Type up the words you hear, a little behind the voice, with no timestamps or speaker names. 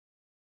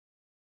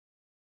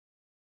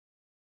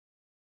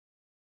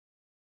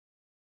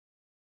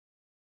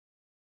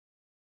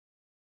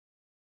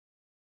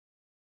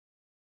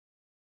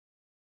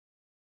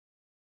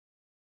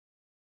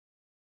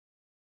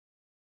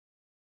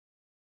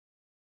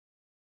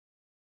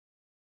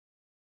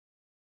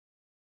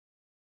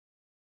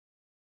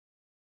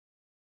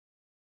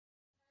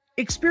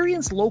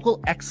Experience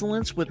local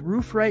excellence with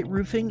Roof Right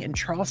Roofing in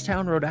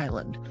Charlestown, Rhode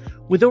Island.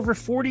 With over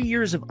 40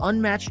 years of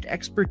unmatched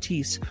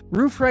expertise,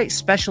 Roof Right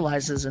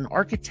specializes in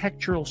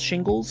architectural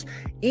shingles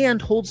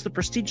and holds the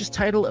prestigious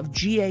title of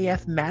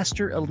GAF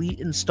Master Elite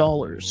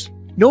Installers.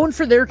 Known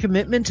for their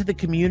commitment to the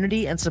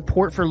community and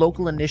support for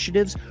local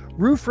initiatives,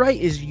 Roof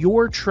Right is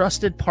your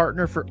trusted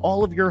partner for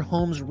all of your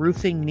home's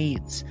roofing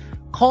needs.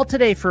 Call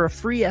today for a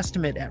free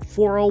estimate at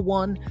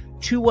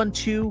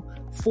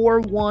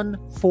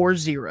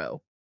 401-212-4140.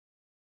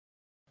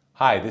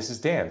 Hi, this is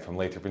Dan from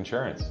Lathrop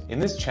Insurance. In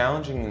this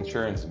challenging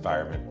insurance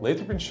environment,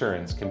 Lathrop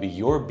Insurance can be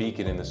your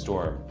beacon in the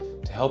storm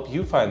to help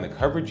you find the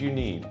coverage you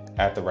need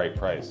at the right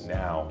price.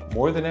 Now,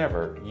 more than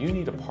ever, you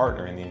need a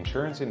partner in the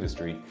insurance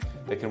industry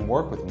that can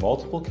work with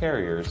multiple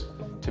carriers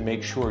to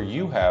make sure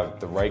you have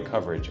the right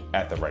coverage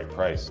at the right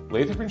price.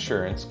 Lathrop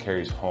Insurance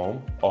carries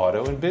home,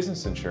 auto, and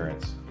business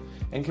insurance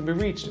and can be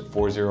reached at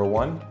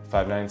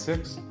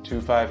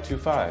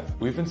 401-596-2525.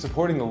 We've been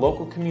supporting the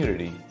local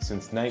community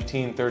since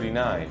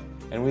 1939,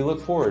 and we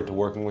look forward to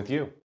working with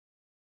you.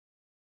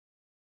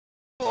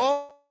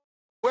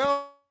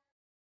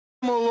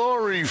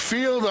 Mallory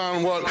Field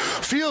on what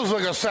feels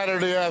like a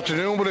Saturday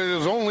afternoon, but it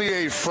is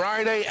only a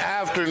Friday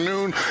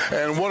afternoon,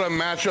 and what a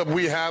matchup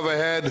we have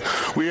ahead.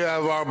 We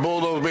have our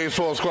Bulldogs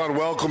baseball squad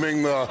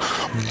welcoming the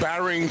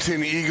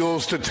Barrington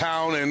Eagles to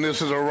town, and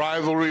this is a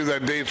rivalry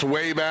that dates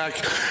way back,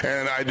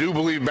 and I do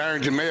believe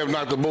Barrington may have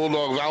knocked the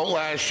Bulldogs out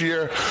last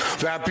year.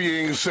 That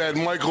being said,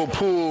 Michael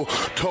Poole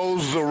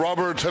toes the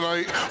rubber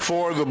tonight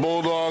for the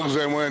Bulldogs,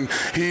 and when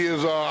he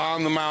is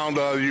on the mound,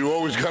 you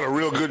always got a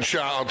real good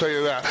shot, I'll tell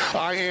you that.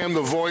 I am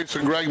the voice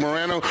of Greg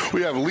Moreno.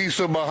 We have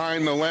Lisa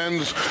behind the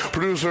lens,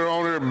 producer,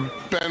 owner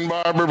Ben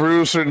Barber,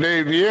 producer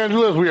Dave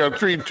DeAngelis. We are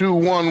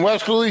 3-2-1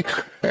 Westerly,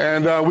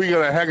 and we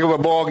got a heck of a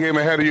ball game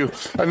ahead of you.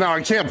 Now,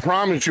 I can't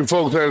promise you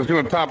folks that it's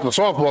going to top the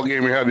softball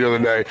game we had the other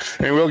day,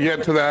 and we'll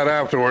get to that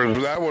afterwards.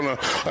 But that one,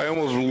 I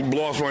almost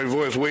lost my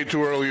voice way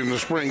too early in the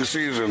spring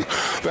season.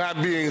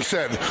 That being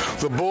said,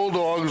 the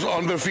Bulldogs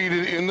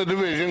undefeated in the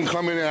division,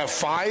 coming at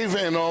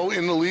 5-0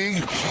 in the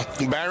league.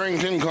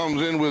 Barrington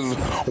comes in with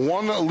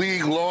one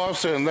league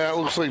loss, and that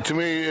looks like to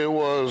me it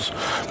was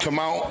to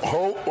Mount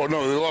Hope, or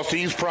no, they lost to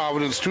East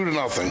Providence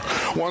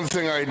 2-0. One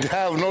thing I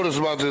have noticed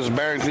about this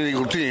Barrington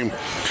Eagle team,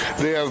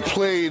 they have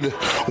played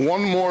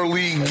one more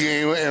league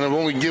game and have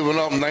only given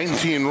up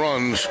 19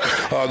 runs.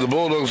 The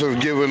Bulldogs have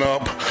given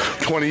up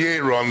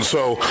 28 runs,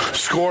 so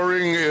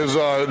scoring is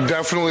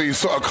definitely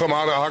a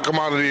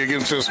commodity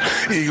against this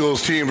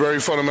Eagles team.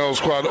 Very fundamental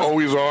squad,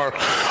 always are,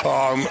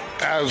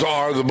 as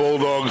are the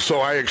Bulldogs,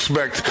 so I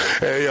expect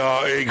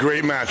a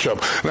great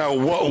matchup. Now,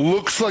 what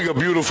looks like a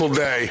beautiful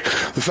day,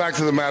 the fact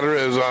of the matter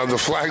is the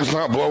flag's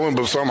not blowing,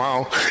 but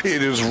somehow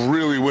it is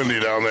really windy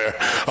down there.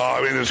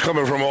 It's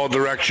coming from all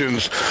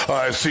directions.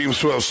 It seems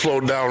to have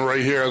slowed down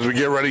right here as we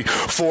get ready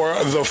for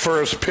the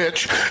first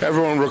pitch.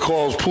 Everyone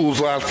recalls Poole's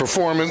last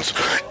performance.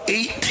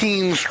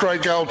 18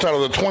 strikeouts out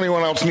of the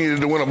 21 outs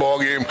needed to win a ball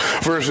game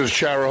versus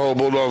Charahoe.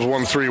 Bulldogs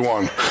won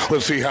 3-1.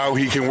 Let's see how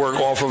he can work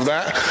off of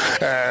that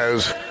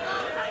as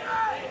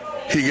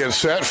he gets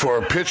set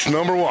for pitch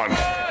number one.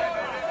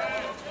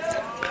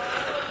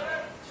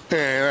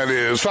 And that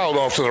is fouled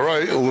off to the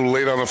right, a little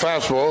late on the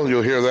fastball.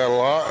 You'll hear that a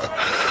lot.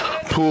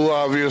 Poole,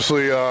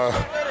 obviously, a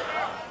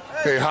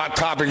hot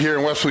topic here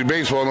in Westerly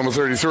baseball, number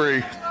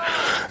 33.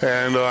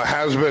 And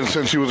has been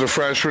since he was a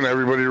freshman.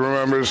 Everybody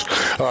remembers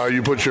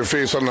you put your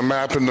face on the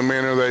map in the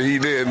manner that he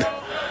did.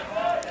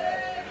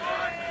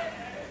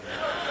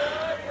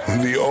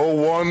 The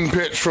 0-1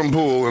 pitch from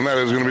Poole, and that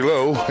is going to be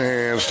low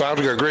and stopped.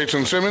 We got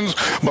Grayson Simmons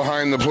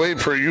behind the plate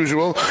per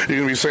usual. You're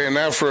going to be saying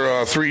that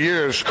for 3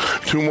 years,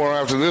 2 more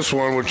after this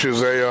one, which is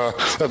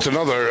that's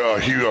another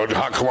huge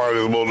hot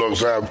commodity the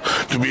Bulldogs have,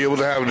 to be able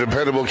to have a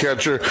dependable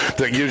catcher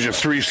that gives you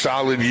 3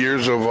 solid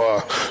years of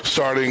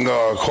starting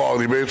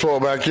quality baseball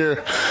back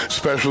here,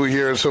 especially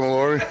here at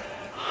Similori.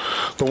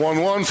 The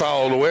 1-1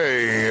 fouled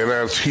away, and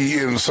that's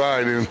heat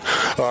inside, and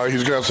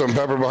he's got some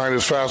pepper behind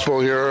his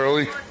fastball here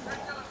early.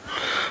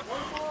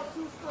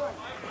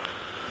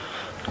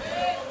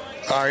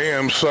 I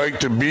am psyched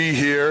to be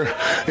here.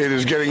 It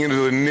is getting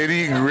into the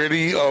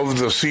nitty-gritty of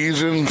the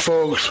season,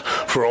 folks,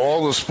 for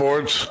all the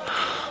sports.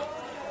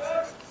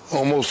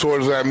 Almost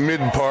towards that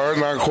mid part,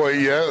 not quite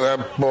yet.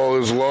 That ball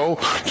is low,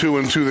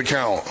 2-2 the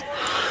count.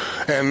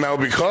 And now,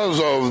 because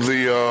of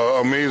the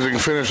amazing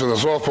finish of the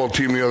softball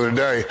team the other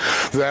day,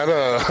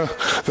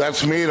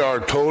 that's made our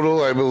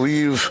total, I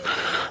believe,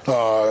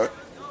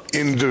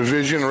 in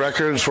division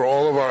records for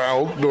all of our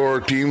outdoor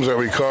teams that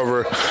we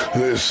cover,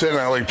 is sitting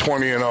at like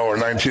 20-0 or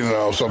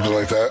 19-0, something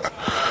like that.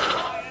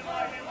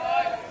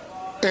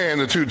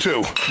 And the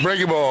 2-2.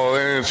 Breaking ball,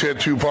 and it's hit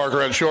to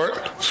Parker at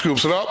short.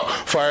 Scoops it up,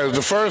 fires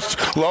the first.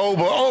 Low,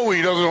 but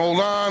he doesn't hold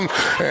on.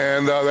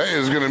 And that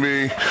is going to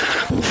be,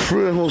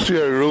 we'll see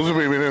how he rules it.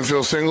 Maybe an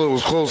infield single. It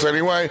was close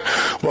anyway.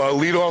 But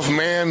leadoff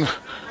man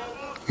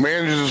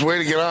manages his way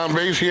to get on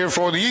base here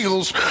for the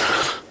Eagles.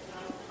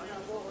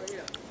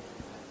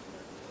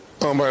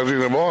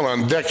 The ball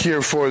on deck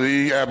here for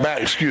the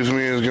at-bat, is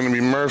going to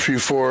be Murphy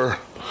for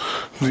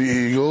the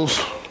Eagles.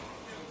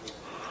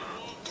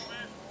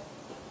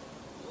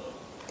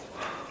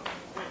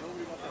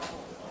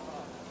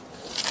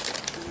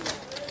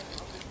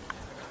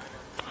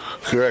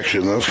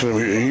 Correction, that's going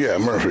to be, yeah,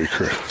 Murphy.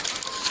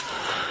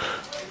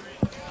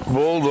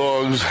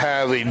 Bulldogs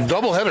have a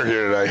doubleheader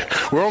here today.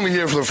 We're only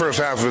here for the first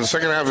half of it. The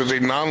second half is a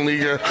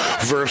non-leaguer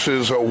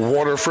versus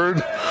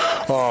Waterford,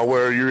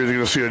 where you're either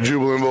going to see a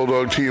jubilant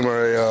Bulldog team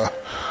or a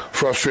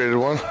frustrated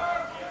one.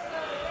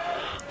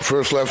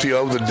 First lefty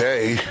of the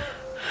day,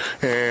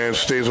 and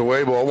stays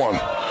away, ball one.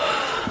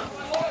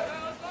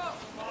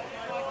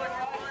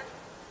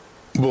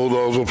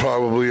 Bulldogs will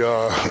probably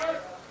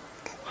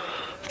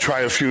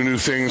try a few new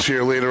things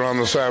here later on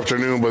this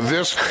afternoon, but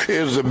this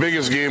is the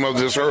biggest game of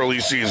this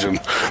early season.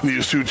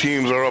 These two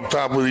teams are up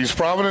top with East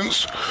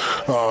Providence,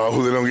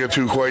 who they don't get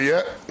to quite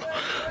yet.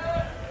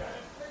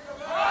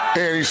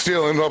 And he's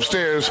stealing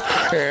upstairs,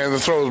 and the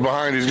throw is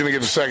behind. He's going to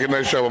get the second.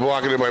 Nice job of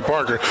blocking it by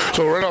Parker.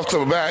 So right off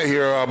the bat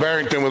here,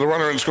 Barrington with a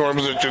runner in scoring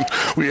position.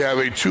 We have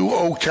a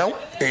 2-0 count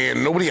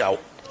and nobody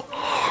out.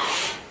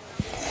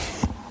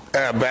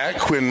 At bat,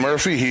 Quinn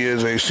Murphy. He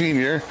is a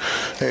senior,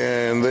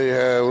 and they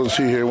have, let's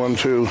see here,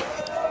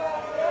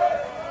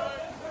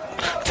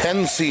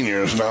 10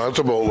 seniors now. That's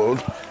a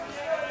boatload.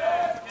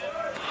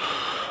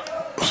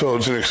 So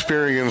it's an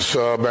experienced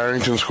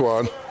Barrington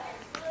squad.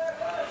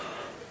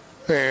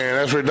 And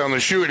that's right down the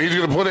chute. He's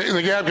going to put it in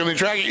the gap. Can they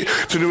track it?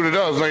 Tenuta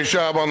does. Nice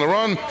job on the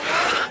run.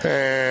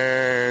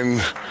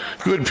 And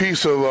good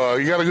piece of,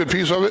 you got a good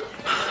piece of it.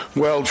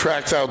 Well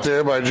tracked out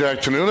there by Jack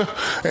Tenuta.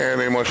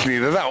 And a much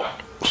needed out.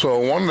 So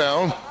one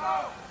down.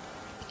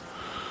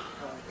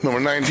 Number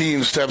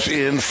 19 steps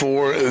in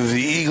for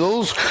the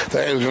Eagles.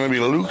 That is going to be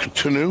Luke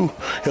Tenu,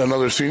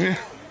 another senior.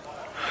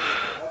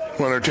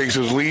 Runner takes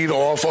his lead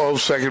off of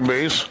second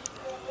base.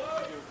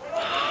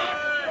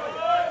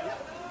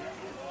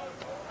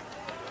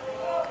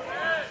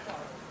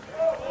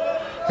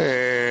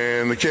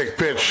 And the kick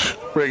pitch,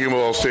 breaking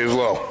ball stays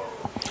low.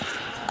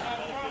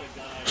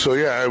 So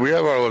yeah, we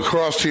have our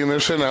lacrosse team. They're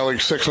sitting at like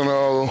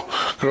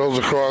 6-0. Girls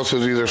lacrosse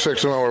is either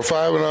 6-0 or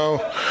 5-0.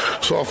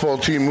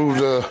 Softball team moved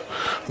to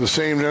the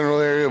same general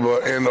area,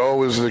 but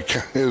NO is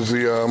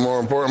the more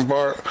important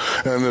part.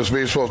 And this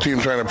baseball team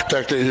trying to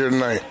protect it here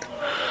tonight.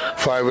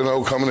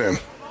 5-0 coming in.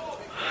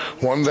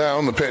 One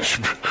down, the pitch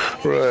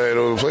right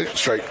over the plate,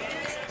 strike.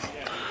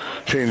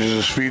 Changes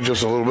the speed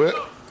just a little bit.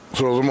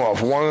 Throws them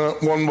off.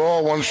 One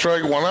ball, one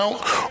strike, one out.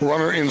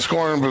 Runner in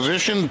scoring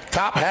position.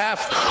 Top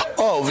half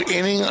of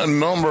inning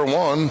number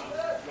one.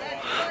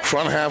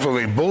 Front half of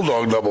a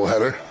Bulldog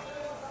doubleheader.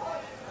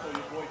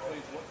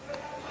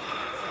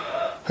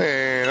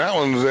 And that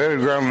one's there.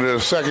 Grounded to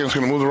second. It's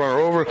going to move the runner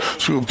over.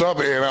 Scooped up,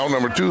 and out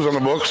number two's on the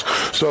books.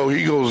 So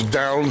he goes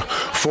down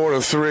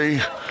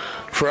 4-3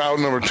 for out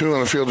number two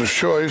on the fielder's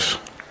choice.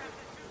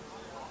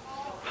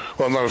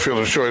 Well, not a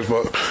fielder's choice,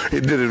 but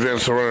it did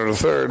advance the runner to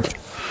third.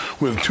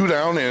 With two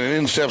down, and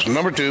in steps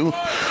number two,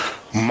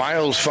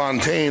 Miles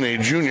Fontaine, a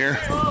junior.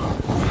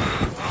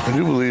 I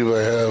do believe I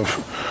have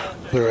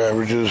their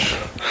averages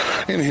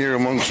in here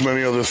amongst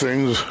many other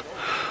things.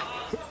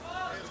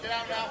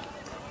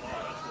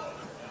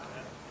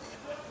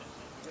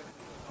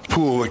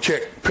 Pool, a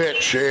kick,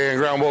 pitch, and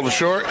ground ball to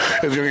short.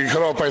 Is going to get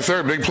cut off by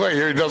third. Big play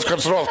here. He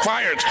cuts it off,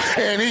 fires,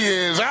 and he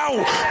is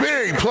out.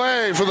 Big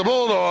play for the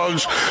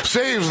Bulldogs.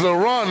 Saves the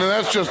run, and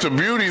that's just a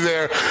beauty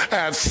there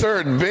at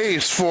third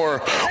base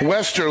for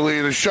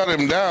Westerly to shut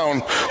him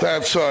down.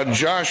 That's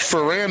Josh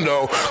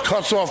Ferrando.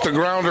 Cuts off the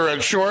grounder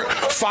at short,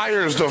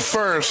 fires the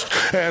first,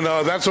 and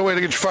that's a way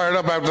to get you fired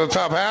up after the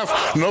top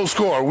half. No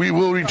score. We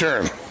will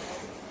return.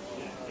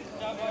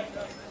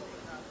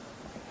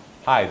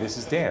 Hi, this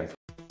is Dan.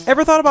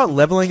 Ever thought about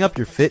leveling up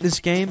your fitness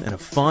game in a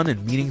fun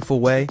and meaningful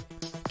way?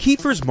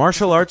 Kiefer's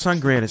Martial Arts on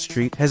Granite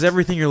Street has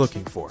everything you're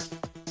looking for.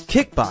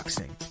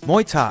 Kickboxing,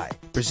 Muay Thai,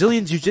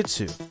 Brazilian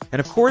Jiu-Jitsu,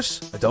 and of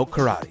course, adult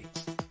karate.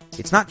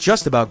 It's not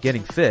just about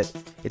getting fit,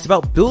 it's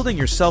about building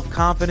your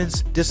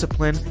self-confidence,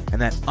 discipline,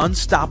 and that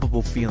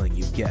unstoppable feeling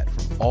you get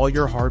from all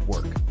your hard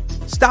work.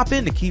 Stop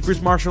into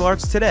Kiefer's Martial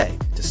Arts today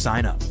to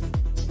sign up.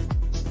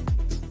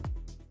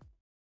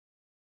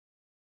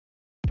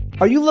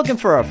 Are you looking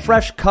for a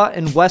fresh cut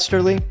in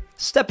Westerly?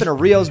 Step into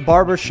Rio's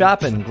Barber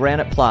Shop in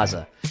Granite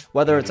Plaza.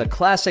 Whether it's a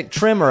classic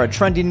trim or a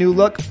trendy new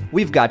look,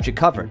 we've got you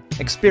covered.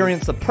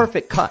 Experience the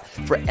perfect cut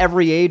for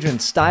every age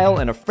and style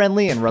in a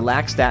friendly and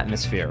relaxed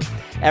atmosphere.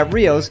 At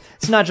Rio's,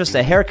 it's not just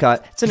a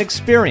haircut, it's an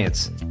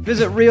experience.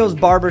 Visit Rio's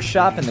Barber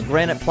Shop in the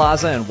Granite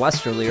Plaza in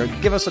Westerly or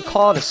give us a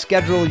call to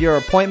schedule your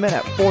appointment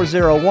at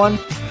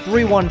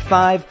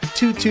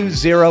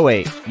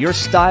 401-315-2208. Your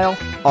style,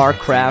 our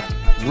craft,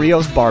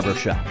 Rio's Barber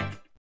Shop.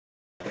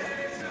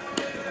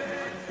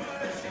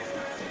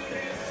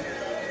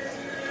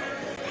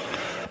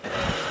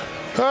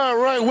 All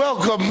right,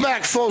 welcome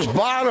back, folks.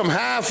 Bottom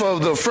half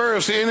of the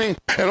first inning,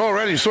 and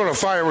already sort of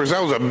fireworks.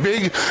 That was a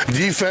big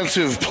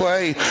defensive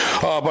play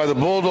by the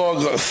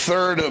Bulldog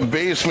third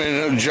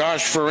baseman,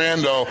 Josh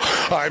Ferrando.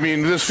 I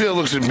mean, this field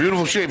looks in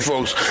beautiful shape,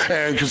 folks,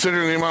 and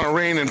considering the amount of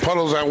rain and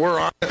puddles that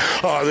were on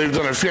it, they've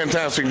done a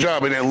fantastic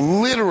job, and it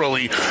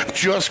literally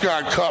just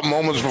got cut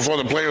moments before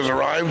the players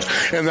arrived,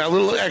 and that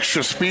little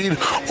extra speed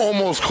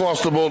almost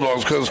cost the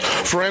Bulldogs because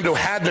Ferrando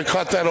had to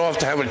cut that off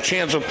to have a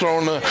chance of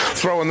throwing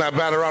that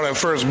batter out at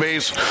first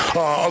base.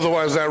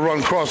 Otherwise, that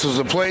run crosses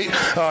the plate.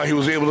 He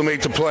was able to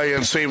make the play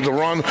and save the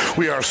run.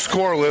 We are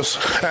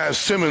scoreless as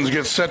Simmons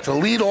gets set to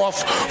lead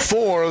off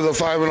for the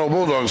 5-0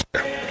 Bulldogs.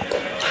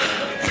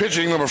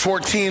 Pitching number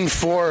 14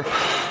 for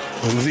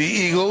the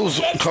Eagles,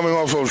 coming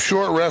off of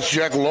short rest,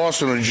 Jack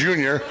Lawson, a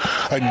junior.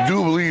 I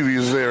do believe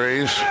he's their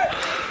ace.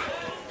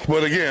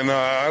 But again,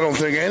 I don't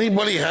think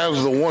anybody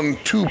has the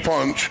 1-2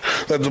 punch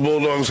that the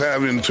Bulldogs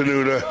have in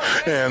Tenuta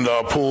and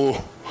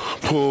Poole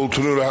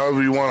Tenuta,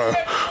 however you want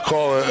to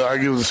call it. I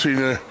give the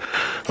senior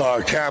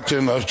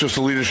captain just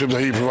the leadership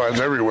that he provides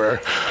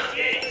everywhere,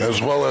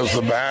 as well as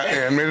the bat,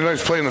 and made a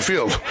nice play in the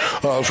field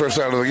first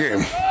out of the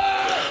game.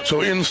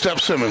 So in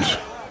steps Simmons.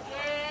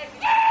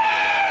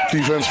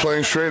 Defense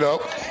playing straight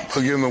up.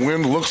 Again, the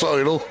wind looks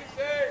idle.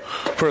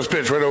 First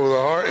pitch right over the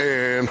heart,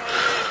 and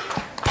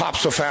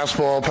pops a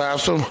fastball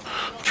past him.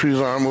 Trees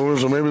aren't moving,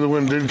 so maybe the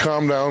wind did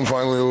calm down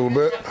finally a little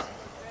bit.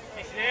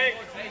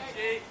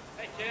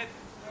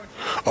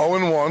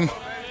 0-1.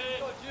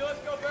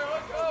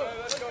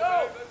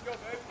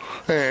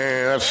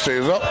 And that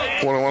stays up.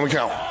 1-1 the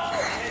count.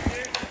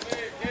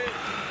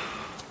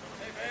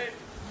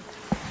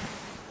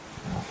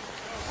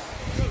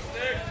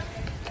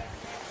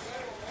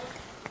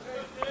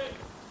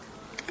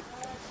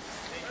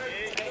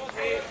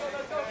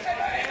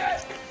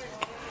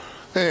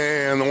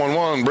 And the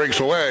 1-1 breaks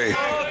away.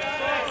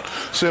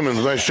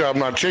 Simmons, nice job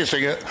not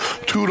chasing it.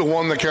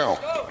 2-1 the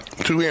count.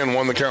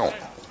 2-1 the count.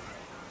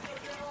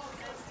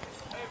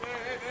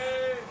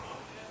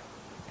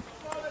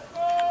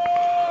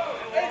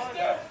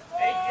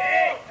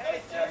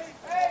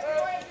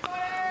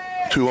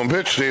 2-1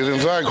 pitch, stays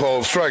inside,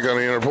 called strike on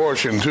the inner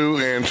portion.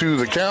 2-2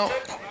 the count.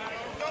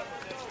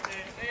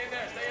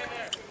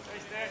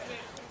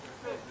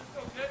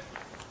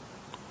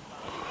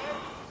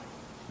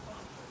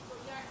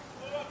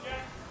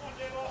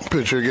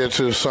 Pitcher gets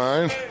his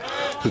sign,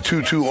 the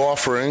 2-2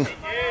 offering.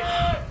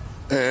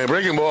 And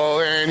breaking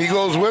ball, and he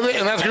goes with it,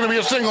 and that's going to be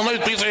a single.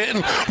 Nice piece of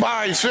hitting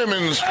by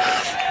Simmons.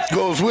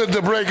 Goes with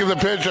the break of the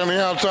pitch on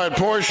the outside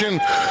portion.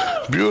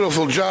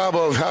 Beautiful job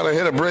of how to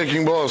hit a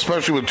breaking ball,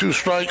 especially with 2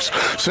 strikes.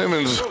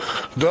 Simmons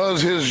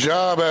does his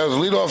job as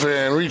leadoff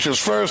and reaches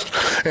first.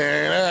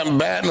 And at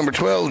bat number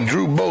 12,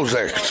 Drew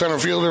Bozek, center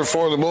fielder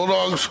for the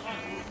Bulldogs.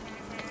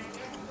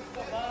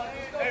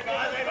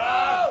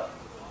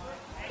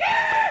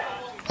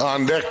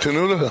 On deck,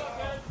 Tenuta.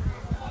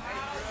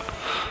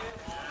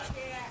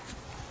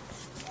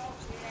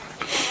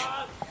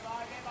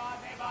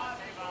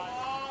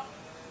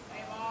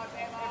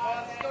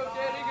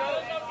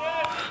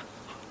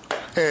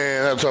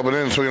 And that's up and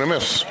in, swing and a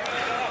miss.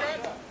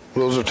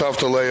 Those are tough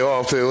to lay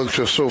off. They look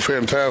just so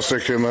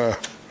fantastic. And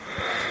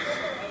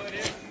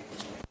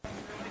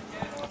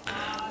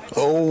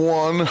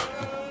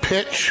 0-1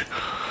 pitch.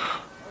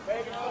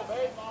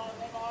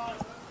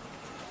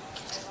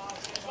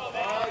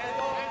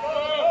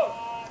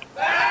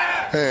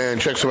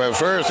 And checks him at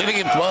first. Did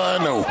he get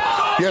one? No.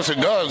 Yes, it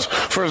does.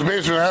 First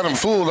baseman had him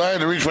fooled. I had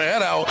to reach my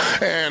head out.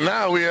 And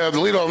now we have the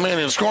leadoff man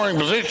in scoring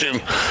position.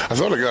 I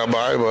thought it got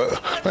by,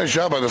 but nice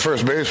job by the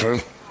first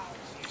baseman.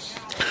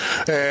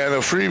 And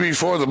a freebie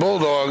for the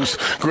Bulldogs.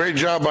 Great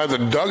job by the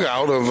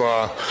dugout of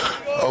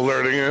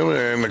alerting him,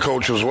 and the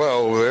coach as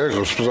well over there,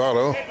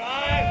 Posado.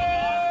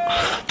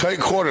 Tight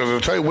quarters, a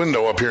tight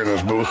window up here in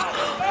this booth,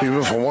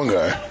 even for one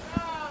guy.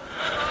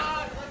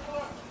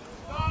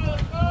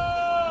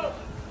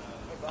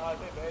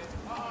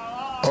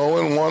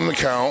 And 1 the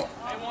count.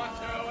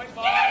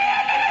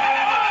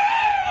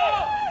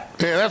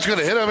 Yeah, that's going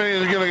to hit him, and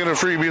he's going to get a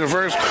freebie to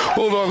first.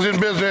 Bulldogs in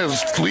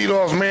business.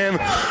 Leadoff man,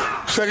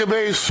 second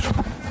base.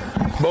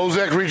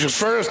 Bozek reaches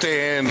first,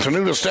 and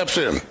Tenuta steps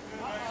in.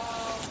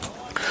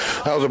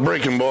 That was a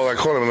breaking ball. I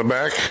caught him in the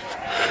back.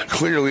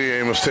 Clearly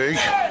a mistake.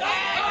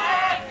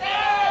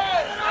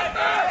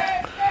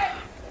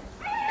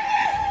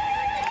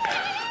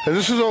 And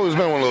this has always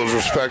been one of those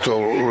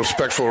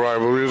respectful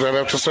rivalries, I'd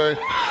have to say.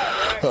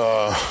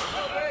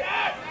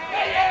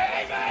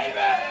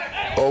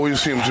 Always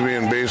seems to be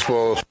in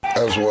baseball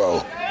as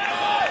well.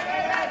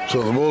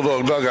 So the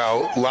Bulldog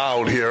dugout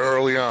loud here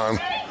early on.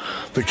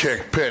 The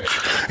kick pitch,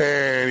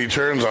 and he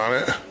turns on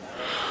it.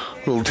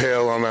 Little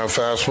tail on that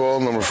fastball.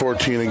 Number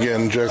 14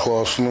 again, Jack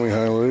Lawson. We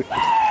highlight.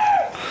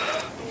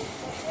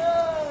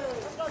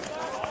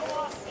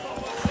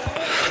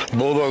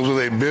 Bulldogs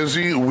with a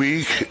busy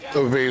week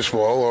of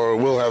baseball, or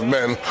will have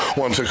been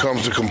once it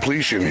comes to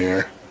completion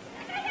here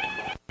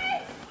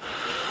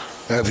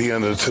at the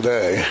end of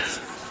today.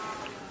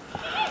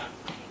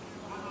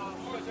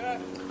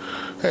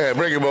 Yeah,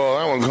 breaking ball.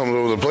 That one comes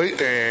over the plate,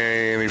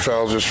 and he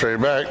fouls it straight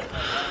back.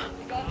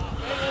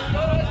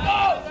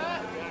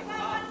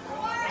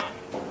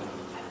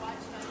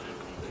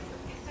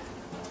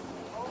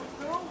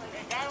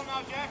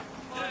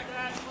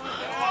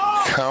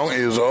 Count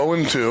is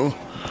 0-2.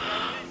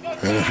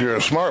 And if you're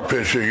a smart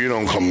pitcher, you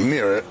don't come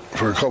near it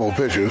for a couple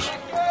pitches.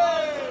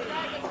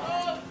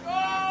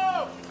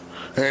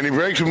 And he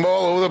breaks the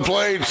ball over the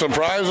plate,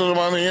 surprises him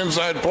on the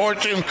inside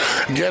portion,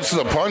 gets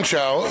the punch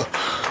out,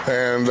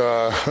 and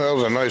that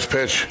was a nice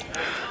pitch.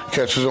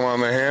 Catches him on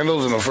the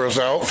handles in the first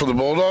out for the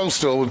Bulldogs,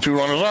 still with 2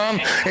 runners on.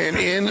 And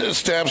in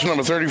steps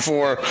number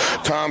 34,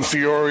 Tom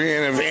Fiore.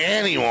 And if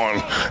anyone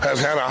has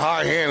had a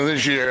high hand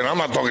this year, and I'm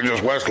not talking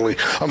just Westerly,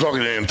 I'm talking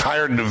the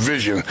entire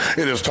division,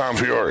 it is Tom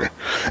Fiore.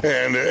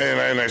 And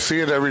I see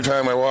it every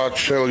time I look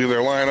at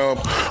their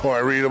lineup or I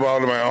read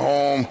about him at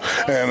home,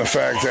 and the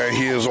fact that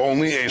he is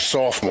only a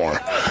sophomore.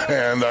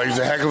 And he's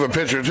a heck of a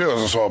pitcher, too,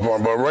 as a sophomore.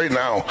 But right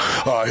now,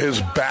 his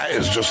bat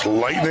is just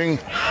lightning,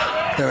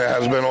 and it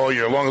has been all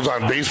year long. It's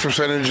on base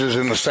percentages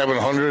in the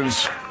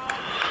 700s.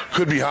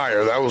 Could be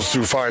higher. That was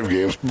through 5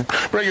 games.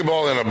 Breaking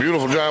ball in, a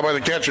beautiful job by the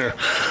catcher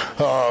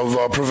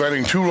of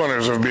preventing 2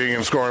 runners of being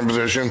in scoring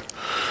position.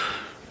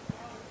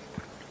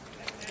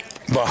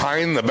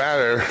 Behind the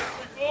batter,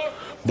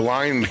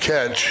 blind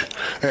catch,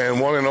 and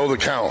 1-0 the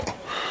count.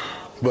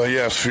 But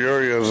yes,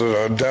 Fiore has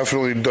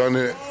definitely done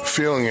it,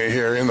 feeling it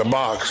here in the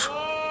box.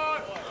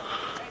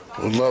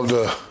 Would love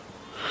to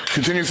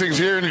continue things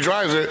here, and he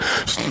drives it.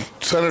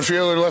 Center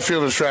fielder, left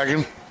fielder's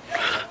tracking.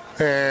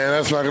 And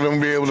that's not going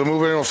to be able to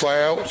move it. It'll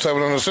fly out.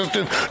 7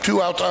 unassisted.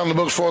 2 outs on the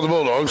books for the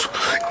Bulldogs.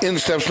 In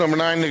steps number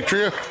 9, Nick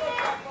Tria.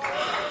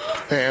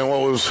 And what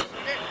was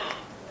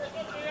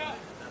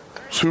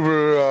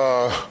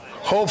super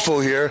hopeful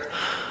here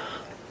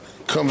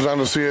comes down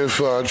to see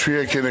if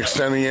Tria can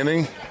extend the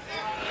inning.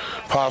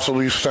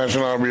 Possibly snatch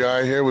an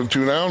RBI here with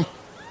 2 down.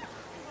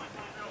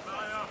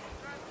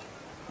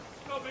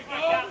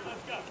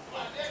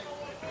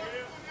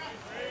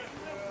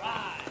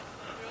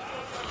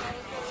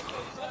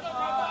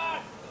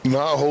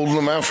 Not holding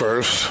them at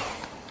first.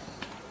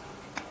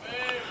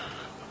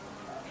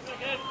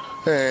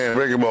 And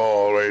breaking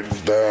ball right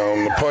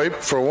down the pipe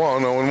for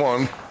 1,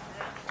 0-1.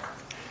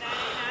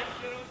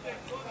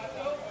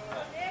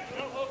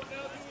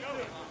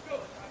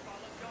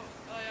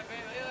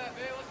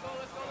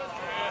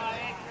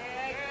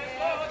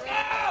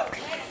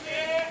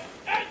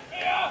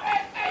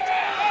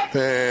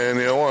 And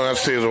the 0-1, that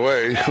stays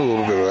away. A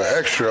little bit of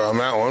extra on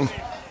that one.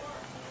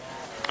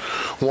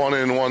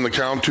 1-1 the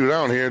count, 2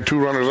 down here, 2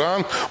 runners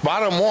on.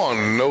 Bottom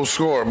 1, no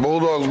score.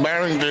 Bulldogs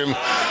Barrington,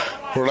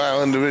 Rhode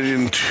Island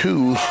Division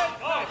 2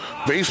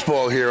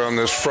 baseball here on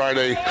this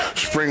Friday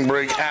spring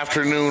break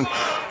afternoon,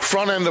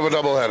 front end of a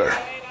doubleheader,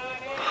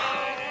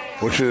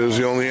 which is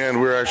the only end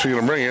we're actually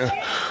going to bring you.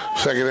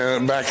 Second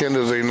end, back end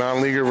is a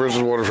non-leaguer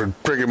versus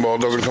Waterford. Breaking ball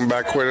doesn't come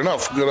back quite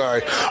enough. Good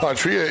eye.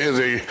 Tria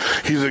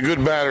he's a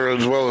good batter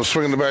as well as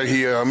swinging the bat.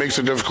 He makes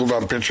it difficult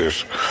on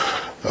pitchers.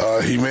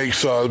 He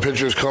makes the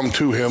pitchers come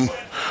to him,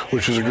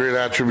 which is a great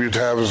attribute to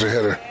have as a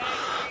hitter.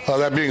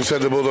 That being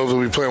said, the Bulldogs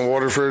will be playing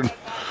Waterford.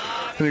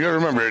 And you got to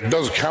remember, it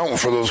does count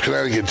for those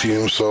Connecticut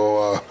teams,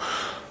 so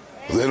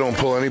they don't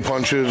pull any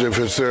punches if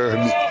it's their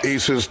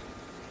aces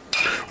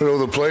right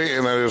over the plate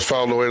and that is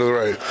fouled away to the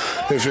right.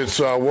 If it's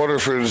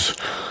Waterford's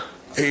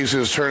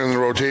aces turning the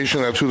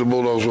rotation, that's who the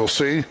Bulldogs will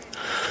see.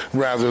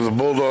 Rather, the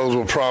Bulldogs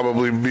will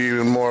probably be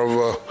in more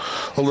of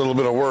a little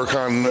bit of work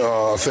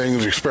on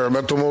things,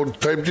 experimental mode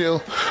type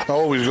deal. I'm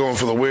always going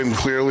for the win,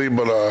 clearly,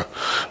 but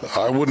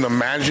I wouldn't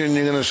imagine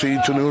you're going to see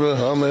Tenuta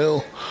on the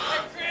hill.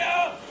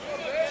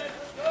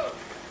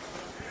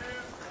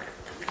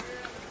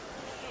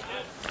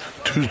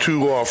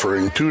 Two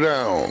offering, 2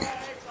 down.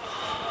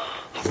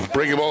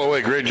 Breaking ball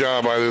away. Great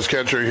job by this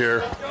catcher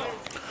here.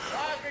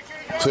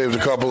 Saved a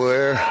couple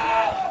there.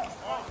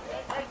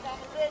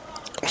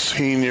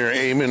 Senior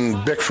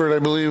Eamon Bickford, I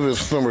believe,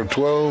 is number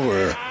 12,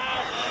 or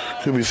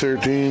could be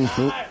 13.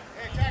 Oop.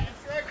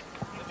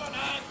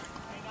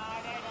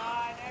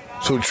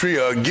 So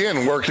Tria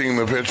again working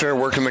the pitcher,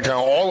 working the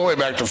count all the way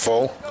back to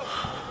full.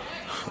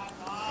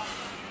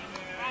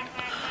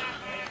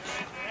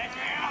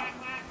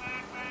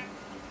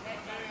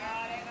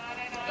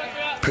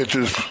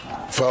 Pitches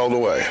fouled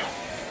away.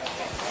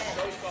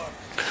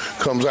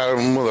 Comes at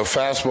him with a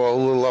fastball a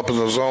little up in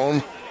the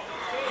zone.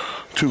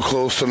 Too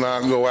close to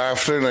not go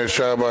after. Nice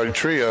job by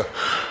Tria.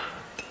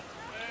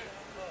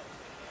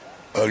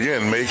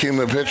 Again, making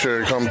the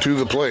pitcher come to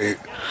the plate.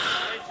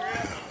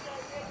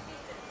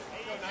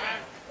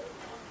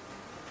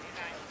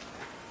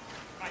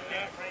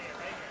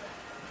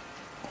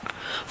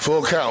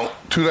 Full count,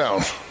 2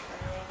 down.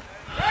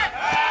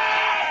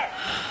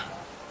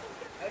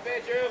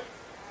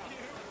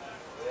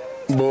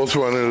 Both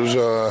runners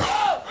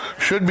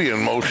should be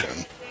in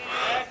motion.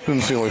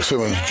 Didn't seem like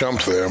Simmons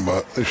jumped there,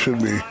 but they should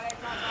be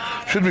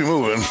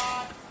moving.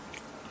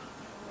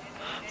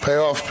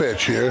 Payoff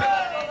pitch here.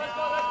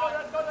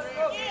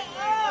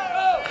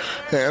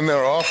 And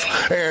they're off.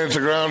 And it's a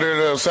grounder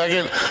to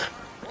second.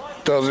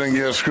 Doesn't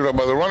get screwed up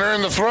by the runner,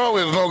 and the throw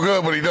is no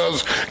good, but he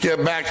does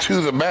get back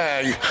to the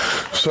bag.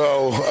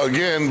 So,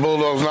 again,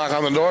 Bulldogs knock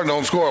on the door,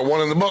 don't score.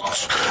 1 in the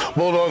books.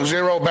 Bulldogs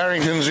 0,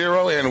 Barrington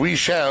 0, and we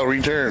shall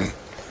return.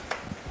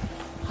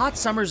 Hot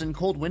summers and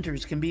cold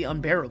winters can be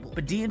unbearable,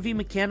 but D&V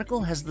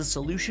Mechanical has the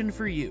solution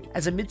for you.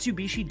 As a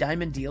Mitsubishi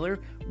Diamond dealer,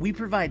 we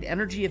provide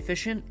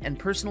energy-efficient and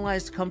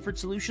personalized comfort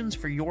solutions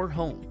for your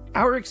home.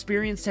 Our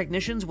experienced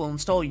technicians will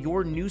install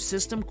your new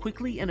system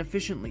quickly and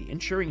efficiently,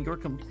 ensuring your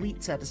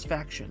complete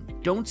satisfaction.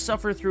 Don't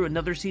suffer through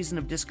another season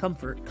of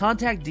discomfort.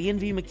 Contact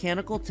D&V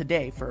Mechanical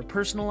today for a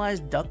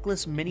personalized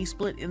ductless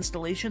mini-split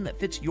installation that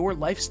fits your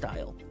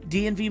lifestyle.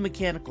 D&V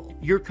Mechanical,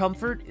 your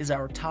comfort is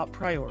our top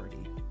priority.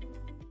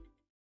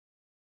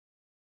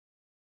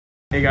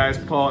 Hey guys,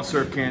 Paul at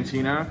Surf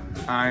Cantina.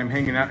 I'm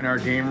hanging out in our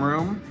game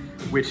room,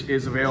 which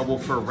is available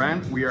for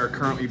rent. We are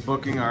currently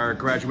booking our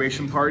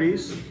graduation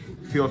parties.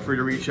 Feel free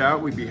to reach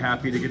out. We'd be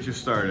happy to get you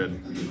started.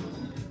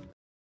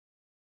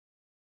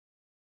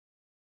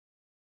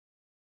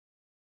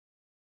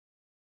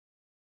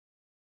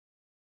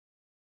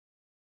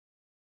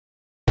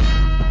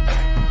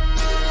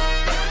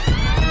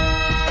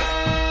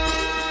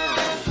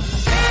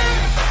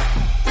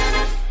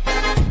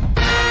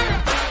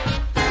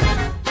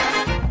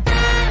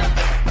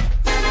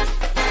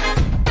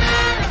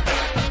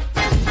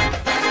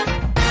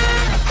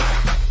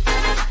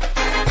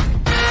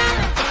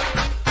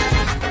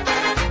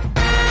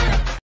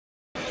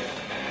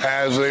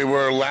 As they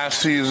were last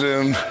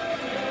season,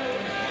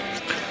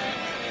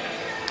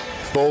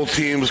 both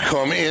teams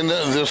come in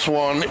this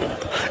one.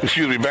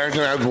 Excuse me,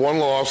 Barrington has 1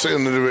 loss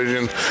in the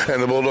division,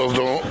 and the Bulldogs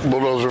don't.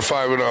 Bulldogs are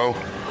 5-0.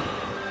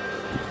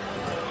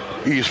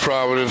 East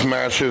Providence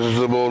matches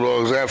the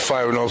Bulldogs at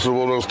 5-0, so the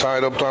Bulldogs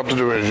tied up top the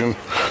division.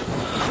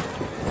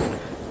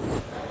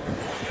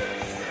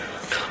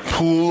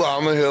 Poole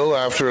on the hill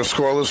after a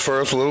scoreless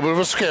first, a little bit of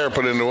a scare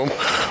put into him,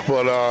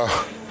 but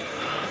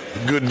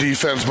good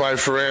defense by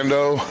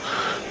Ferrando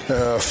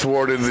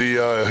thwarted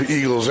the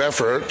Eagles'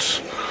 efforts.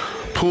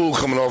 Poole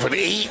coming off an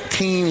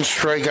 18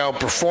 strikeout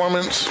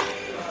performance.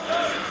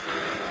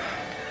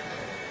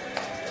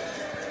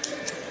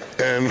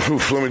 And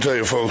let me tell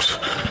you, folks,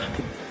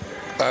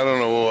 I don't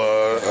know,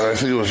 I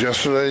think it was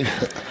yesterday,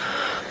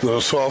 the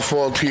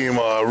softball team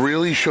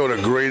really showed a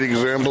great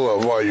example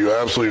of why you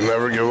absolutely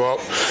never give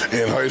up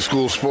in high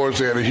school sports.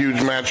 They had a huge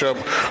matchup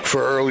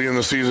for early in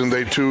the season.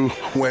 They, too,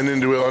 went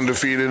into it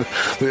undefeated.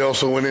 They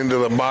also went into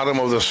the bottom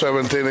of the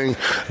 7th inning,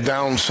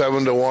 down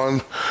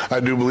 7-1, I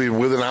do believe,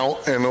 with an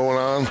out and no one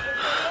on.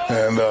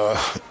 And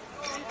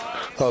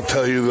I'll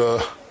tell you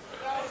the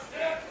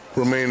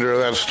remainder of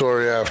that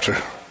story after.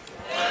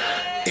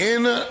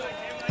 In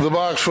the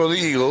box for the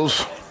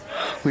Eagles,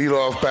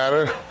 leadoff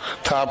batter,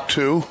 top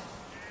 2.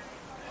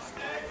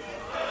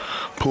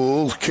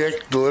 Poole,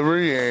 kick,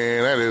 delivery,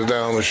 and that is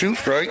down the shoot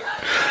strike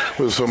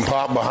with some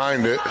pop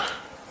behind it.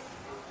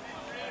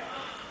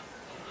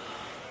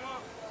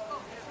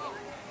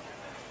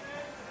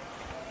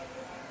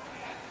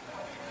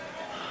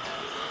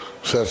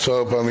 Sets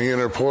up on the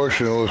inner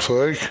portion, it looks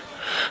like.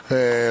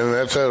 And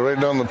that's right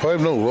down the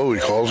pipe. No, low, he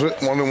calls it.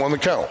 1-1 the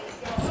count.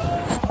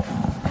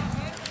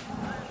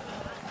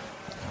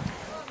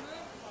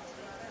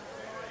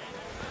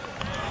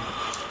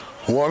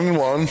 One and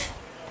one.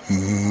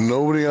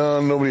 Nobody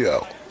on, nobody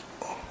out.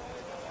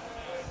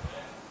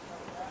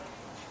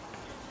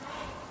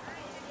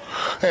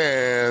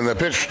 And the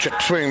pitch, check,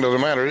 swing,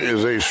 doesn't matter,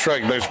 is a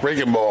strike. Nice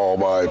breaking ball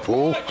by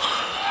Poole.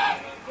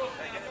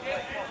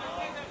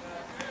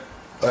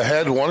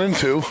 Ahead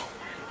 1-2.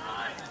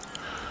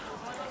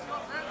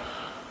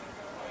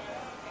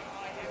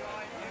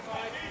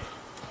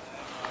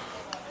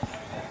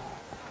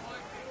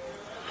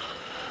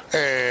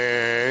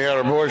 And the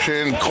other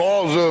portion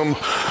calls him.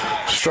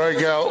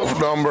 Strikeout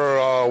number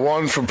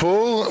 1 for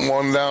Poole.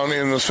 1 down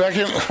in the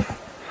second.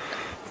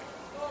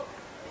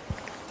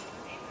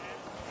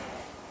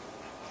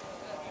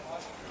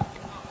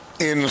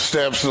 In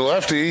steps the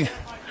lefty,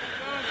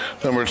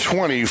 number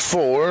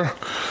 24, and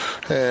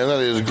that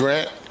is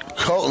Grant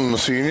Colton, the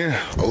senior,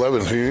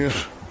 11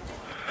 seniors.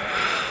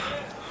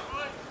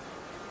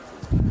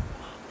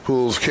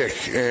 Poole's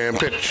kick and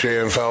pitch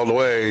and fouled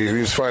away.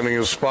 He's finding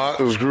his spot,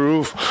 his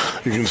groove.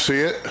 You can see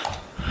it.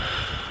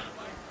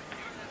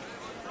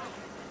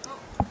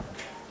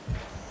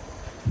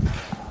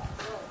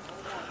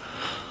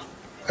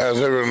 As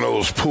everyone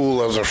knows,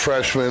 Poole as a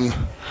freshman.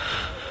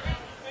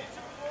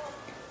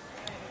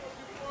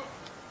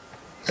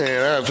 And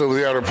that's over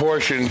the outer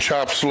portion,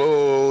 chopped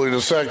slowly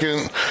to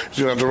second. He's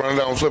going to have to run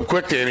down, flip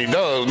quickly, and he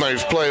does.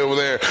 Nice play over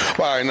there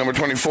by number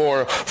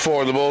 24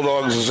 for the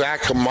Bulldogs,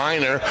 Zach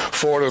Miner,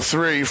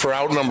 4-3 for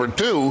out number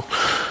 2.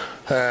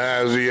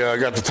 As he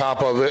got the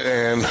top of it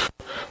and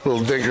a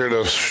little dinker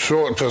to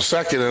short to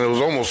second, and it was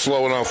almost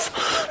slow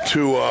enough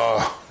to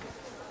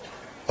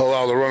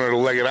allow the runner to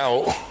leg it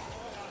out.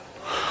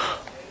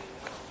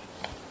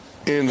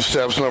 In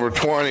steps number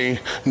 20,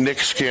 Nick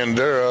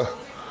Scandura.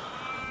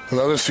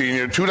 Another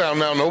senior. 2 down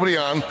now, nobody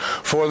on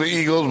for the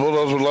Eagles.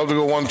 Bulldogs would love to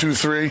go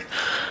 1-2-3.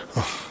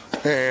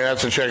 And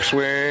that's a check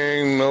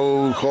swing.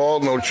 No call,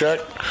 no check.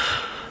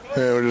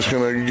 And we're just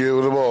going to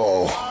give the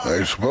ball,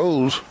 I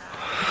suppose.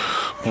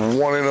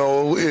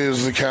 1-0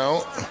 is the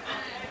count.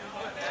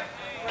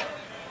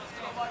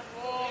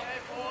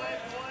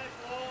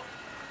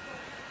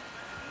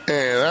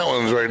 And that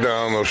one's right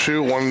down the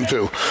chute,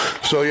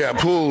 1-2. So, yeah,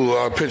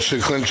 Poole pitched the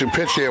clinching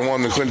pitch and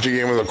won the clinching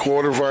game of the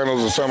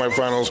quarterfinals, the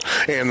semifinals,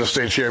 and the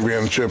state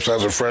championships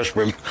as a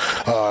freshman.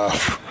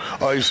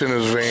 Ice in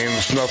his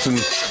veins, nothing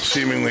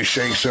seemingly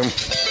shakes him.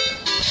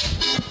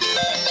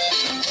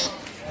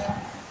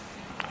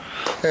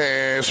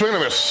 And swing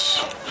and a miss.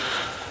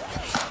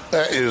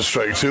 That is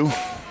strike 2.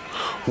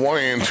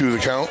 1-2 the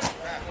count.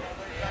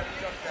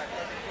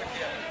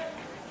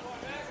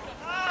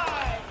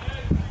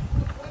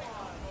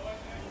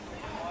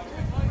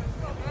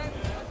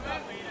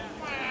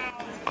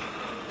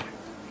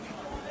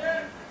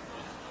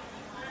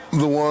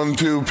 The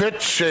 1-2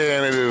 pitch,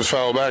 and it is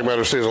fouled back.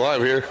 Batter stays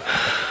alive here.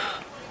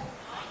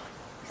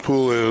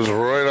 Poole is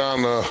right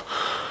on the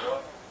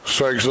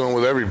strike zone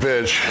with every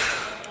pitch.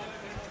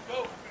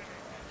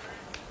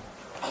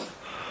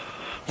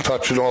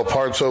 Touching all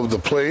parts of the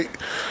plate.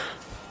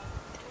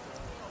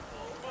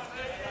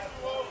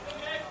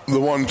 The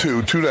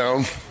 1-2, 2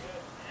 down.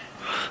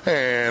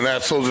 And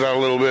that slows it out a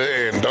little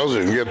bit and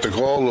doesn't get the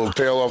call. A little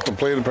tail off the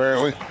plate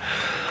apparently.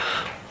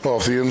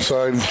 Off the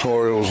inside,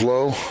 or it was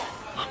low.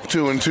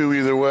 2-2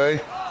 either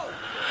way.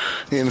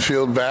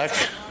 Infield back.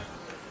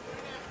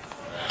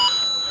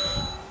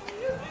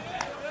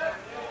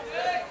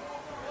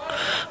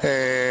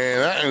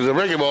 And that is a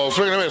breaking ball,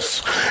 swing and a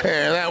miss.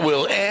 And that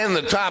will end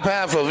the top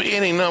half of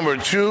inning number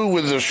 2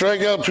 with the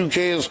strikeout. 2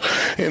 Ks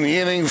in the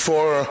inning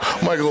for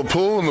Michael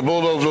Poole, and the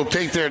Bulldogs will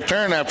take their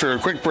turn after a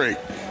quick break.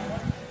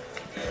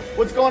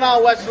 What's going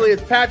on, Westerly?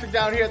 It's Patrick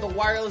down here at the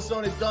Wireless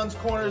Zone at Dunn's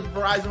Corners,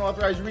 Verizon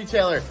authorized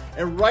retailer.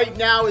 And right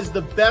now is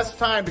the best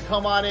time to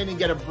come on in and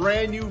get a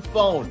brand new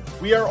phone.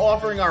 We are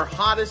offering our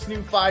hottest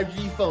new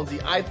 5G phones, the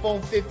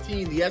iPhone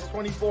 15, the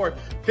S24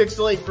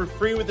 Pixel 8 for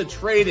free with a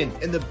trade-in.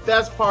 And the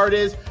best part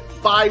is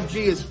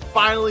 5G is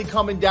finally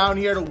coming down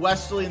here to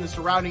Westerly and the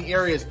surrounding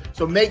areas.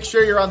 So make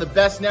sure you're on the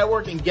best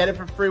network and get it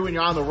for free when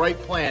you're on the right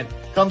plan.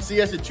 Come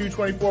see us at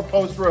 224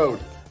 Post Road.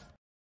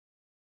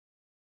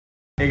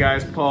 Hey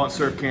guys, Paul at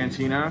Surf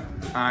Cantina.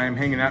 I'm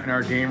hanging out in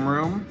our game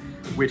room,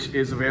 which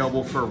is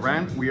available for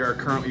rent. We are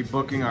currently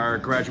booking our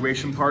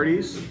graduation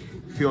parties.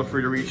 Feel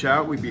free to reach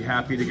out. We'd be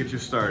happy to get you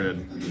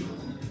started.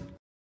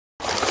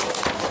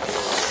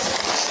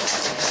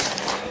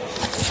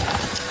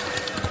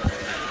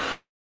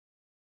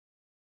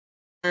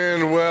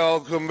 And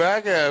welcome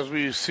back as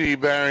we see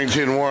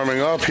Barrington warming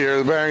up here.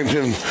 The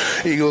Barrington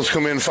Eagles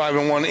come in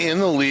 5-1 in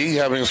the league,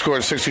 having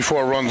scored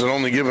 64 runs and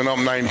only given up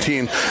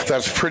 19.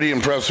 That's pretty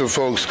impressive,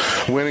 folks.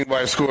 Winning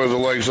by scores the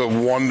likes of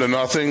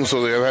 1-0,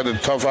 so they have had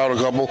to tough out a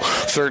couple.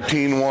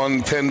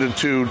 13-1,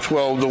 10-2,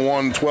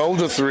 12-1,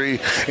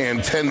 12-3, and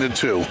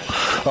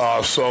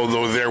 10-2. So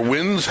though their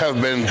wins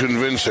have been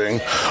convincing,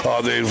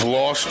 they've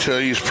lost to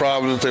East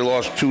Providence. They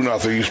lost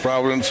 2-0. East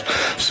Providence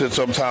sits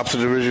up top of the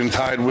division,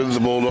 tied with the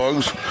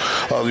Bulldogs.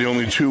 The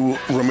only 2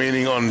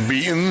 remaining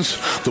unbeatens.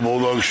 The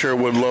Bulldogs sure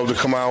would love to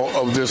come out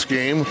of this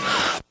game.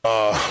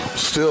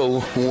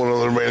 Still, one of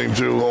the remaining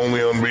 2 only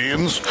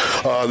unbeatens.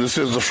 This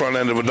is the front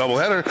end of a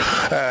doubleheader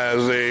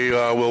as they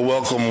will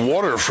welcome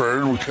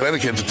Waterford,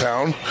 Connecticut, to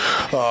town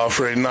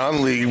for a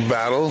non-league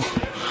battle.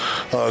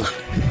 A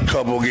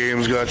couple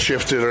games got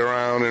shifted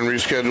around and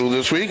rescheduled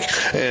this week,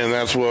 and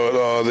that's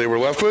what they were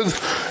left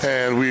with.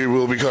 And we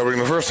will be covering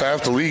the first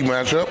half, the league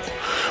matchup.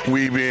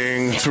 We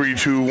being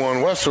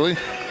 3-2-1 Westerly.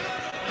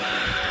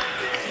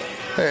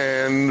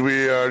 And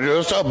we are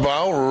just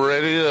about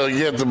ready to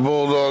get the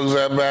Bulldogs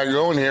at bat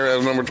going here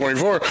as number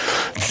 24.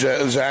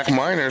 Zach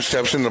Miner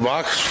steps in the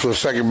box for the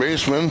second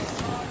baseman,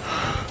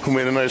 who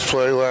made a nice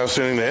play last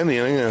inning to end the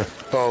inning.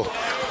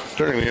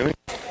 During the inning.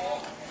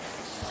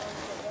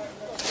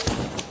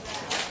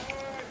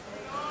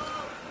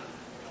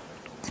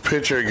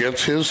 Pitcher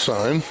gets his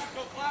sign.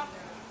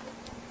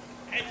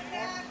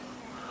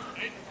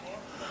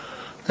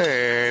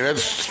 And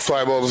that's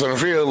fly ball to center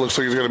field. Looks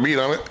like he's going to beat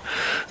on it.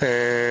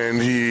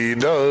 And he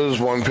does.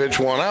 1 pitch,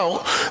 1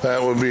 out.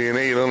 That would be an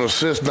 8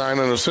 unassisted, 9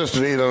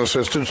 unassisted, 8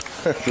 unassisted.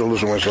 I'll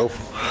listen to myself.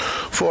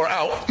 For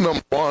out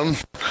number 1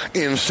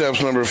 in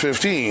steps number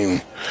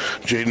 15.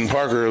 Jaden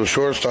Parker, the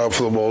shortstop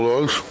for the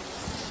Bulldogs.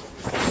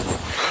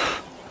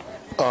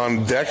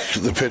 On deck,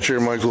 the pitcher,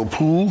 Michael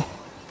Poole.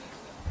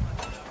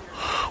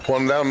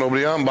 1 down,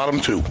 nobody on, bottom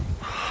 2.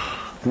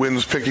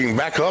 Winds picking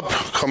back up,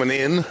 coming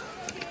in.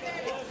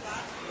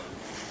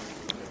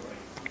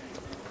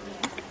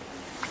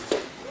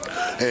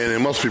 And it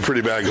must be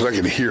pretty bad because I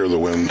can hear the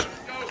wind.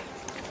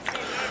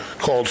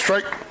 Called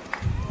strike.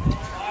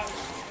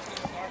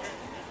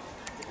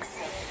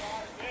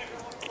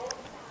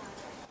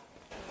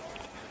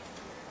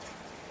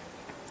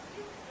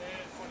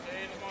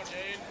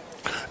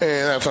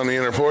 And that's on the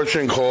inner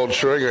portion, called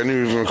strike. I knew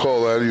he was going to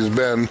call that. He's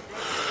Ben.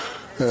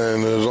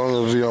 And as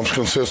long as the ump's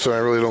consistent, I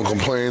really don't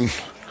complain.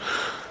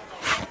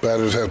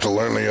 Batters have to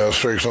learn the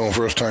strike zone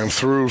first time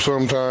through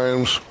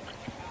sometimes.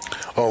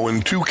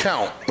 0-2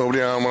 count.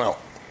 Nobody on, one out.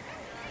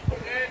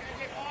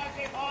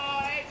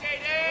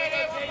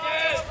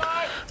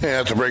 Yeah,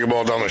 have to break a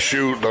ball down the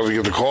chute. Doesn't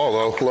get the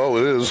call, though. Low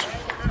it is.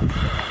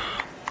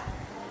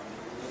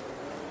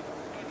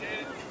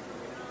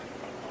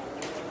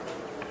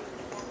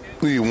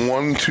 The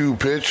 1-2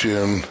 pitch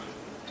in.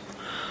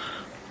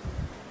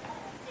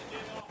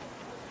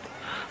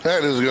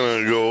 That is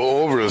going to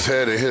go over his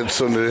head. It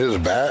hits under his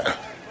bat.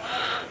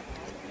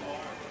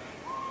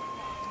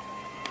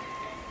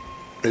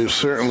 It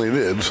certainly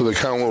did. So the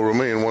count will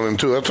remain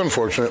 1-2. That's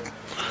unfortunate.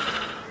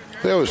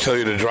 They always tell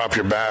you to drop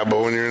your bat,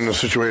 but when you're in the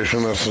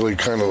situation, that's like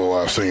kind of the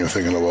last thing you're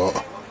thinking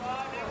about.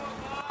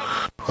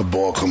 The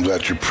ball comes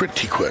at you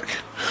pretty quick.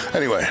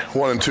 Anyway,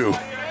 1-2.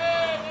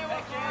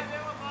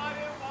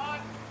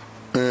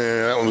 And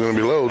that one's going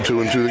to be low,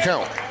 2-2 the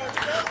count.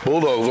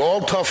 Bulldogs,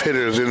 all tough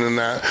hitters in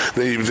that.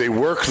 They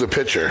work the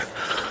pitcher.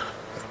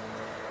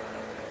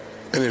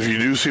 And if you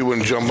do see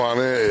one jump on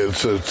it,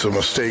 it's a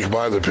mistake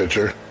by the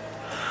pitcher.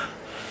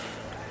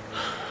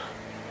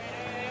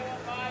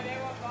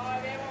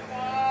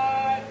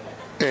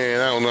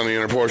 And that one's on the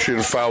inner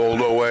portion, fouled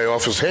away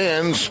off his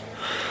hands.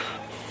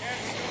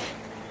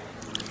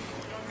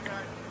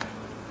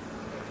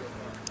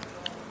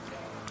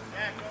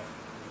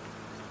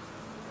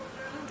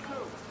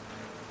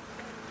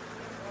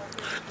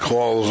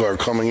 Calls are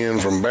coming in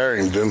from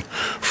Barrington,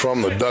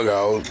 from the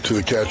dugout to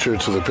the catcher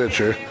to the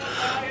pitcher.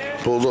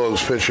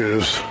 Bulldogs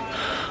pitchers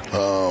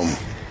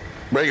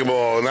break a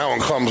ball, and that one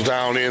comes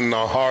down in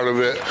the heart of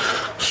it.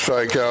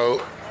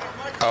 Strikeout,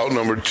 out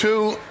number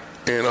 2,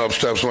 and up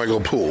steps Michael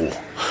Poole.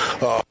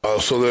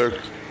 So their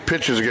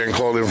pitches are getting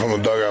called in from the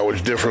dugout,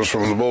 which differs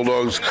from the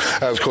Bulldogs,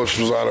 as Coach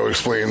Pizzato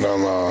explained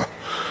on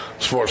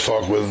Sports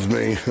Talk with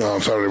me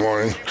on Saturday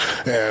morning.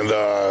 And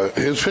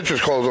his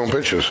pitchers call his own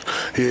pitches.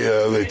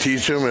 They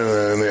teach him,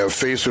 and they have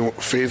faith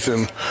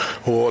in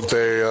what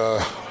they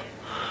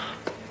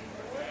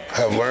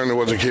have learned and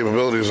what their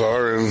capabilities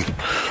are. And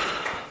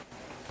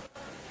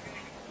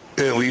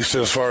at least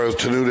as far as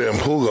Tenuta and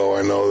Poole go,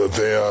 I know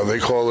that they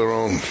call their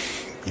own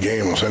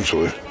game,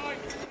 essentially.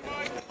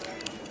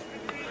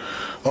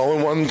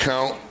 0-1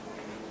 count.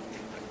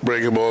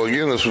 Break a ball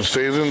again. This one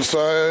stays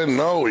inside.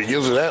 No, he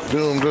gives it that to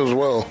him as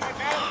well.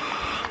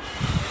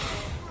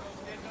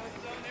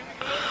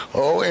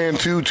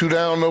 0-2, 2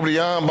 down, nobody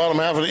on. Bottom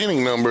half of the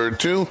inning, number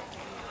 2.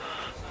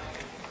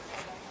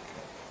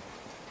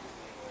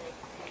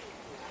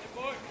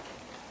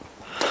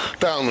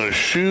 Down the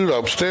chute,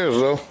 upstairs,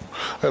 though.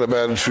 I had a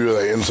bad view of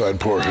that inside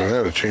portion. I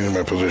had to change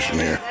my position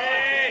here.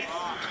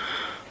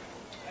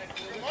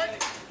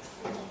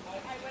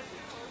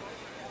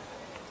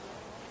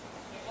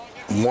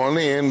 One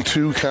and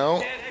 2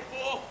 count.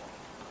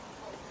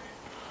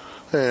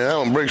 And that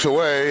one breaks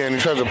away, and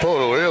he tries to pull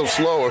it a little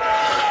slower.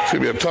 It's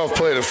going to be a tough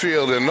play to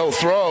field, and no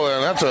throw,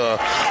 and that's a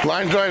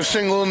line drive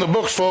single in the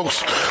books,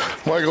 folks.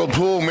 Michael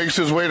Poole makes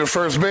his way to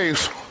first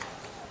base.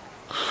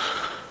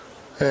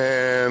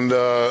 And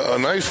a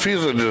nice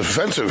piece of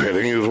defensive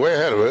hitting. He was way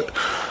ahead of it,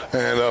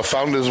 and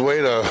found his way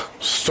to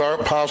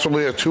start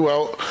possibly a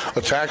 2-out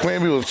attack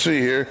maybe. Let's see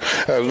here.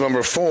 As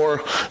number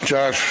 4,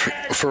 Josh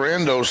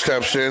Ferrando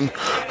steps in,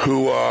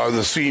 who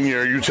the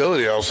senior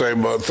utility, I'll say,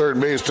 but third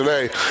base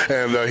today,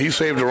 and he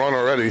saved a run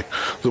already.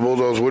 The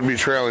Bulldogs would be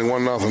trailing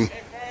 1-0.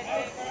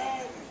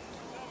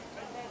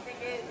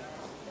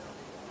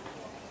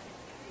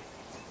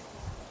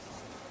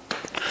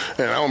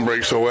 And that one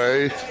breaks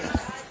away.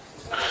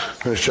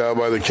 Nice job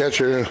by the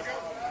catcher.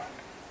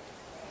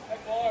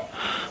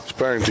 This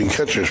Barrington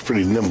catcher is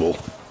pretty nimble.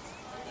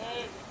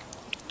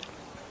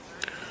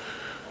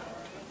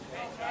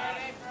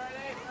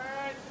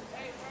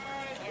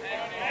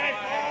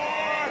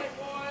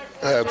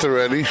 At the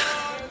ready.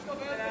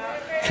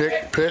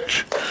 Kick,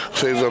 pitch,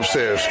 stays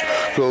upstairs.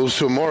 Goes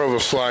to more of a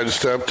slide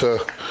step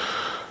to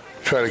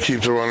try to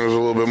keep the runners a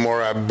little bit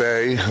more at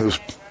bay. This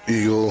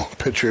Eagle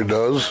pitcher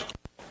does.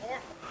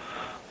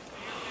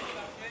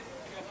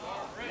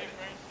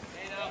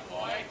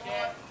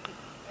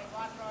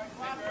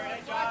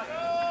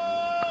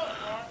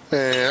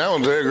 And that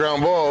one's a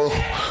ground ball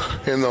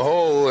in the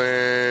hole,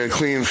 and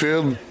clean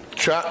field.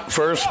 Shot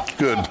first,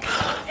 good.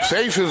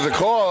 Safe is the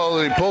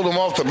call. He pulled him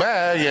off the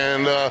bag,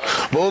 and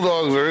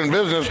Bulldogs are in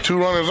business, 2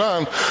 runners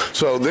on.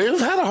 So they've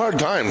had a hard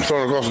time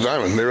throwing across the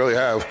diamond. They really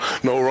have.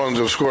 No runs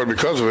have scored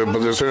because of it, but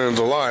this inning's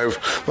alive.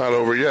 Not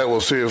over yet. We'll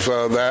see if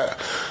that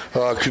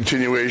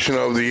continuation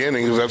of the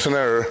inning, because that's an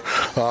error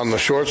on the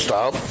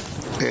shortstop,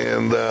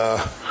 and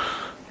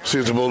see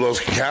if the Bulldogs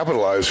can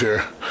capitalize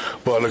here.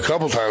 But a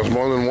couple times,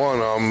 more than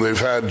one,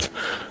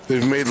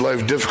 they've made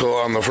life difficult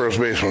on the first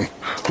baseman,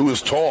 who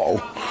is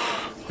tall,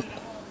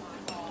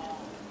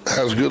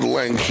 has good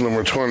length,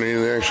 number 20.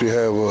 They actually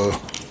have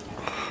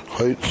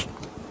height.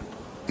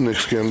 Nick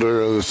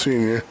Skender, the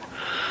senior.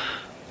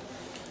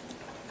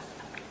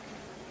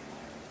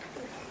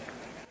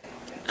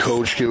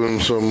 Coach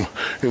giving some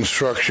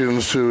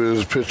instructions to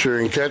his pitcher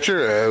and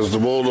catcher as the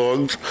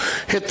Bulldogs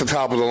hit the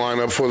top of the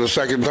lineup for the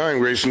second time.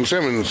 Grayson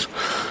Simmons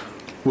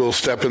will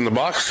step in the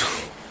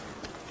box.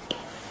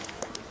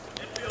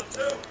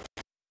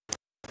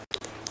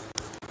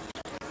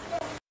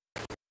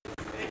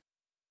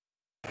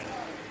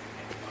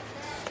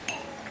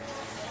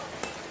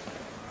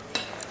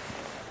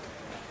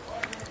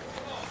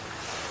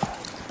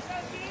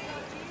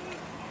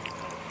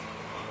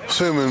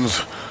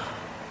 Simmons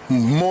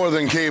more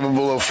than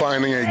capable of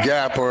finding a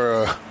gap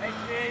or a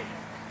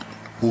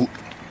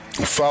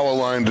foul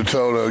line to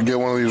toe to get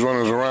one of these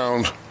runners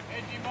around.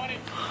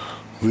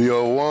 The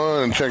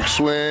 0-1, check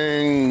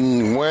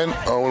swing, went,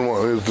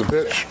 0-1, here's the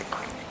pitch.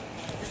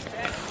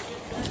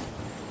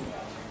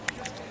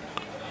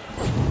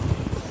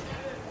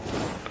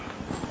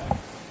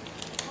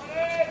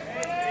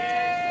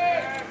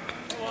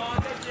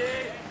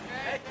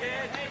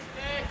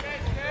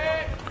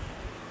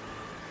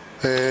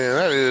 And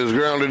that is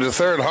grounded to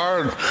third,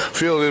 hard,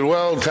 fielded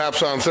well,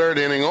 taps on third,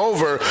 inning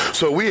over.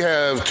 So we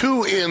have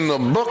 2 in the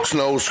books,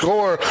 no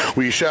score.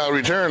 We shall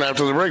return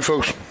after the break,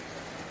 folks.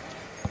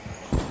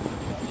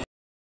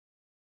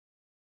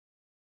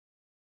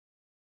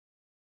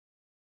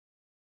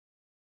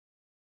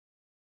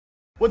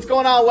 What's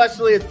going on,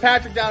 Westerly? It's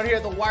Patrick down here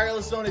at the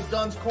Wireless Zone at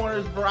Dunn's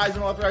Corners,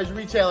 Verizon authorized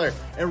retailer.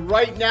 And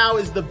right now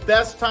is the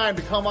best time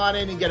to come on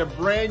in and get a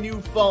brand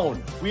new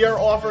phone. We are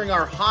offering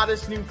our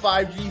hottest new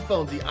 5G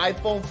phones, the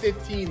iPhone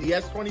 15, the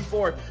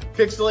S24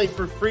 Pixel 8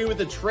 for free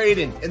with a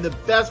trade-in. And the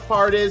best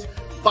part is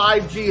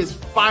 5G is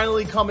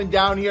finally coming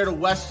down here to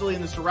Westerly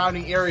and the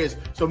surrounding areas.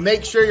 So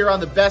make sure you're on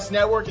the best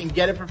network and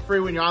get it for free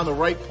when you're on the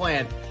right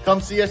plan.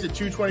 Come see us at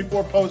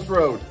 224 Post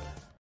Road.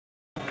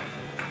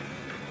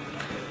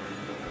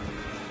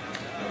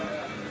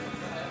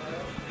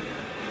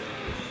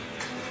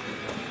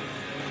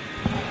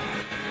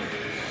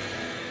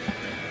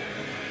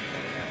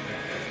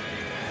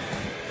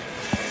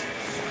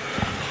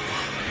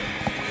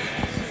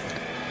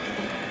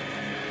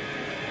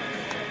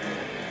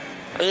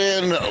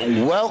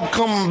 And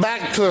welcome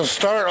back to the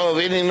start of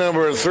inning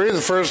number 3. The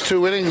first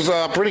 2 innings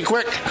pretty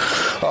quick.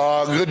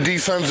 Good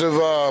defensive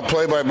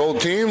play by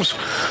both teams.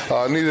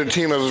 Neither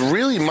team has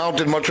really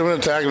mounted much of an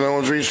attack. No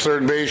one's reached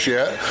third base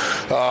yet.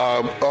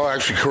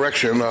 Actually,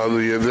 correction.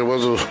 There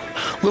was a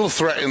little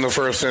threat in the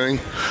first inning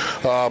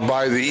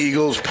by the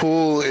Eagles.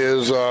 Poole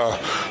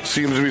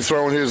seems to be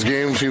throwing his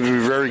game, seems to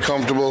be very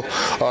comfortable,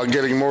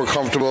 getting more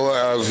comfortable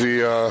as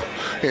the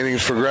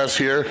innings progress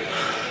here.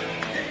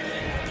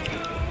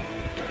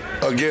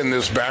 Again,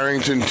 this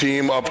Barrington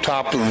team up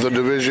top of the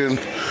division.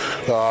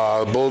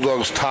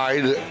 Bulldogs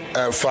tied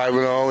at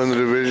 5-0 in the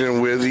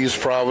division with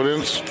East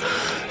Providence.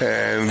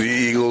 And the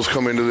Eagles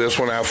come into this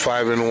one at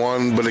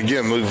 5-1. But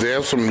again, look, they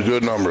have some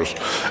good numbers.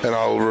 And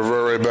I'll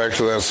revert right back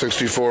to that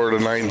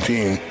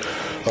 64-19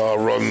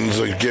 runs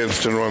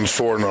against and runs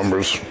for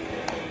numbers.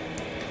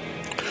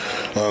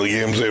 The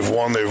games they've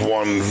won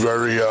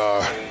very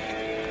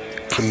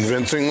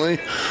convincingly.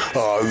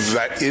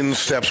 That in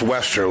steps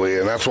Westerly,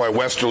 and that's why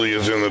Westerly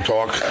is in the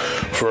talk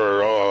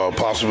for a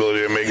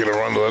possibility of making a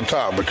run to the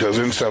top, because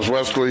in steps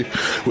Westerly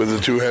with the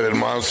 2-headed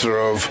monster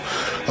of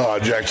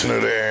Jackson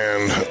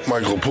and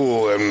Michael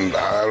Poole, and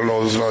I don't know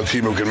if there's another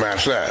team who can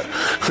match that.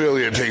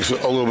 Clearly it takes a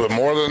little bit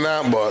more than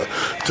that, but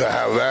to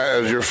have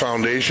that as your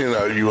foundation,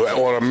 you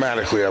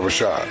automatically have a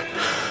shot.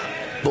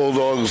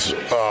 Bulldogs,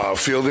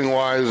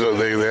 fielding-wise,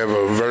 they have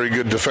a very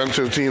good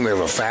defensive team. They have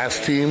a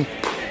fast team.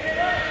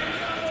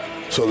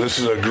 So this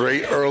is a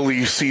great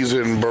early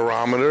season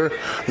barometer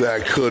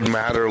that could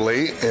matter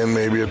late and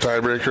maybe a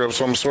tiebreaker of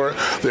some sort.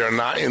 They are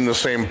not in the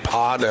same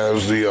pod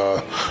as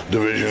the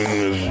division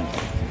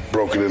is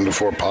broken into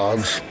 4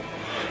 pods.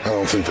 I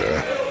don't think they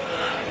are.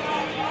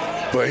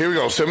 But here we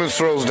go. Simmons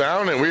throws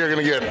down, and we are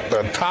going to get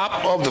the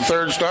top of the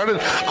 3rd started.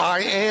 I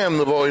am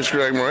the voice,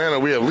 Greg Morano.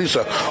 We have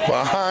Lisa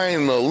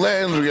behind the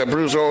lens. We got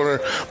Bruce Owner,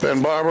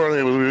 Ben Barber, and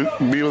he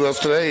will be with us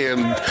today,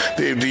 and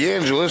Dave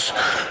DeAngelis.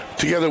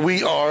 Together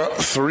we are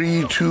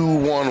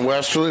 3-2-1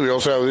 Westerly. We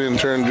also have the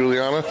intern,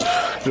 Juliana,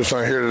 just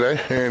not here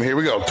today. And here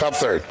we go. Top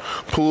 3rd.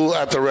 Poole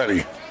at the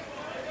ready.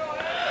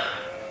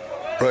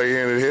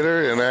 Right-handed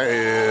hitter, and that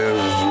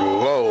is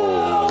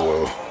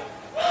low.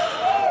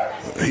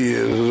 He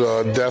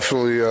is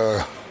definitely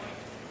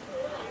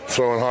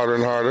throwing harder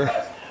and harder.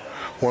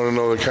 Want to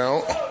know the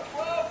count?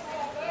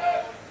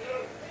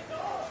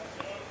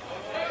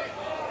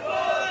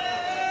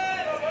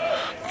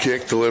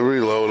 Kick, delivery,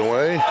 low and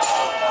away.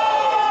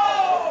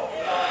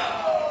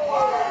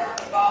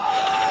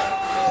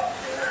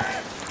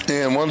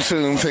 And one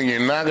thing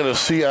you're not going to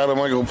see out of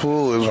Michael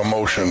Poole is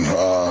emotion,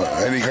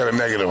 any kind of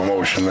negative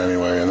emotion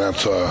anyway, and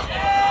that's a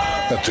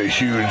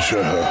huge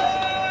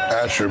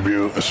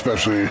attribute,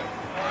 especially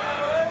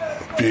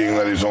being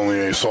that he's only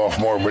a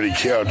sophomore,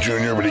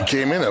 junior, but he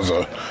came in as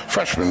a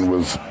freshman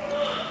with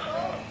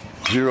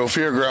 0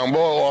 fear. Ground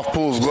ball off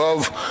Poole's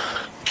glove,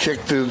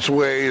 kicked its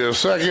way to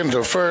second,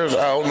 to first,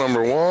 out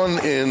number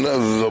 1 in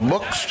the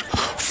books,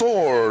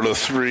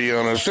 4-3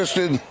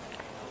 unassisted.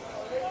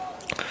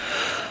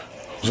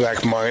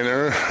 Zach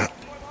Miner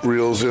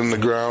reels in the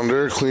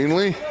grounder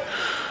cleanly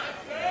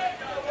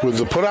with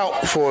the put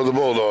out for the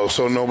Bulldogs.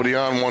 So nobody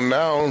on, one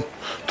down,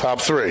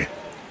 top three.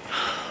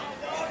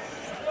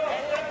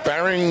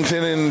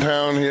 Barrington in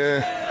town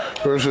here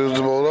versus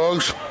the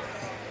Bulldogs.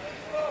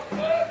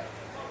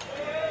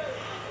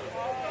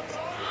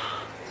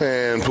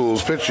 And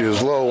Poole's pitch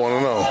is low,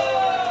 1-0.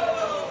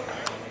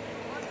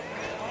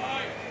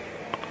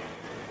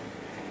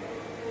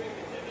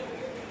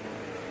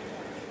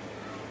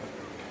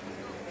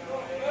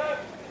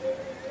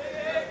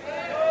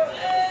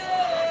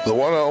 The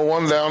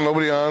 1-0, down,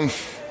 nobody on.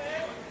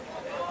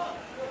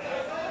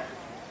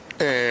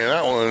 And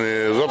that one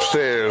is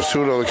upstairs,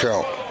 2-0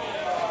 count.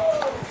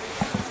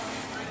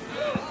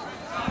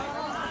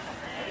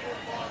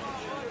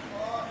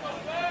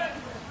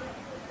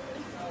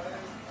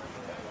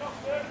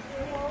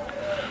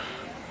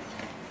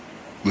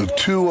 The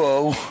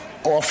 2-0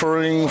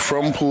 offering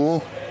from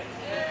Poole.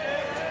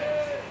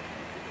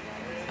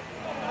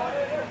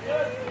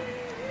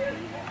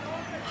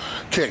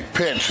 Kick,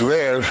 pitch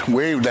there,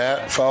 waved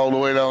at, fouled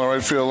away down the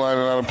right field line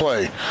and out of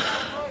play.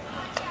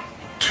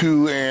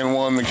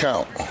 2-1 the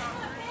count.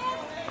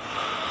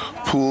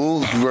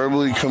 Poole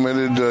verbally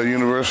committed to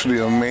University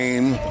of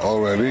Maine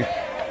already.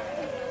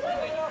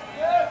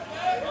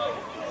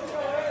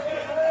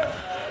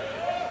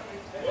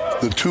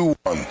 The 2-1.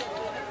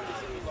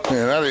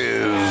 And that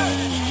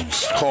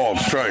is called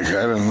strike.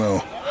 I didn't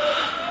know.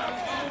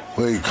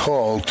 They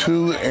called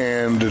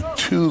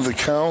 2-2 the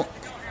count.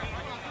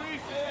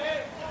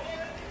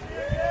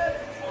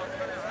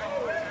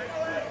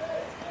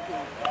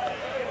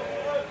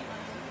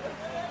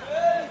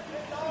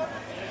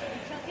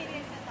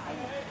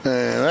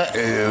 And that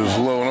is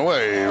low and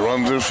away.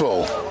 Runs it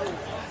full.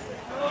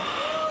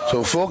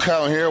 So full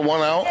count here, one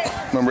out.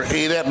 Number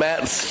 8 at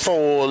bat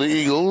for the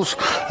Eagles.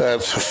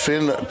 That's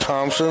Finn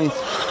Thompson,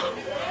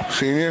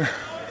 senior.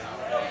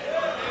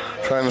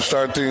 Trying to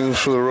start things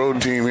for the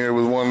road team here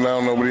with one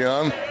down, nobody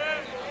on.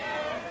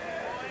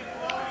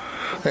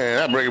 And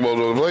that breaking ball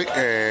to the plate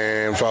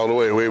and fouled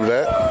away. Waved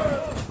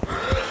that.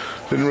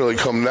 Didn't really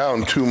come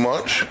down too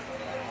much.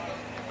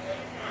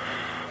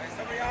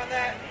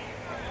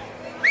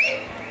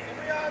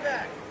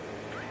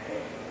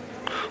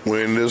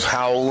 Wind is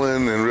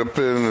howling and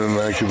ripping, and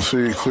I can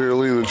see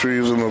clearly the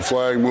trees and the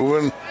flag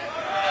moving.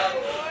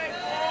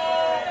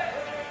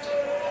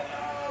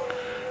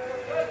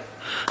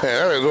 And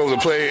that is over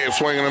the plate,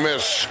 swing and a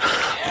miss.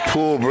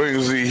 Poole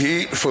brings the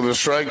heat for the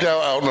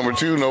strikeout. Out number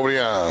 2, nobody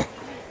on.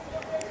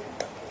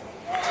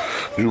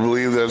 You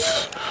believe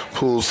that's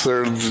Poole's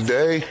third of the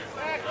day.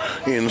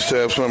 In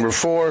steps number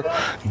 4,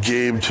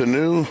 Gabe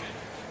Tanu.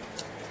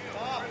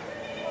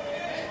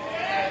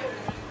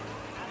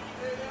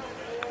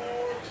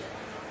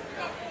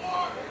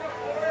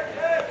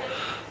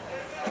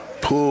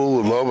 Poole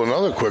would love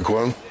another quick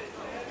one.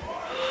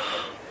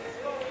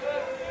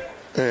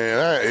 And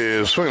that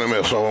is swing and a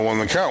miss, 0-1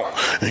 the count.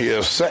 He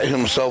has set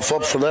himself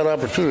up for that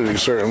opportunity,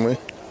 certainly.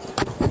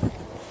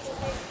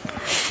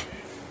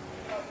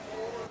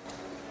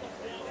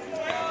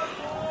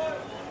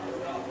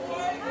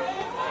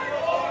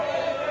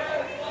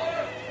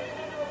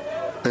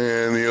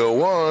 And the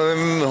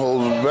 0-1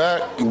 holds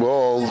back,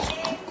 ball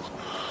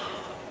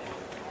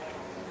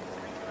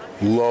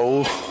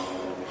low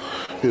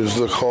is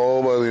the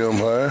call by the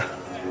umpire.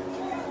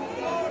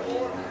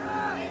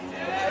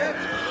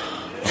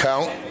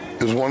 Count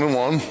is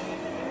 1-1.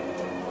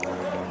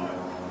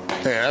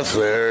 And that's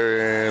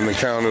there, and the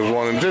count is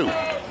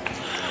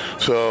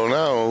 1-2. So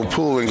now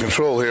Poole in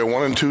control here.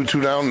 1-2,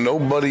 2 down.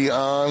 Nobody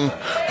on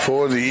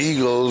for the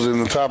Eagles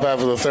in the top half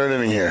of the third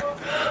inning here.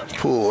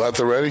 Poole at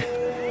the ready.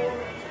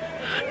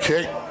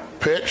 Kick,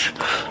 pitch,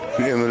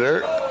 in the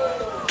dirt.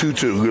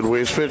 2-2. Good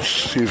waste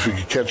pitch. See if we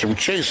can catch him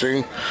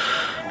chasing.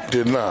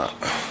 Did not.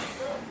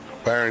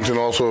 Barrington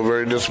also a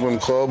very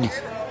disciplined club.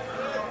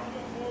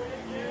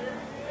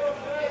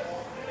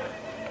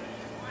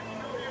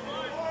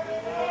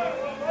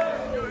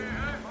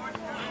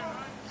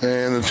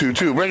 And the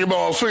 2-2. Breaking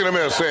ball, swing and a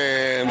miss,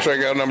 and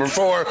strikeout number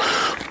 4.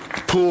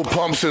 Poole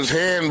pumps his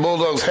hand.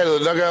 Bulldogs head of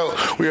the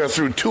dugout. We are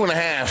through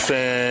 2.5,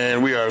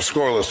 and we are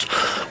scoreless.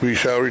 We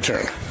shall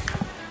return.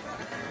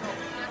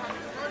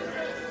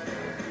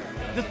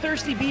 The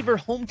Thirsty Beaver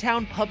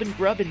Hometown Pub and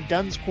Grub in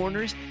Dunn's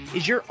Corners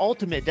is your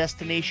ultimate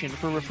destination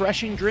for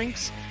refreshing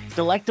drinks,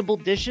 delectable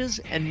dishes,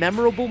 and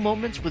memorable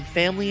moments with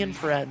family and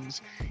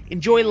friends.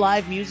 Enjoy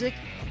live music,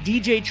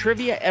 DJ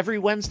trivia every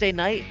Wednesday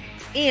night,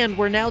 and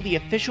we're now the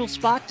official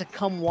spot to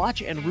come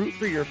watch and root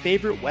for your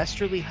favorite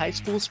Westerly High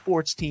School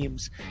sports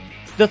teams.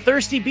 The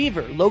Thirsty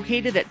Beaver,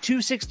 located at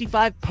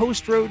 265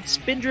 Post Road,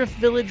 Spindrift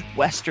Village,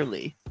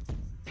 Westerly.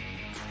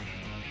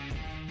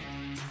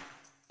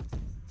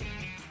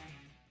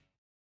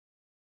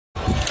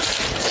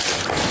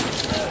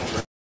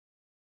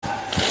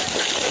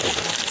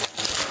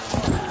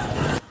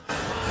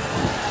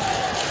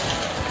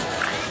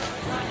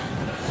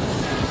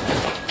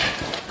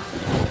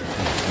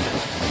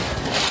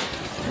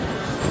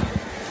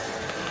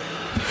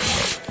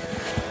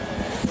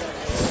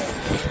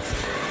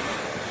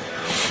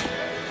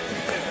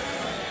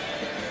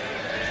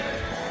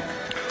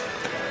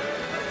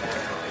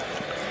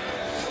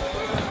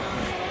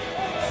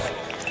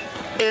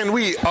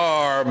 We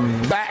are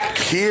back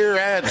here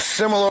at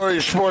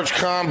Similari Sports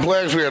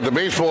Complex. We're at the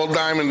baseball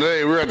diamond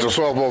today. We were at the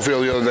softball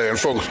field the other day. And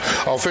folks,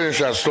 I'll finish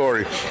that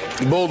story.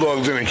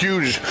 Bulldogs in a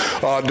huge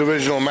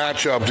divisional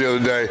matchup the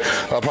other day.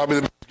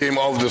 Probably the game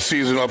of the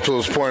season up to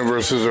this point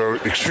versus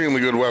an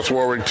extremely good West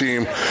Warwick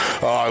team.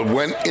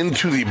 Went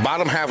into the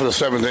bottom half of the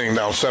seventh inning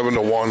down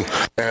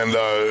 7-1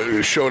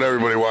 and showed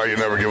everybody why you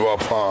never give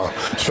up,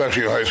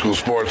 especially in high school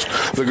sports.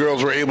 The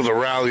girls were able to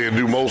rally and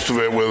do most of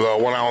it with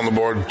 1 out on the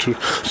board,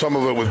 some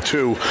of it with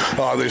 2.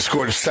 They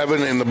scored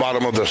 7 in the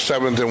bottom of the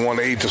seventh and won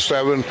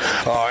 8-7,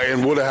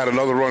 and would have had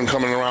another run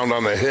coming around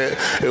on the hit.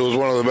 It was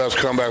one of the best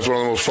comebacks, one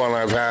of the most fun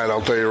I've had,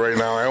 I'll tell you right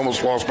now. I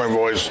almost lost my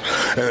voice,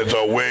 and it's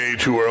way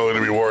too early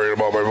to be worried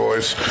about my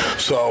voice.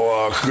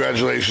 So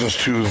congratulations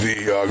to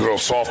the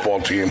girls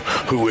softball team,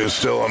 who is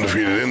still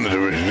undefeated in the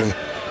division.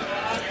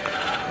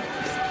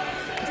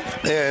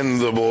 And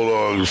the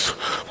Bulldogs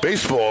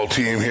baseball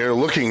team here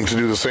looking to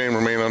do the same,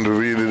 remain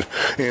undefeated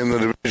in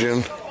the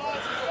division,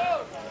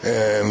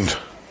 and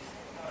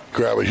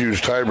grab a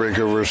huge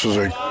tiebreaker versus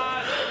a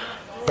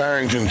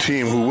Barrington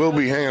team who will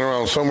be hanging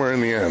around somewhere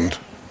in the end.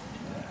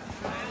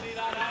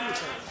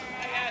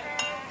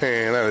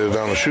 And that is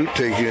down the chute,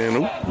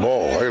 taking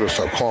ball. I gotta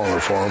stop calling her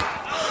for him.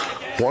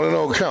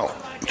 1-0 count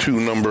to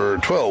number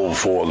 12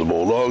 for the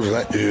Bulldogs.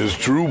 That is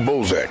Drew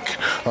Bozek.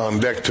 On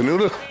deck,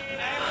 Tenuta.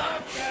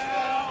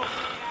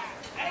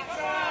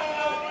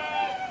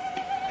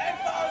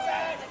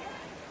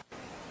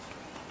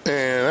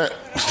 And that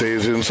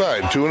stays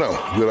inside,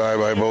 2-0. Good eye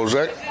by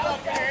Bozek.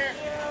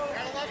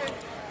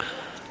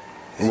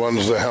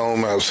 Runs the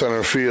helm at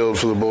center field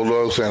for the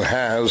Bulldogs and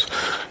has.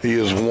 He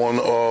is one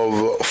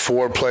of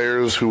 4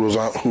 players who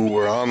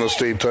were on the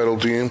state title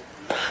team.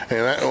 And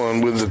that one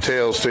with the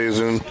tail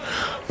stays in.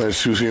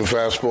 Nice two-seam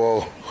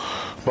fastball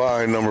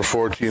by number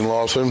 14,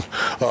 Lawson.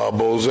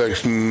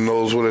 Bozek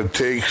knows what it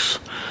takes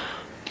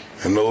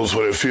and knows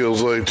what it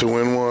feels like to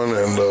win one,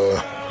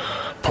 and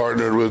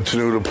partnered with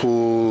Tenuta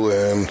Pool,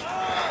 and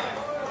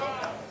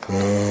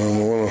I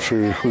want to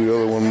see who the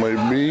other one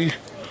might be.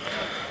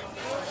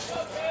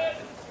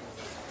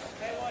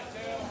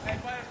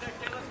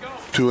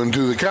 Two and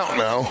two the count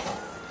now.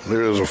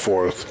 There is a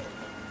fourth.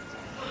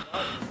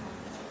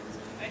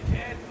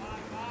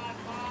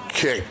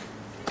 Kick.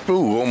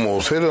 Ooh,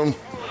 almost hit him.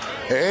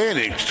 And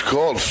it's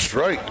called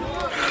strike.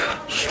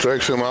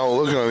 Strikes him out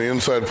looking on the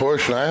inside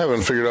portion. I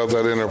haven't figured out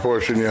that inner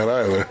portion yet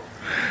either.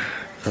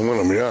 I'm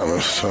going to be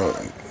honest.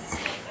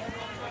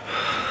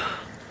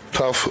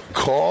 Tough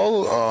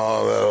call.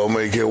 That'll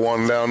make it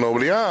 1 down,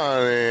 nobody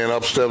on. And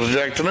up steps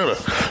Jack Tenuta.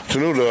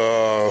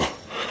 Tenuta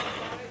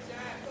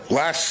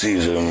last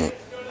season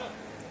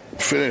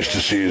finished the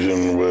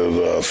season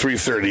with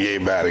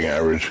 338 batting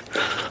average.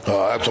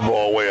 That's a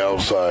ball way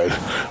outside.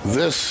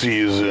 This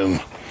season,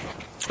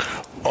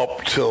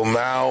 up till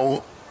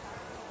now,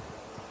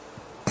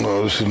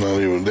 no, this is not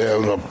even, they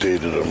haven't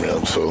updated them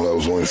yet, so that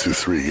was only through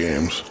 3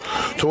 games.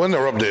 So when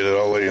they're updated,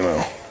 I'll let you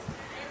know.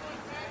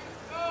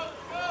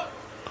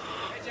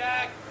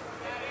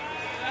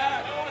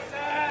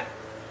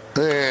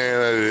 And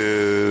it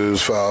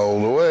is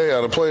fouled away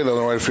out of play on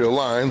the right field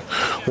line.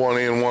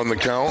 1-1 the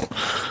count.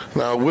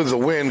 Now, with the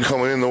wind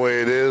coming in the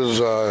way it is,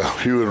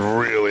 you would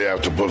really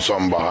have to put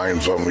something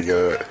behind something to get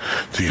it,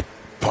 to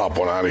pop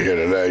one out of here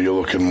today. You're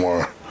looking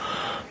more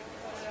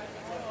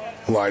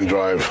line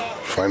drive,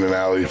 find an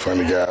alley, find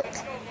a gap.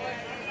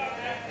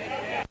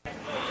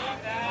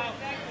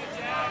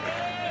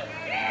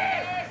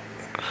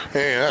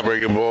 And that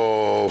breaking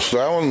ball, so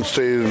that one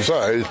stayed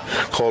inside,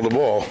 called the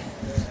ball.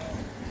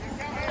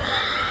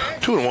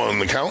 2-1 in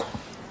the count.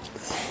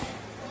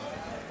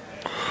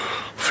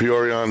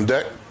 Fiore on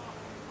deck.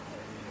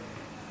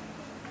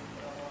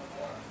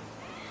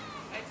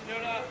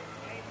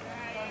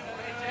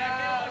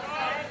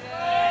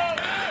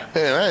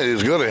 And that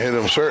is going to hit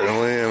him,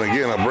 certainly. And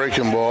again, a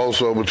breaking ball.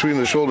 So between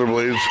the shoulder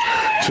blades,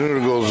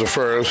 Tenuta goes to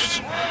first.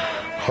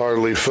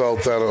 Hardly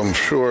felt that, I'm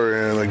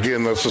sure. And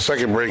again, that's the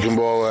second breaking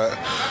ball that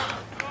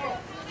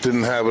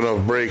didn't have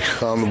enough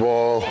break on the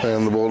ball.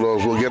 And the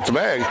Bulldogs will get the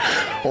bag.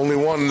 Only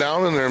 1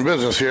 down, and they're in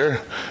business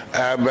here.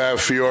 Ab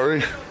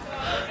Fiore.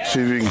 See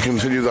if he can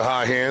continue the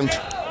high hand.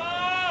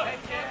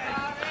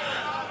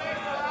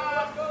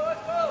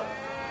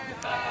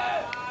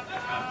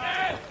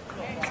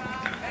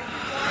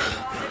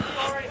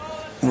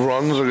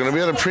 Runs are going to be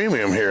at a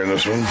premium here in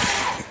this one.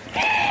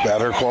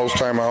 Batter calls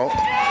timeout.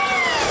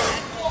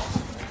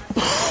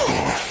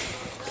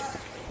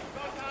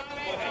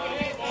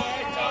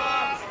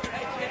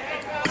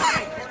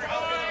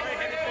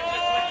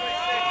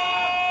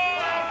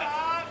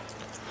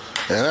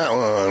 And that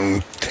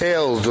one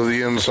tails to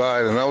the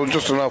inside, and that was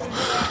just enough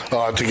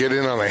to get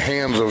in on the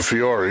hands of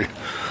Fiore,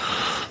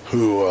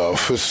 who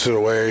fists it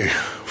away,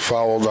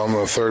 fouled on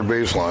the third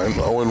baseline.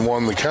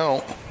 0-1 the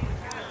count.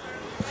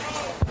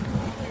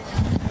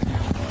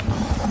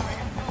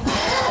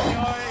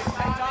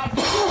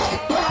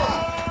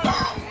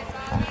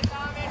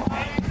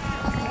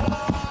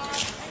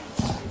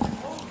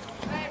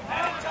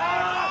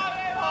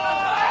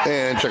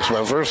 And checks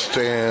my first,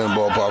 and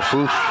ball pops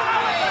loose.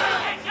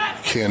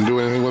 Can't do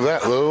anything with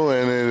that, though,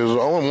 and it is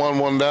 0-1,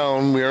 one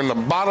down. We are in the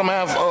bottom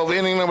half of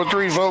inning number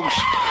 3, folks.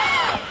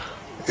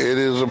 It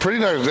is a pretty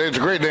nice day. It's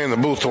a great day in the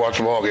booth to watch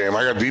a ball game.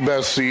 I got the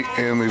best seat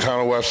in the town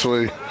of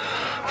Westerly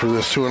for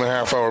this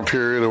 2.5-hour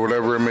period or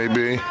whatever it may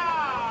be.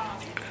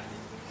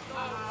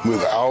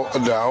 Without a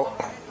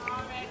doubt.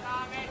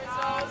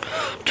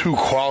 2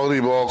 quality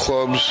ball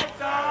clubs.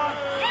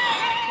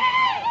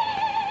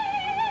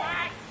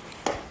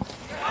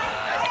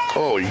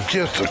 Oh, he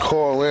gets the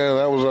call in.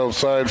 That was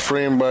outside,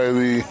 framed by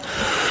the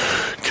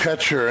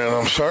catcher, and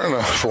I'm starting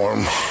to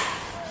form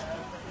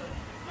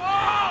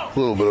a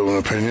little bit of an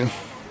opinion.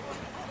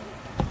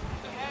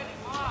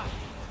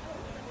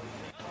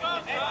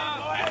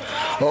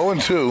 Oh,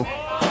 and 2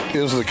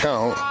 is the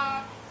count.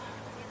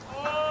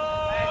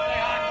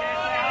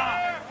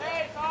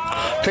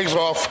 Takes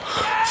off,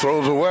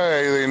 throws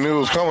away. They knew it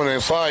was coming. They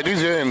slide.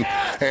 He's in,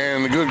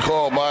 and a good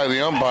call by the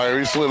umpire.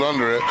 He slid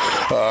under it.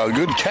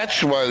 Good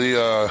catch by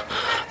the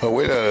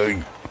way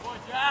to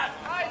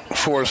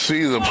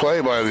foresee the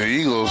play by the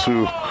Eagles,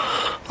 who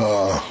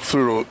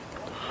threw it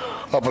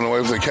up and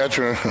away from the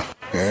catcher,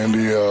 and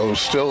he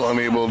was still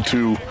unable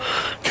to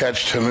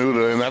catch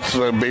Tenuta, and that's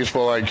a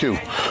baseball IQ.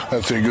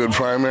 That's a good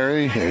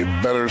primary, a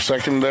better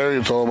secondary.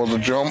 It's all about the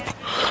jump.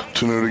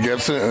 Tenuta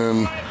gets it,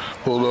 and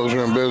Bulldogs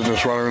are in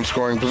business, runner in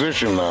scoring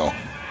position now.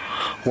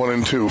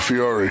 1-2,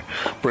 Fiore.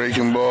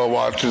 Breaking ball,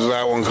 watches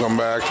that one come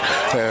back.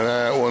 And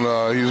that one,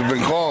 he's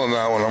been calling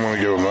that one. I'm going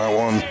to give him that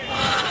one.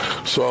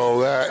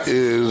 So that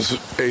is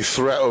a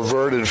threat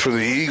averted for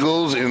the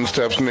Eagles. In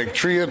steps Nick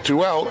Tria,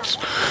 2 outs.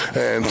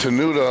 And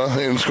Tenuta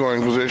in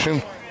scoring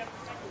position.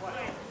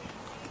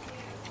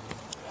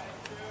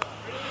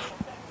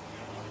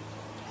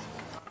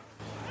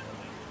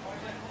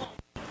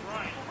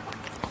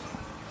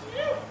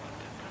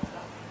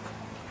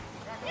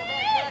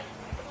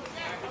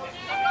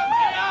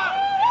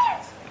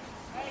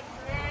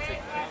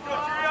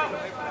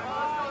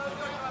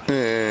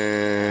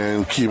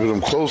 And keeping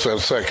him close at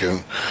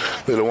second.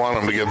 They don't want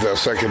him to get that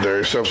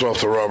secondary. Steps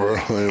off the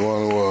rubber. They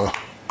want to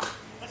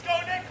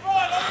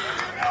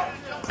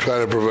try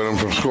to prevent him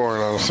from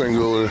scoring on a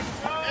single.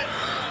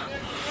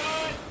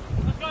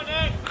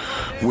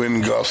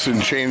 Wind gusts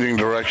and changing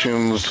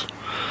directions.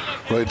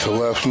 Right to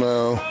left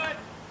now.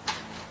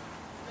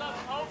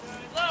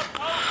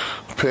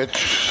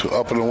 Pitch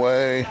up and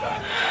away.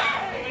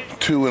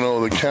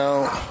 2-0 the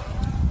count.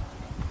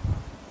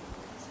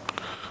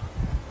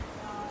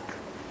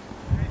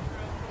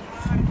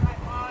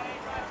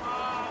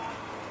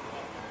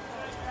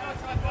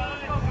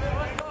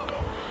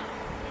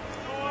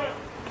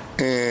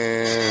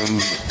 And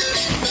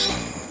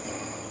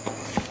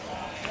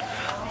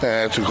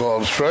that's a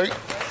called strike.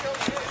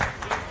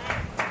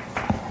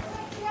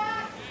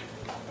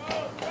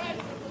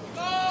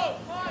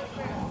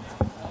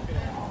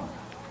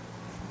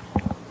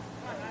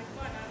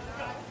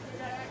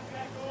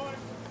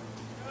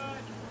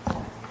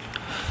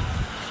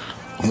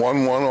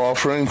 One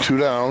offering, 2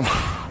 down.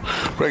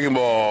 Breaking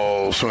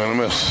ball, swing and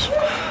a miss.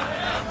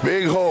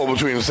 Big hole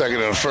between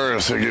second and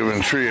first. They're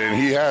giving Tria, and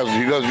he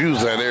does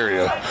use that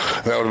area.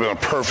 That would have been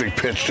a perfect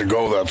pitch to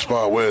go that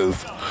spot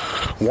with.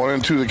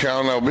 1-2 the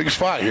count now. Big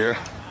spot here.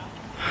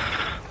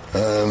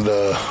 And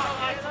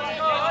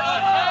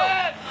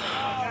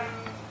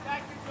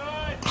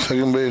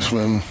second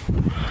baseman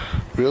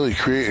really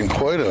creating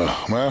quite a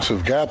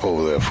massive gap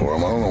over there for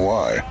him. I don't know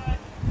why.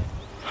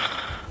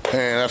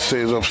 And that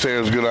stays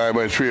upstairs. Good eye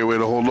by Tria. Way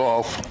to hold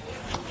off.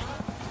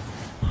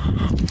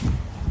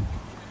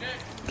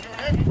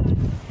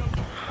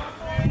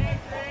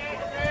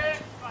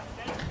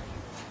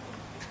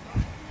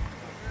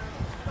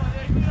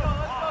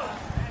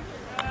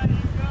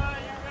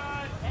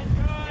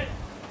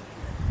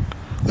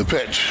 The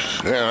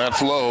pitch, yeah,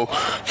 that's low.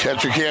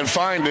 Catcher can't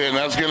find it, and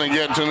that's going to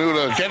get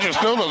Tenuta. Catcher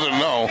still doesn't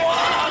know,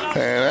 and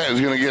that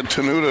is going to get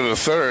Tenuta to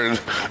third.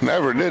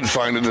 Never did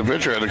find it. The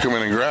pitcher had to come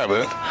in and grab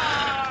it.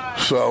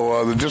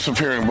 So the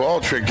disappearing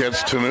ball trick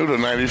gets Tenuta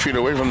 90 feet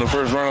away from the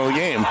first run of the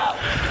game.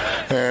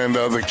 And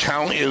the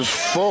count is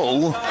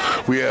full.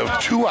 We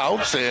have 2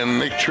 outs and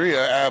Nick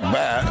Tria at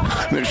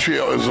bat. Nick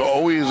Tria is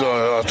always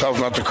tough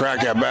not to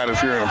crack at bat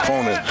if you're an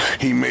opponent.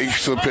 He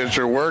makes the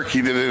pitcher work.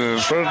 He did it in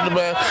his first at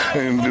bat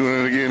and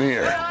doing it again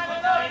here.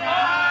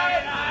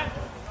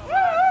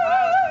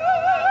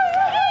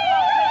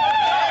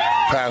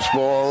 Pass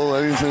ball,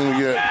 anything to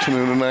get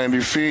Tenuta 90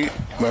 feet.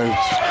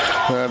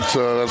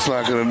 That's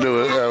not going to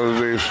do it. That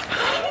was a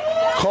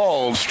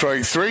called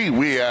strike 3.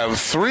 We have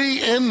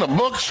 3 in the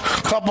books.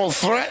 Couple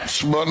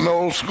threats, but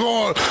no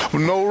score.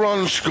 No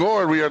runs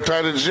scored. We are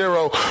tied at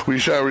 0. We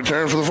shall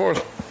return for the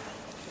 4th.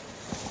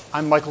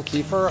 I'm Michael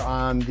Kiefer.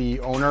 I'm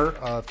the owner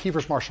of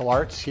Kiefer's Martial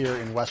Arts here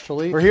in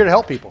Westerly. We're here to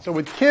help people. So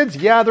with kids,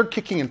 yeah, they're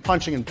kicking and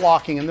punching and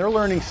blocking, and they're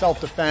learning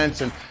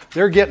self-defense, and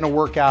they're getting a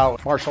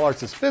workout. Martial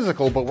arts is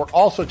physical, but we're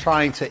also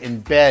trying to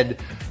embed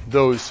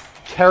those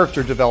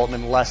character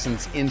development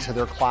lessons into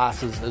their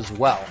classes as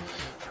well.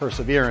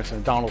 perseverance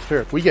and a daunting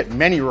spirit. We get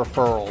many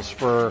referrals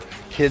for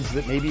kids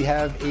that maybe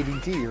have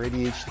ADD or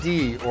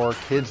ADHD, or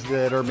kids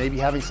that are maybe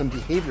having some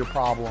behavior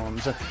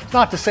problems. And it's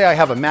not to say I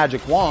have a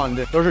magic wand.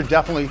 Those are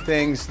definitely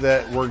things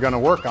that we're going to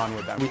work on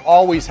with them. We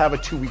always have a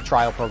 2-week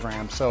trial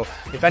program. So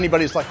if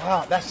anybody's like,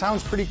 oh, that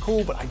sounds pretty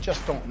cool, but I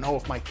just don't know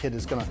if my kid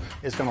is gonna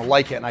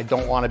like it, and I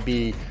don't want to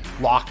be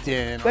locked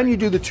in, then you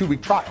do the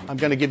 2-week trial. I'm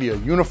going to give you a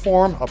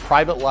uniform, a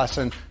private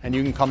lesson, and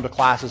you can come to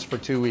classes for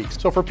 2 weeks.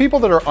 So for people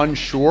that are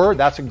unsure,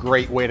 that's a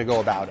great way to go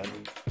about it.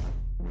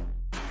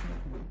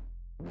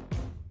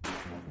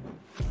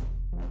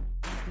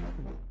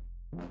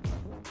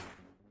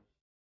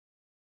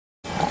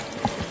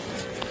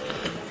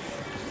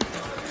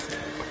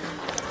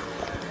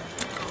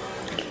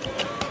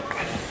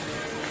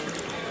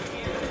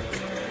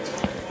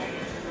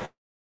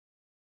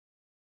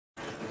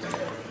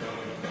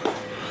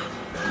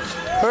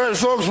 All right,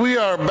 folks, we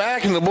are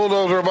back, and the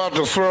Bulldogs are about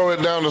to throw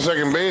it down to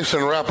second base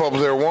and wrap up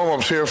their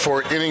warm-ups here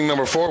for inning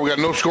number 4. We got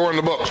no score in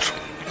the books.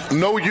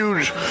 No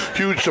huge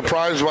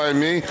surprise by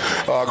me.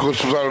 Coach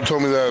Posado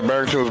told me that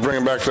Barrington was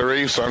bringing back their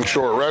ace on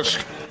short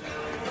rest,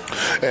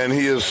 and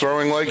he is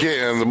throwing like it,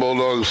 and the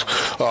Bulldogs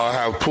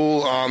have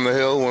Poole on the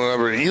hill.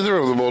 Whenever either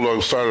of the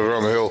Bulldogs started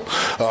on the hill,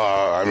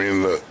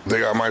 they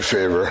got my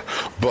favor.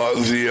 But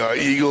the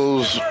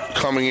Eagles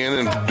coming in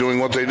and doing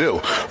what they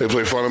do. They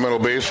play fundamental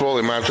baseball.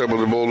 They match up with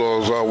the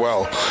Bulldogs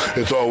well.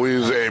 It's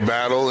always a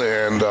battle,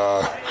 and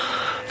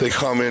they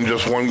come in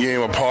just one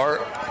game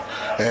apart,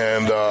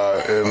 and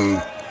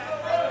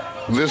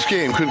this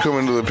game could come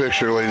into the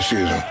picture late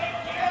season.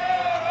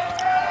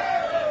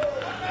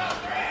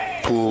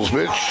 Poole's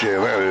pitch,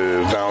 and that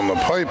is down the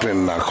pipe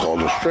and not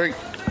called a strike.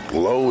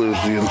 Low is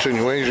the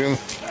insinuation.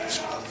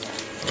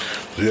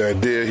 The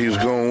idea he's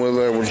going with,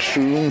 I would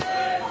assume.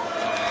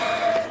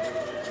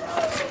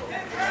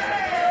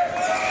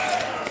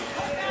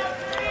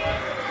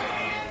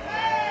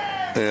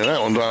 And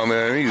that one down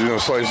there, he's going to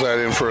slice that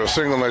in for a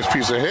single. Nice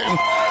piece of hitting.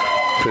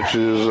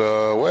 Pitches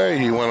away.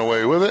 He went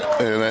away with it,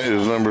 and that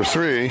is number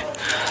 3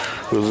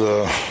 with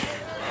the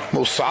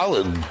most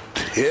solid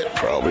hit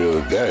probably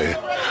of the day.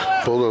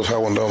 Bulldogs had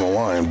one down the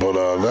line, but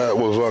that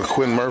was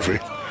Quinn Murphy.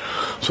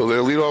 So their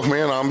leadoff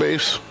man on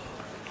base.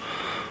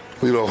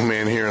 Leadoff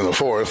man here in the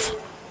 4th.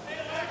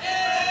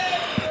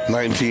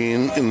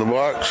 19 in the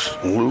box,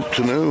 Luke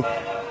Tanu.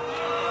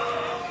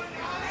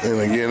 And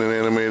again, an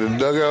animated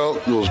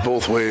dugout, goes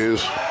both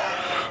ways.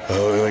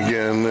 And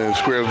again,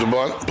 squares the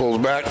bunt, pulls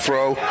back,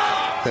 throw,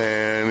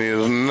 and he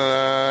is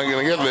not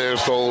going to get there.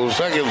 Stole the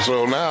second,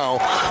 so now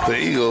the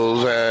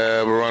Eagles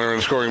have a runner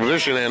in scoring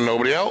position and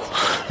nobody out.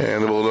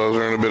 And the Bulldogs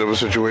are in a bit of a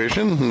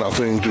situation.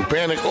 Nothing to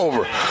panic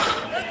over.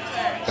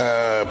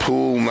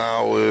 Poole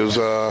now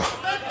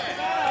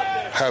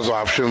has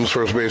options.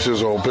 First base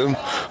is open,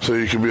 so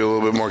you can be a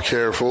little bit more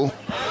careful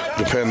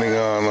depending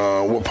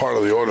on what part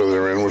of the order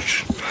they're in,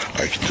 which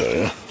I can tell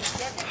you.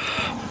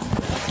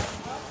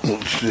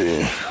 Let's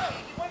see.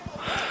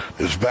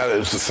 It's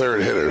the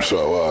third hitter,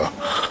 so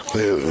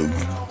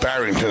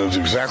Barrington is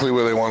exactly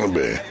where they want to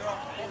be.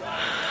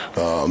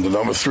 The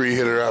number 3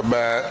 hitter at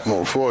bat,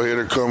 number 4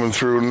 hitter coming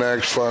through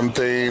next,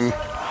 Fontaine.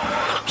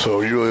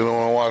 So you really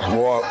don't want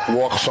to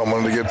walk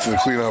someone to get to the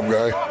cleanup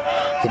guy.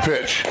 The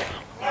pitch,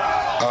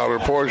 outer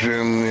portion,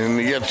 and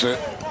he gets it.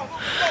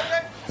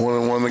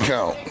 1-1 the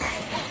count.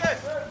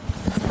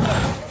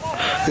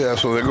 Yeah,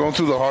 so they're going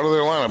through the heart of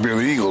their lineup here,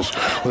 the Eagles.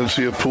 Let's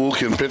see if Poole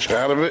can pitch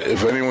out of it.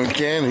 If anyone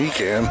can, he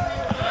can.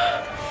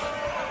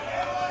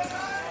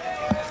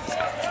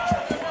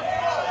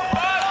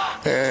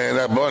 And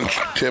that bunch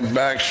tipped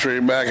back,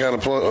 straight back out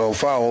of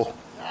foul.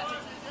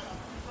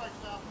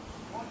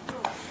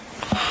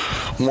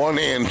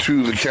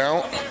 1-2 the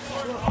count.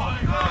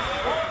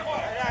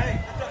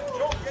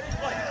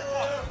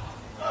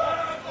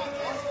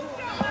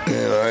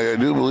 And I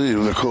do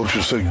believe the coach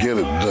just said get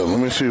it done. Let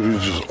me see if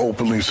he just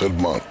openly said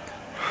bunt.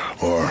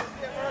 Or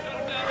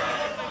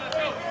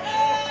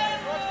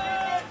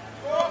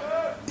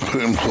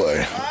put in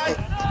play.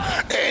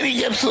 And he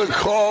gets the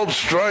called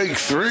strike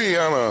 3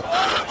 on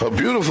a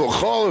beautiful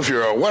call if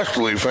you're a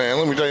Westerly fan.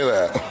 Let me tell you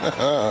that.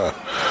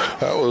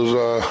 That was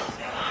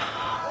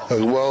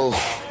a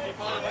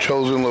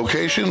well-chosen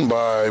location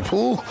by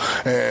Poole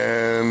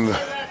and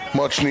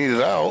much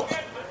needed out.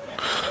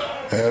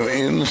 And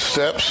in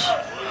steps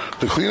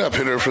the cleanup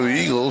hitter for the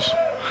Eagles,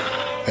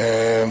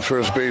 and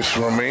first base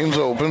remains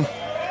open.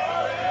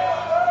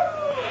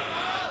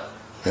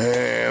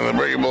 And the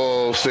breaking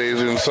ball stays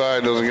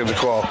inside, doesn't get the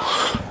call.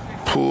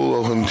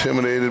 Poole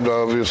intimidated,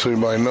 obviously,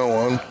 by no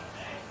one.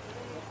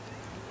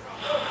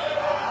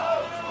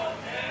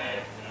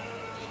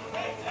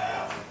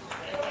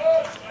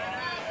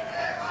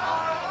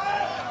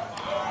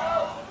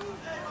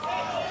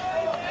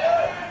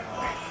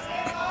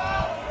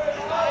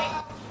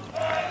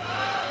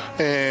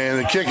 And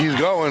the kick, he's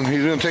going.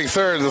 He's going to take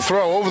third. The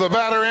throw over the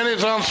batter, and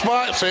it's on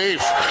spot. Safe.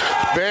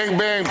 Bang,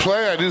 bang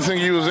play. I do think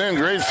he was in.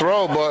 Great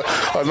throw, but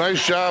a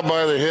nice job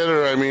by the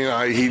hitter. I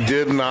mean, he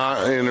did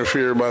not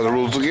interfere by the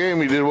rules of the game.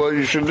 He did what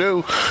you should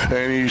do,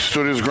 and he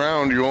stood his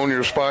ground. You own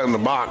your spot in the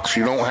box.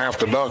 You don't have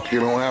to duck.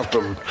 You don't have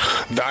to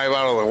dive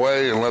out of the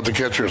way and let the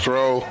catcher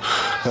throw.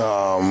 And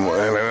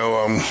I know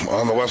I'm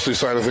on the Westerly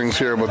side of things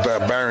here, but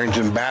that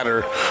Barrington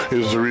batter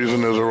is the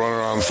reason there's a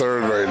runner on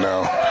third right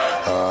now.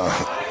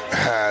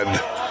 Had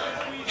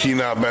he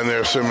not been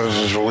there,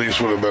 Simmons'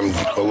 release would have been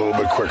a little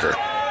bit quicker.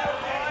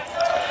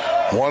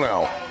 1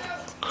 out.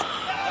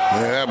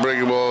 And that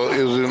breaking ball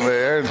isn't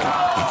there.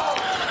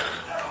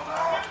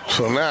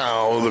 So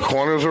now the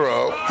corners are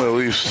up, at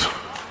least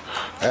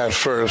at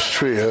first.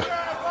 Tria.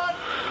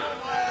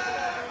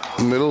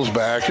 Middle's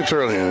back. It's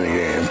early in the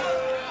game.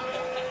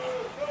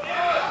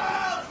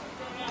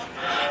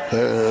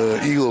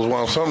 Eagles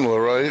want something to the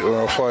right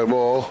or a fly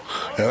ball,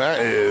 and that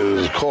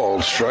is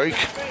called strike.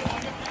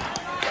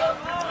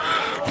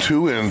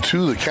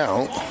 2-2 the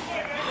count.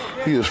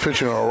 He is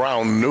pitching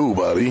around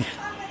nobody.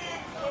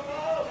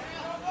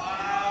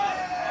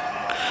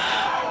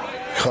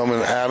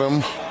 Coming at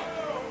him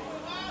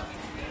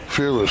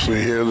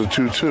fearlessly here, the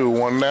 2-2.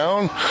 1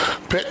 down.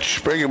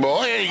 Pitch, breaking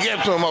ball. Hey, he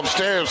gets him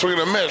upstairs. Swing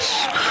and a miss.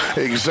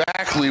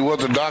 Exactly what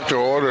the doctor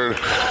ordered.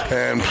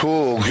 And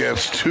Poole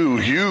gets 2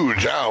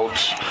 huge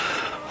outs.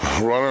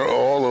 Runner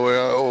all the way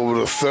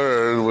over to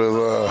third with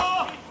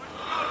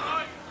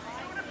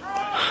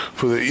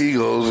for the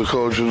Eagles. The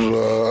coach is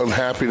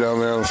unhappy down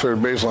there on the third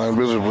baseline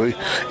visibly.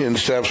 In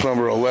steps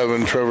number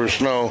 11, Trevor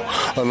Snow,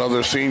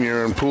 another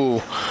senior, and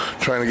Poole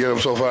trying to get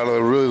himself out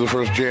of the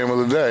first jam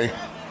of the day.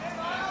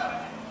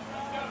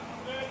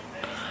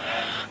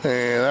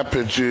 And that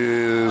pitch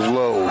is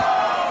low.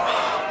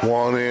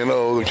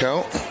 1-0 the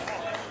count.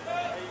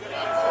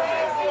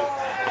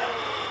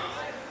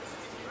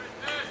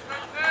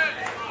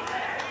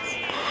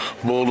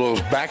 Bulldogs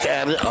back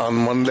at it on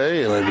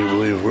Monday, and I do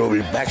believe we'll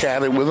be back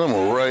at it with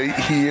them right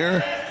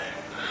here.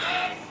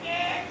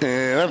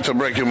 And that's a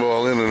breaking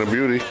ball in and a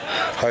beauty.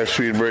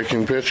 High-speed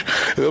breaking pitch.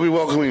 They'll be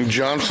welcoming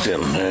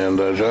Johnston, and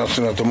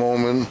Johnston at the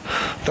moment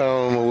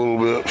down a little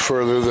bit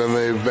further than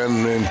they've been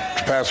in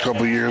the past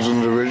couple of years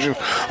in the division.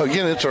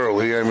 Again, it's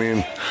early. I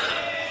mean,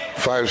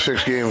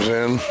 5-6 games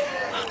in,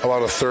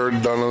 about a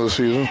third done of the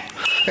season.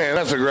 And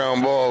that's a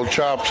ground ball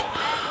chopped.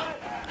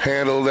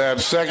 Handled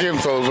at second,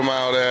 throws them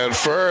out at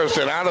first,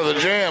 and out of the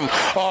jam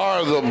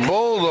are the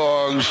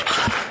Bulldogs,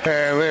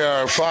 and they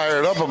are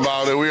fired up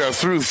about it. We are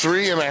through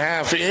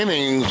 3.5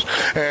 innings,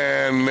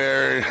 and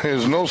there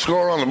is no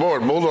score on the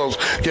board. Bulldogs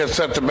get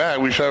set to bat.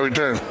 We shall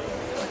return.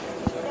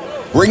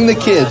 Bring the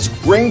kids,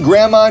 bring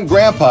Grandma and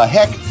Grandpa,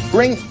 heck,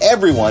 bring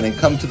everyone and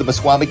come to the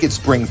Mesquamaket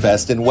Spring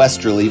Fest in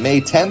Westerly,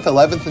 May 10th,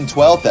 11th, and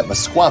 12th at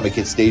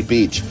Mesquamaket State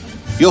Beach.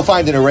 You'll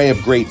find an array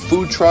of great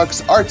food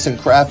trucks, arts and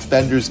craft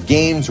vendors,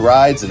 games,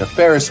 rides, and a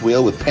Ferris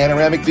wheel with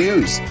panoramic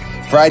views.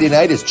 Friday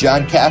night is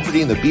John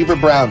Cafferty and the Beaver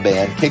Brown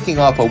Band kicking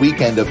off a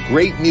weekend of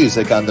great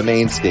music on the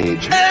main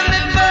stage.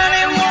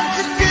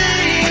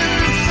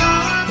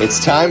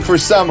 It's time for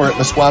summer at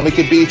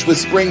Mesquamaket Beach with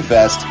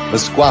Springfest,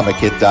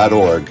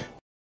 Mesquamaket.org.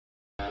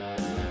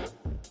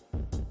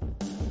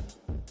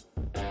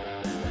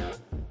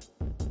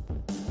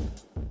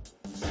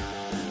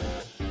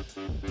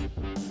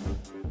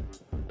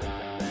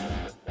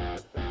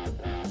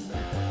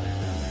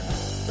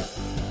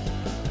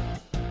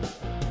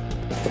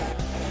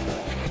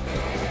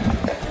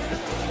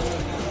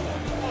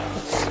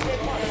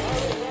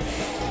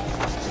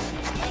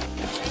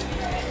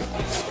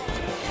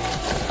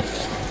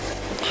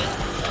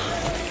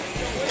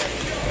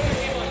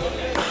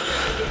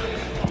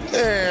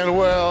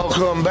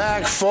 Welcome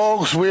back,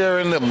 folks. We are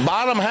in the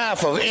bottom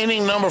half of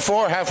inning number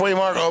 4, halfway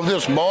mark of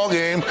this ball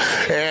game,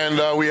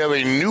 and we have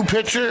a new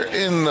pitcher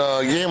in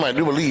the game, I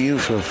do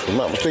believe, if I'm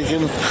not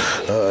mistaken.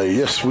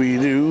 Yes, we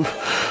do.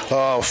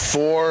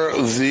 For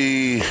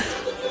the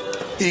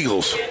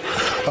Eagles.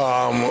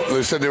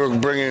 They said they were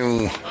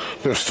bringing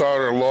their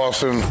starter,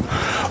 Lawson,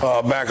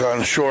 back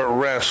on short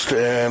rest,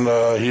 and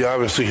he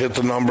obviously hit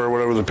the number,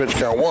 whatever the pitch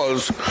count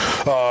was,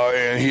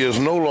 and he is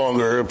no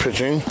longer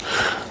pitching.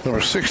 Number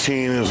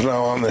 16 is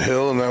now on the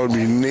hill, and that would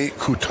be Nate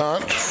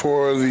Coutant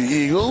for the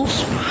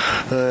Eagles.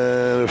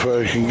 And if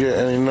I can get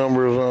any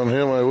numbers on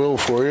him, I will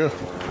for you.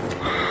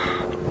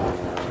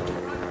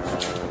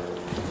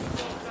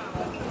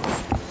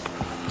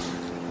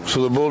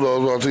 So the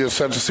Bulldogs will have to get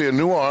set to see a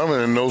new arm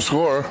and no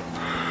score.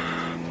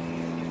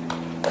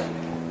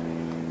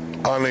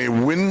 On a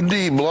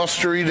windy,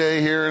 blustery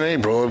day here in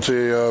April. It's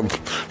a,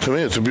 to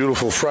me, it's a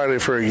beautiful Friday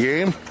for a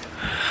game.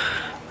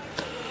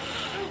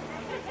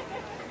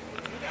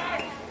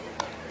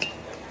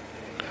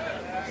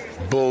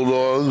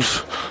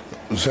 Bulldogs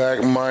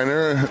Zach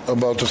Miner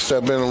about to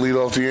step in and lead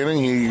off the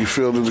inning. He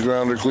fielded the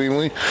grounder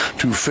cleanly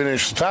to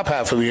finish the top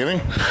half of the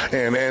inning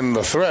and end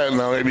the threat.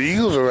 Now, the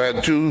Eagles have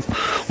had two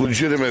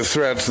legitimate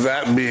threats,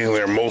 that being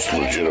their most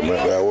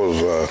legitimate. That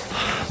was a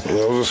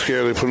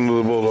scare they put into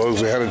the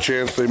Bulldogs. They had a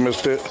chance, they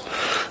missed it.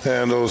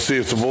 And we'll see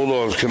if the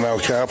Bulldogs can now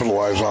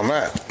capitalize on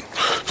that.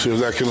 See if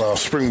that can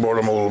springboard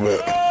them a little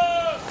bit.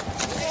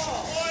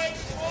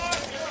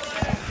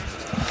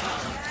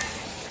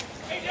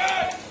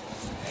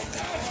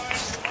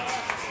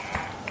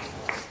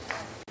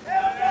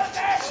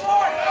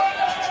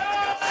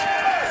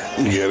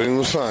 Getting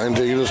the sign,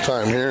 taking his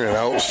time here, and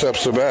out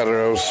steps the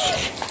batter. I was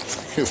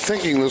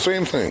thinking the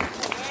same thing.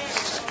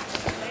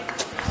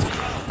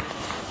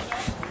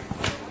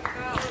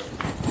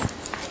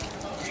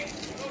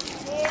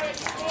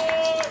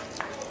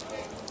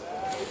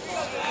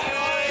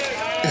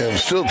 And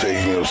still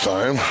taking his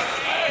time.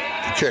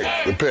 The kick,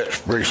 the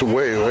pitch, breaks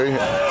away,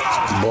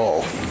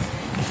 ball.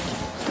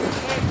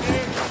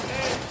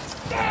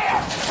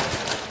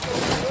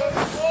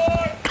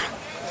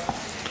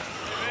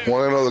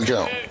 One another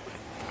count.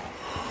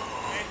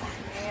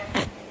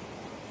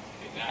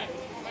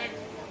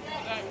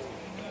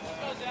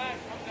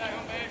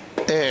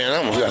 And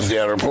almost got the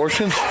outer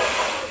portion.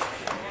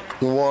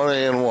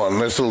 1-1.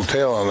 Nice little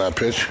tail on that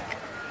pitch.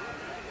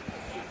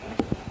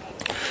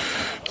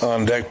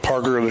 On deck,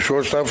 Parker, the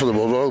shortstop for the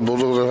Bulldogs.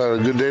 Bulldogs have had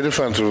a good day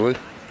defensively.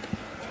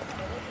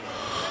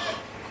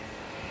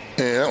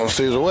 And that one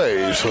stays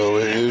away, so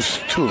it is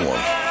 2-1.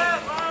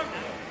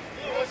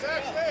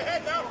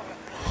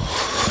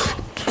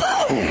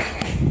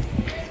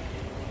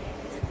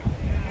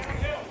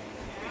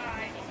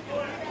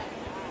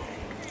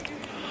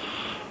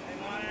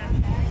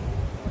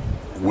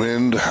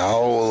 Wind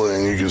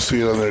howling. You can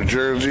see it on their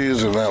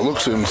jerseys, and that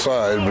looks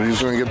inside, but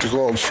he's going to get the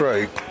called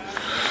strike.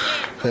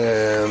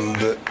 And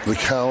the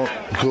count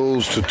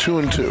goes to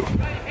 2-2.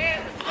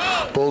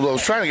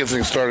 Bulldogs trying to get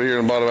things started here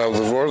in the bottom half of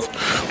the fourth.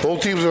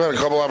 Both teams have had a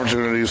couple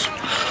opportunities.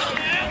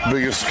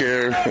 Biggest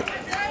scare,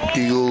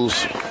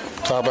 Eagles,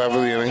 top half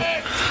of the inning.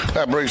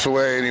 That breaks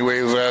away, and he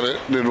waves at it,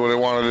 did what he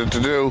wanted it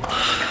to do.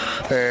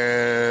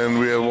 And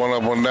we have one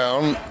up, one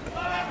down.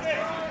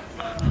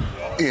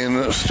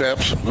 In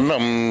steps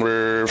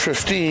number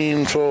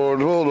 15 for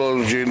the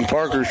Bulldogs, Jaden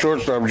Parker,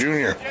 shortstop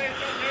junior.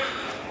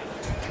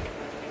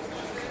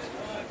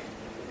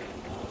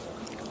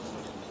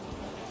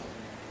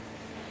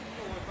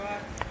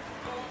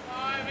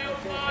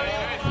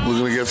 We're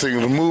going to get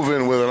things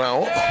moving with an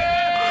out.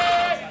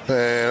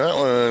 And that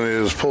one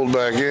is pulled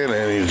back in,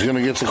 and he's going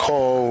to get the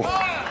call.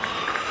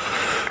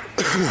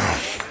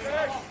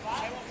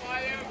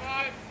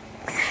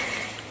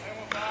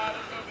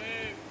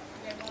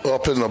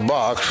 Up in the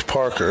box,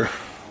 Parker.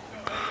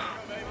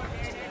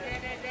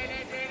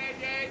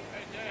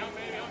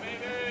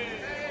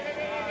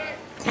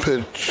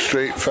 Pitch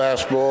straight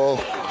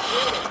fastball.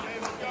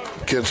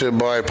 Gets it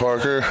by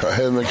Parker.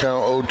 Ahead in the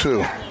count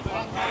 0-2.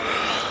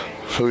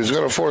 So he's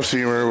got a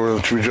four-seamer,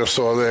 which we just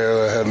saw there,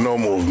 that had no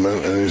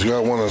movement. And he's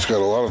got one that's got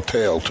a lot of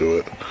tail to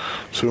it.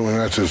 Assuming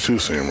that's his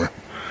two-seamer.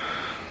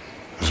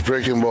 His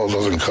breaking ball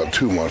doesn't cut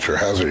too much, or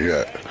has it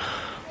yet.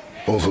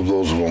 Both of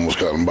those have almost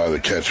gotten by the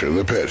catcher,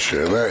 the pitch.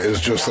 And that is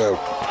just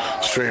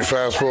that straight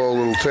fastball,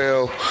 little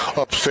tail.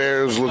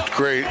 Upstairs, looked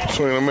great,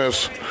 swing and a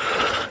miss.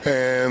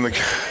 And the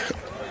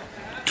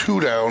two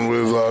down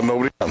with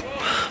nobody on.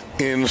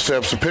 In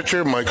steps the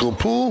pitcher, Michael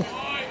Poole.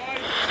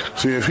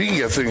 See if he can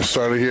get things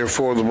started here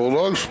for the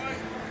Bulldogs.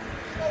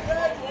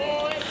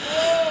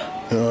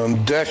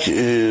 On deck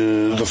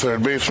is the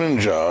third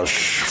baseman,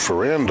 Josh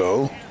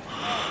Ferrando,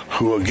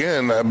 who,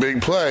 again, that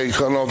big play,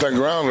 cutting off that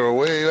grounder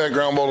away, that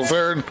ground ball to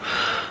third,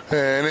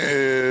 and it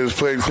is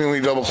played cleanly,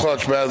 double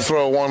clutch, bad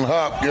throw, one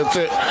hop, gets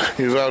it.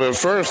 He's out at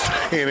first,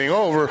 inning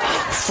over.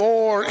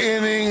 4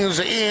 innings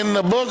in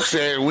the books,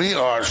 and we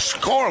are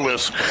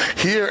scoreless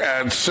here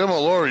at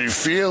Similori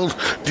Field.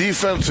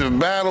 Defensive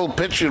battle,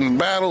 pitching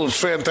battle is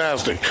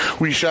fantastic.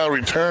 We shall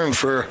return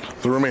for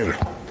the remainder.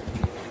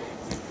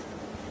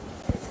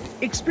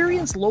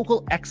 Experience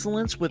local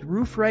excellence with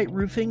Roof Right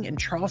Roofing in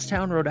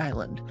Charlestown, Rhode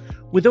Island.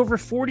 With over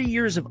 40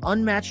 years of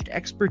unmatched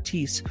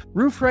expertise,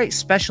 Roof Right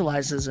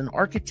specializes in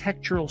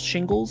architectural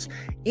shingles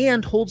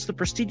and holds the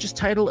prestigious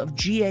title of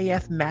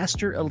GAF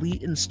Master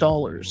Elite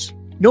Installers.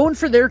 Known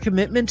for their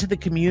commitment to the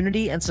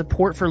community and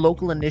support for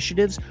local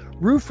initiatives,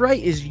 Roof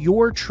Right is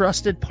your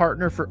trusted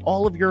partner for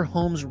all of your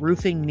home's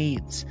roofing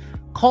needs.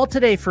 Call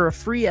today for a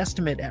free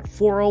estimate at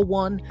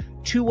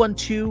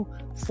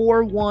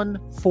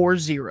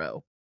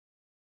 401-212-4140.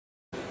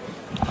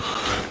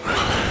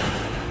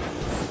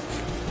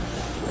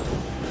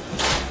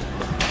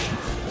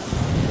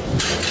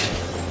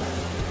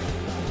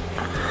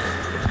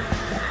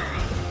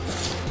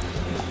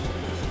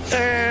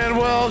 And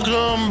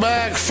welcome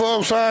back,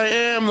 folks. I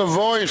am the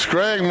voice,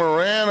 Greg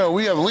Morano.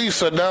 We have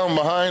Lisa down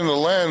behind the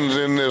lens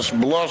in this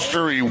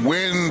blustery,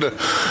 windy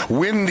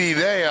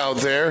day out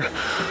there.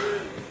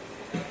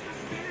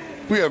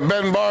 We have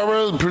Ben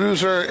Barber, the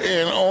producer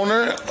and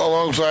owner,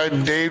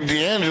 alongside Dave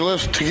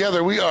DeAngelis.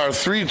 Together we are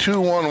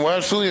 3-2-1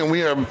 Westerly, and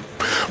we are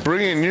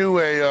bringing you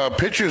a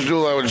pitcher's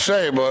duel, I would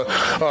say, but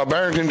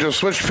Barrington just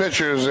switched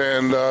pitchers,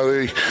 and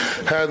they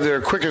had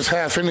their quickest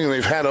half inning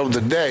they've had of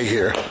the day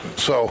here.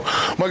 So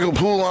Michael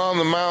Poole on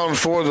the mound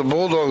for the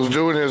Bulldogs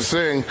doing his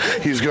thing.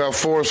 He's got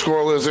 4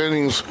 scoreless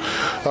innings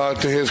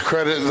to his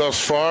credit thus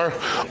far.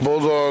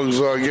 Bulldogs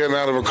getting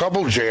out of a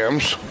couple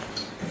jams.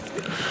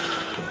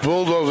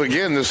 Bulldogs,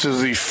 again, this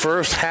is the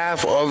first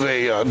half of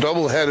a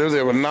doubleheader. They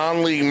have a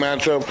non-league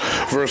matchup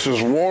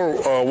versus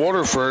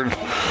Waterford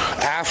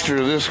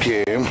after this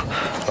game.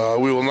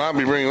 We will not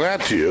be bringing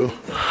that to you.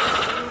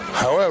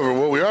 However,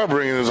 what we are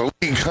bringing is a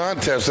league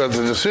contest that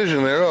the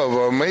decision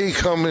thereof may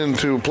come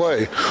into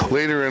play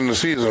later in the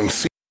season.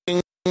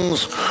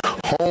 Seedings,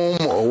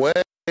 home, away,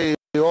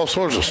 all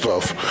sorts of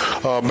stuff.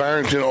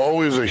 Barrington,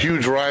 always a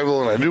huge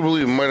rival, and I do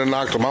believe might have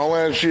knocked them out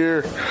last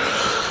year.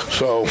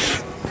 So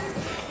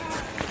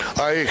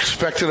I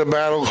expected a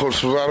battle.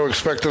 Coach Sposato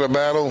expected a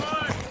battle.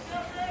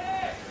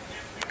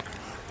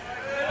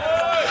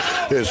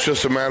 It's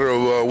just a matter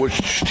of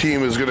which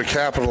team is going to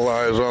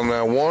capitalize on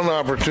that one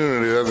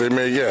opportunity that they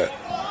may get.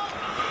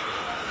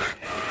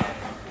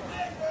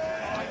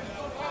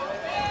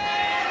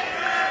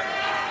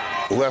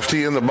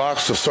 Lefty in the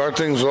box to start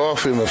things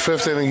off in the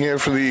 5th inning here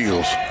for the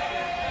Eagles.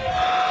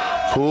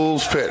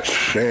 Poole's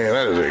pitch, and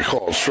that is a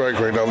called strike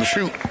right down the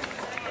chute.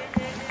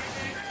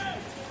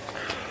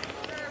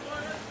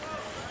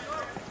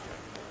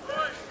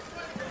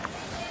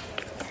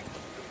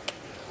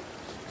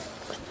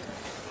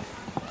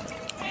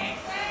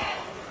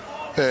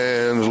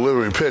 And the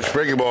delivery pitch,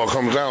 breaking ball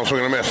comes down,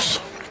 swing and a miss.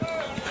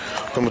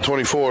 Number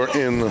 24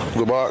 in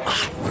the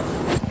box.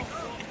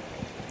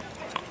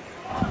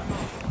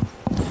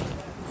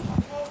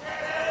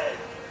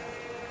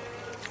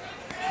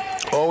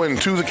 Oh, and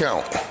 2 the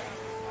count.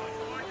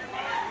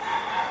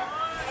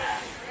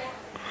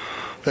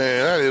 And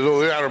that is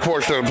over the outer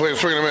portion of the plate.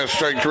 Swing and a miss,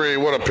 strike 3.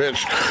 What a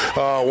pitch.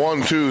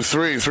 1, 2,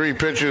 3. 3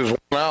 pitches, 1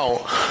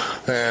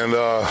 out. And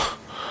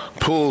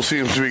Poole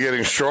seems to be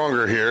getting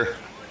stronger here.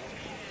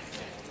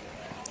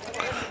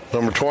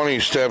 Number 20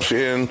 steps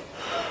in,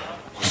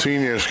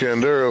 senior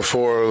Scandura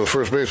for the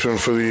first baseman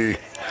for the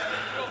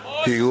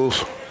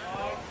Eagles.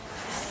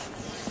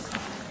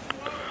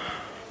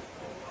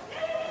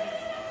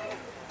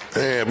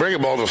 And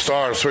breaking ball to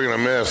Star, swinging a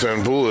miss,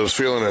 and Poole is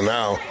feeling it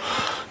now.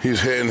 He's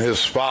hitting his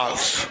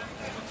spots.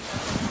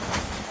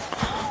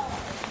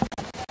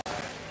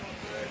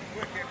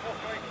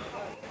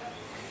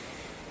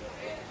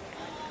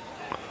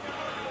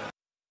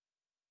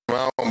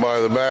 Out by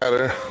the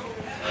batter.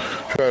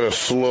 Try to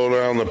slow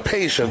down the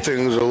pace of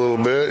things a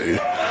little bit.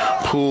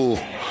 Poole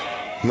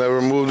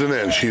never moved an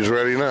inch. He's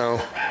ready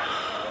now.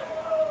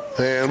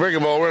 And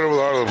breaking ball right over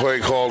the heart of the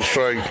plate, called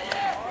strike.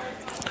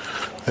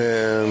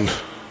 And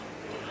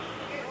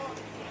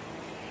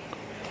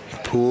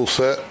Poole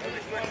set.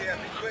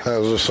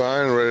 Has a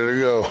sign, ready to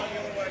go.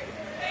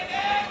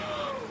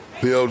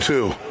 The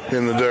 0-2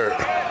 in the dirt.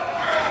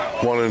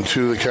 1 and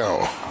 2 the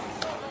count.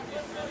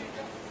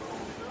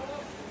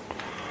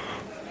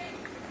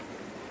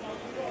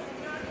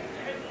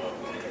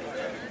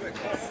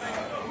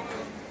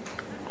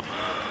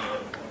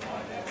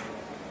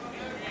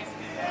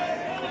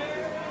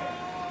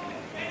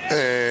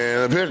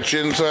 And a pitch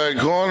inside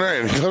corner,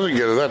 and he doesn't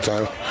get it that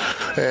time.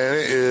 And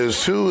it is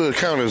 2, the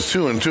count is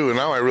 2 and 2, and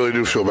now I really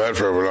do feel bad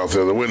for everyone out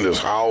there. The wind is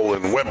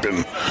howling,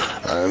 whipping,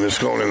 and it's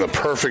going in the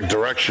perfect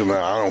direction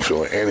now. I don't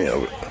feel any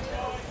of it.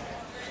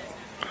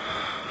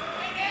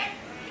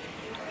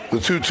 The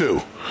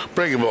 2-2.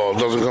 Breaking ball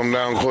doesn't come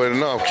down quite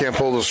enough. Can't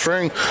pull the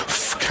string.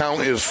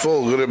 Count is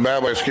full. Good at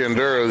bat by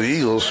Scandura, the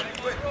Eagles.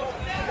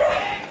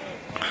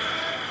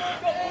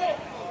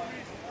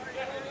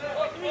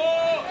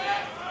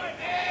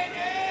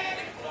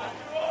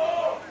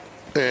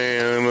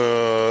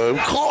 And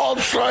called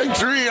strike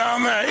 3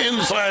 on that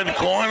inside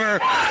corner.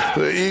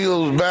 The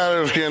Eagles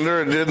batter,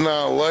 Scandura, did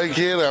not like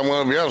it. I'm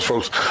going to be honest,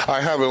 folks. I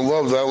haven't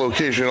loved that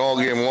location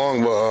all game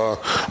long, but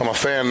I'm a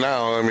fan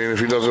now. I mean, if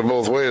he does it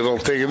both ways, I'll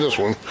take it this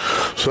one.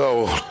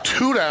 So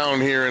 2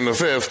 down here in the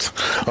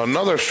 5th.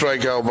 Another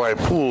strikeout by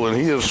Poole, and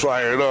he is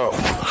fired up.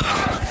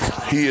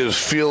 He is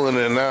feeling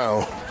it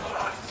now.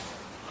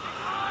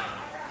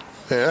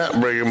 And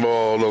that breaking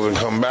ball doesn't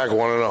come back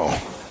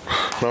 1-0.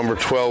 Number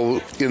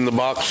 12 in the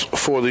box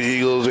for the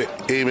Eagles,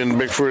 Eamon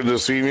Bickford, the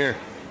senior.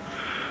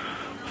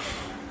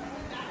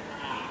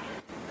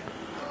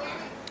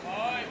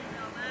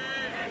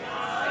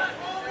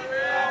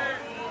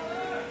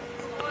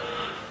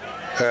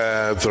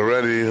 At the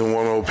ready,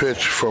 1-0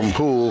 pitch from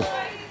Poole.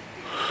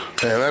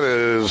 And that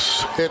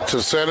is hit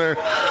to center.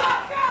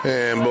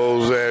 And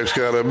Bozak's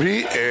got a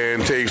beat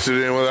and takes it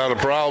in without a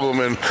problem.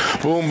 And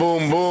boom,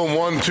 boom, boom.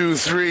 1, 2,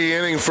 3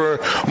 inning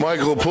for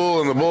Michael Poole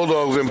and the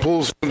Bulldogs. And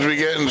Poole seems to be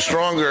getting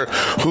stronger.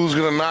 Who's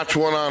going to notch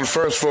one on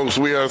first, folks?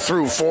 We are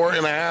through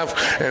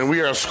 4.5, and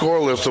we are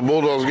scoreless. The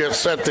Bulldogs get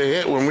set to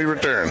hit when we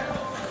return.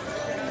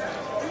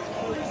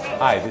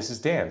 Hi, this is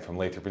Dan from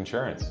Lathrop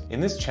Insurance.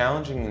 In this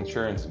challenging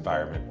insurance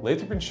environment,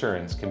 Lathrop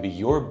Insurance can be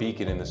your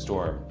beacon in the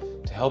storm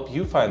to help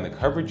you find the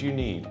coverage you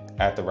need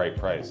at the right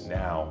price.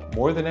 Now,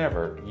 more than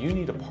ever, you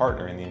need a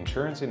partner in the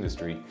insurance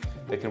industry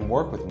that can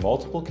work with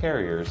multiple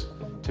carriers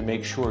to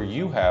make sure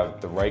you have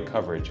the right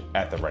coverage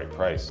at the right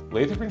price.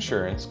 Lathrop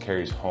Insurance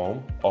carries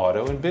home,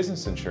 auto, and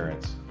business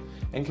insurance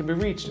and can be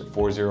reached at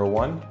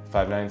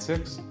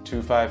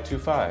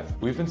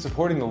 401-596-2525. We've been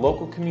supporting the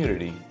local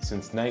community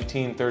since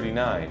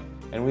 1939,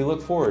 and we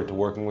look forward to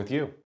working with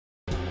you.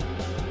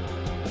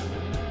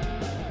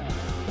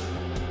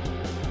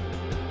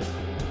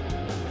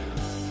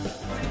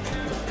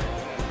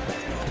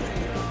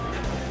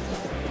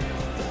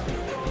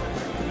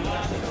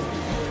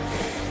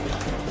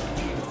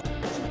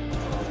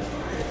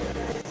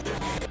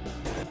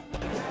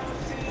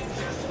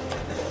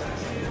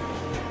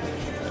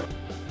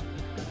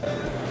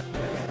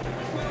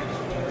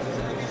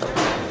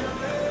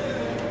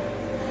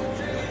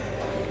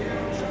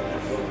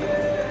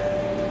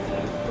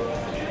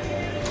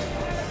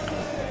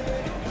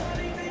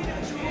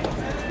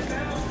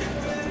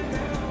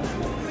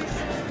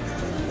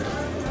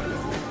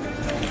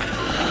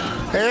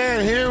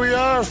 And here we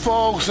are,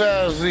 folks,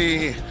 as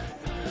the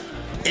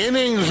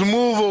innings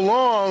move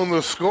along.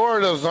 The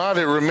score does not.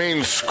 It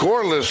remains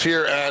scoreless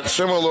here at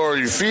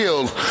Similority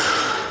Field.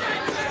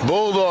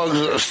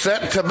 Bulldogs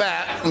set to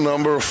bat,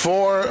 number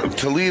 4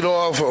 to lead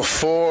off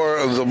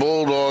for the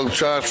Bulldogs,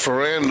 Josh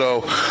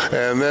Ferrando,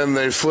 and then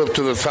they flip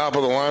to the top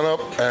of the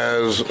lineup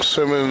as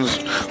Simmons,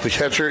 the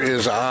catcher,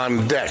 is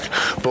on deck.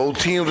 Both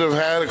teams have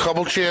had a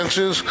couple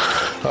chances,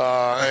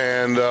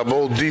 and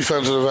both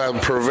defenses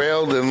have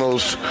prevailed in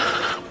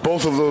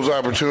both of those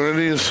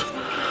opportunities.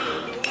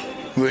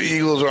 The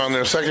Eagles are on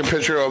their second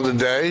pitcher of the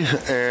day,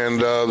 and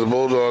the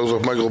Bulldogs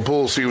of Michael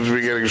Poole seems to be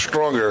getting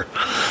stronger.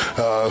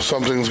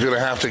 Something's going to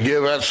have to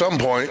give at some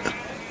point.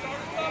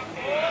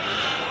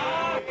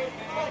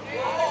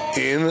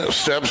 In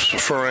steps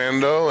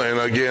Ferrando, and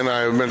again,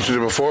 I mentioned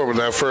it before, but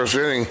that first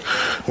inning,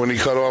 when he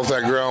cut off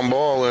that ground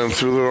ball and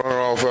threw the runner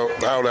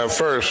out at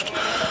first,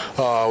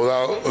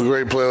 without a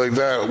great play like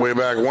that, way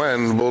back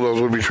when, the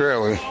Bulldogs would be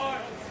trailing.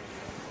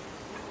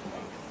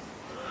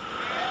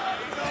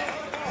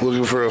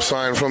 Looking for a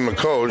sign from the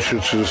coach,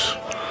 which is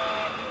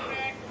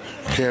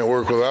can't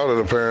work without it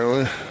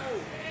apparently.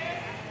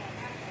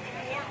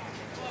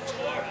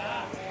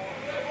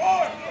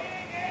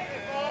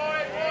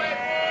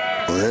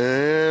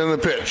 And the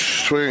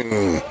pitch,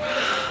 swing,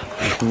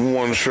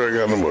 1 strike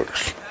on the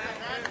books.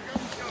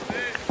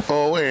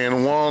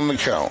 0-1 the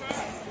count.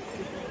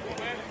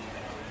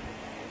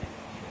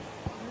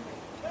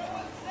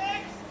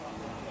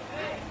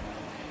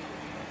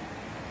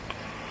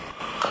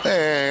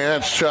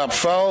 And that's chopped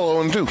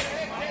foul, 0-2.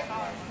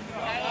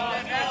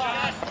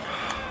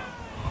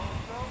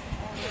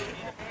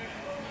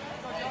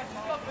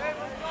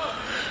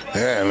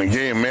 Yeah, and the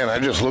game, man, I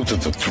just looked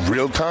at the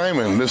real time,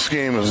 and this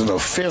game is in the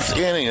 5th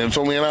inning, and it's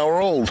only an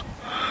hour old.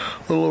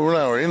 A little over an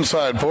hour.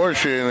 Inside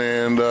portion,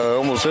 and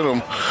almost hit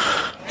him.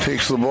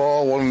 Takes the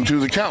ball,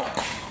 1-2 the count.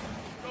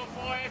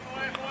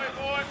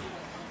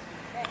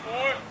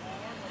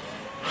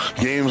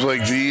 Games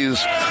like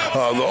these,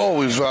 the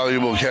always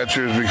valuable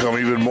catchers become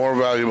even more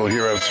valuable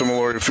here at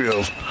Similority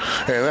Field.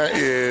 And that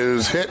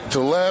is hit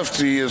to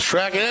left. He is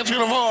tracking. It's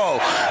going to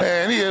fall.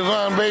 And he is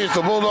on base.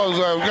 The Bulldogs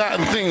have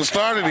gotten things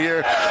started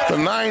here. The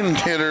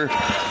 9-hitter,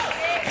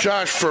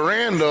 Josh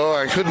Ferrando,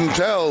 I couldn't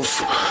tell,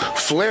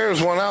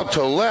 flares one out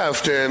to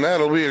left, and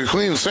that'll be a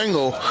clean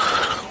single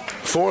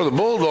for the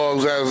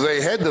Bulldogs as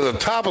they head to the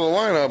top of the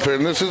lineup.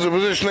 And this is the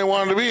position they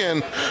wanted to be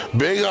in.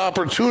 Big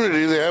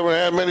opportunity. They haven't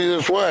had many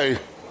this way.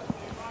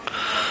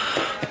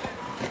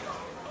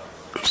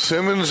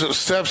 Simmons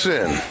steps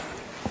in.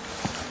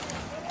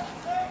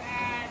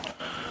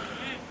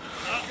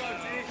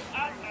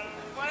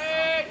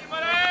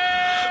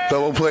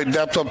 Double play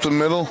depth up the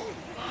middle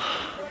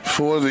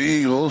for the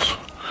Eagles.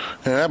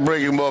 And that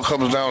breaking ball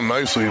comes down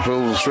nicely.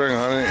 Pulls the string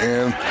on it,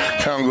 and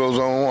count goes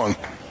 0-1.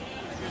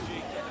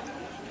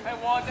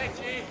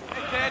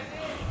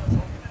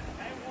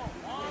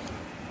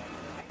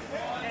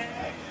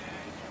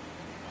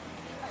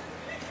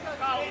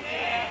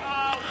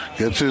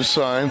 Gets his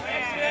sign.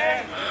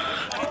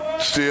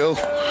 Steele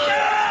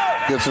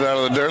gets it out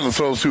of the dirt and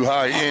throws too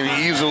high. In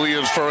easily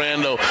as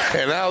Ferrando.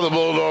 And now the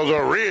Bulldogs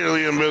are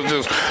really in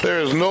business.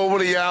 There is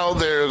nobody out.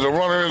 There is a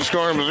runner in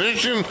scoring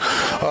position.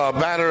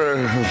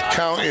 Batter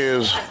count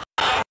is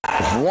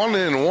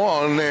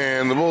 1-1,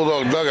 and the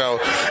Bulldog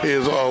dugout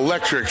is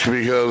electric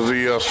because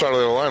the start of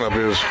their lineup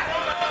is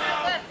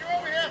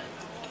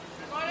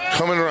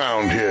coming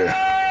around here.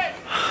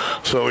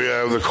 So we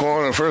have the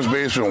corner first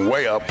baseman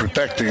way up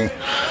protecting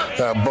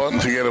that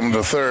bunt to get him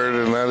to third,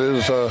 and that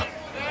is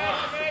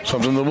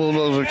something the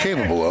Bulldogs are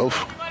capable of.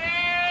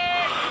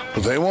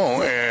 But they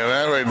won't, and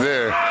that right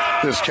there,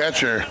 this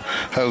catcher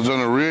has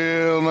done a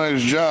real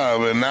nice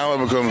job, and now it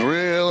becomes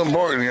real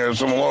important here at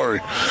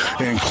Similority.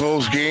 In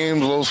close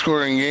games,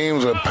 low-scoring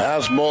games,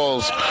 pass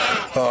balls,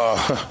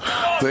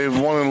 they've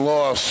won and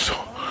lost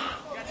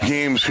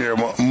games here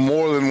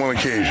more than one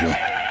occasion.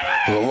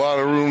 There's a lot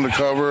of room to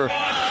cover.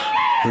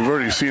 We've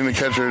already seen the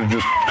catcher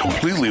just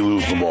completely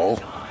lose the ball.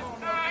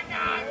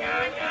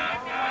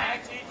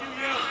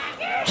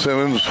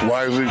 Simmons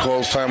wisely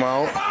calls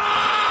timeout.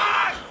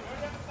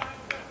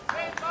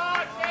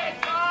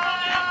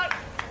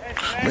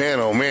 Man,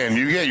 oh man,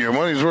 you get your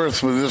money's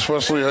worth with this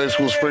Westerly High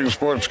School spring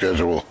sports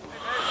schedule.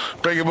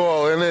 Breaking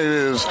ball, and it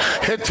is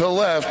hit to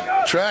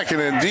left, tracking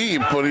it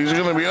deep, but he's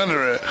going to be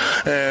under it.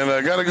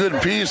 And got a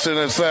good piece, and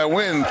it's that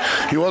wind.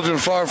 He wasn't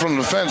far from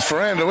the fence.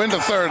 Ferrando into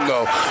third,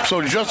 though.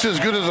 So just as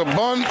good as a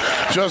bunt,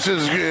 just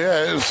as,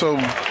 yeah, so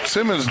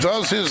Simmons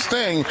does his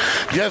thing,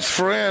 gets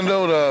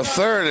Ferrando to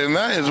third, and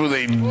that is with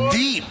a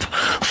deep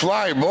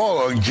fly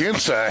ball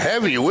against a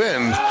heavy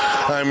wind.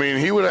 I mean,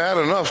 he would have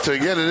had enough to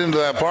get it into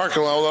that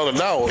parking lot without a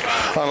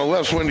doubt on a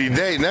less windy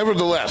day.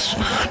 Nevertheless,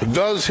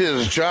 does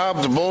his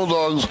job. The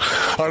Bulldogs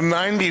are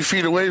 90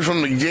 feet away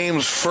from the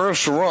game's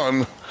first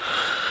run.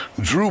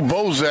 Drew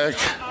Bozek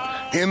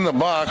in the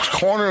box.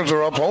 Corners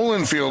are up.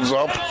 Holenfield's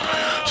up.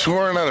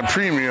 Scoring at a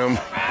premium.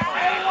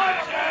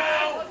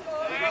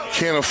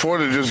 Can't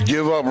afford to just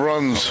give up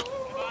runs.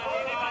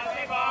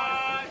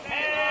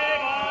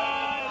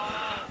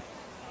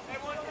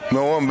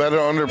 No one better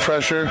under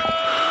pressure.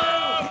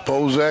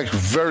 Bozek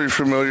very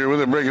familiar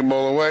with it. Breaking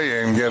ball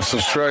away and gets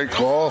the strike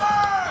call.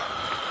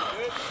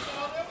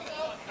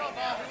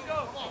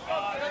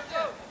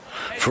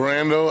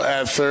 Ferrando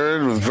at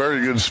third with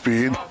very good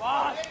speed.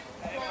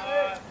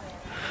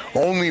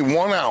 Only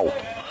one out.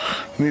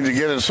 Need to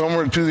get it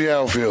somewhere to the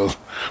outfield.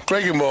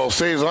 Breaking ball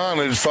stays on.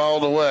 It's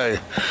fouled away.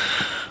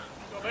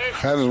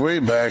 Had his way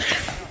back.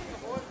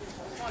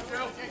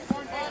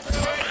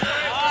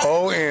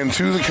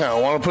 0-2 the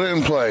count. Want to put it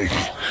in play.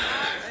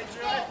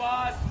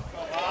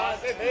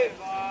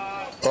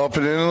 Up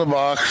and into the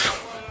box.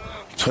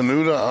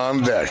 Tenuta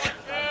on deck.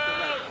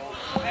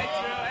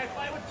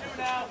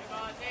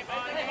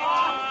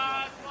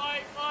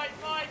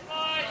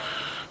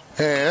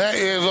 And that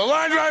is a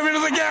line drive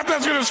into the gap.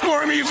 That's going to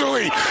score him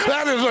easily.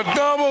 That is a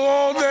double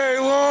all day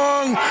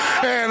long.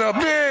 And a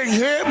big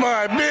hit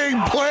by Big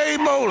Play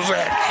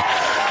Bozek.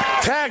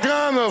 Tack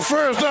on the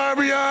first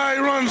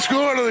RBI run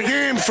score to the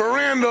game.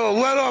 Ferrando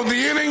led off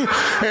the inning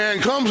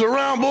and comes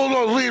around.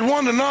 Bulldogs lead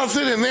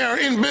 1-0, and they are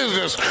in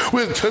business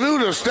with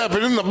Tenuta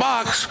stepping in the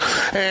box.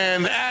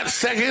 And at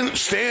second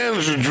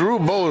stands Drew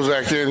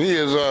Bozek, and he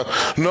is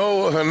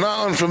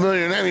not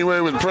unfamiliar in any way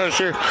with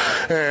pressure.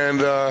 And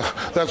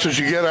that's what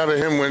you get out of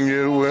him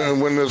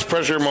when there's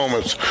pressure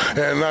moments,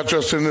 and not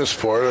just in this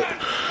sport.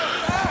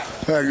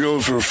 That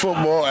goes for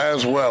football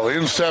as well.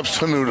 In steps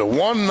Tenuta.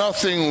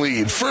 1-0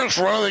 lead. First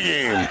run of the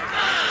game.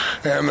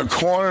 And the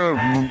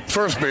corner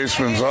first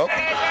baseman's up.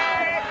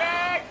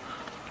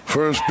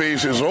 First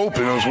base is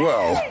open as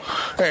well.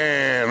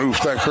 And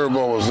oof, that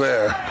curveball was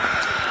there.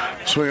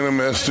 Swing and a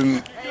miss.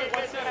 Didn't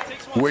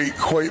wait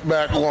quite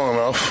back long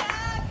enough.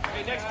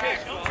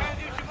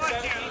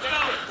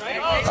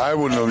 I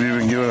wouldn't have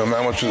even given him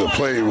that much of the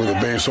play with the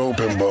base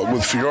open, but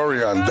with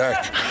Fiore on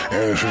deck,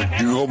 and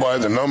if you go by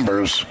the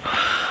numbers,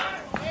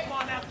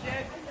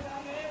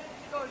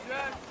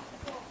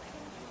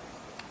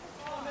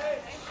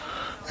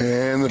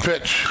 and the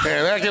pitch,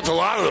 and that gets a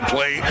lot of the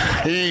plate.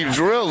 He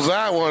drills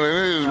that one, and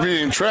it is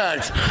being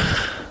tracked.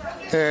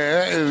 And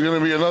that is going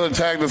to be another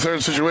tag to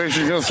third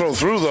situation. He's going to throw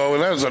through, though,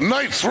 and that is a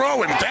nice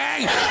throw and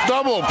tag.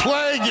 Double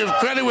play. Give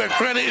credit where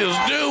credit is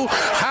due.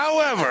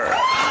 However,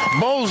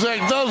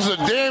 Bozek does the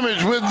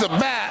damage with the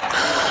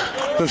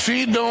bat. The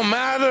feed don't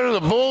matter.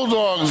 The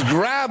Bulldogs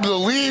grab the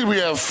lead. We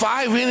have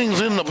 5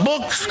 innings in the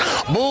books.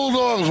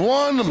 Bulldogs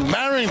 1,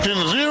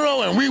 Barrington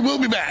 0, and we will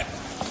be back.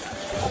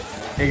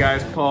 Hey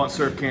guys, Paul at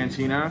Surf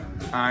Cantina.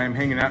 I'm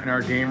hanging out in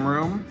our game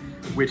room,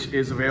 which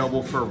is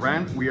available for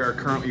rent. We are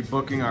currently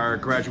booking our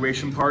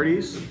graduation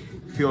parties.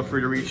 Feel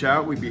free to reach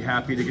out. We'd be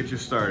happy to get you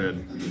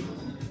started.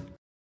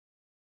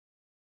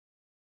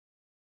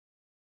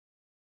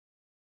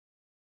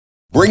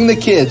 Bring the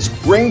kids,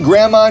 bring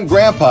grandma and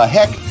grandpa,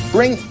 heck,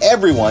 bring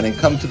everyone and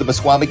come to the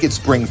Mesquamaket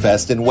Spring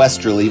Fest in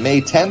Westerly,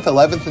 May 10th,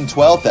 11th, and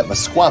 12th at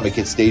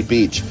Mesquamaket State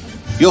Beach.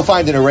 You'll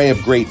find an array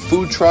of great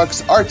food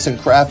trucks, arts and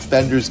craft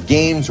vendors,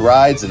 games,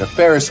 rides, and a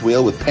Ferris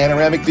wheel with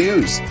panoramic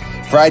views.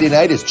 Friday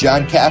night is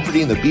John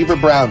Cafferty and the Beaver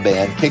Brown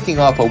Band kicking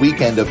off a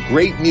weekend of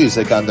great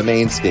music on the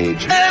main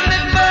stage.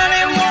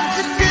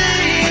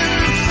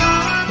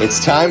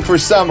 It's time for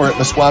summer at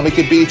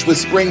Mesquamaket Beach with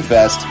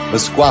Springfest,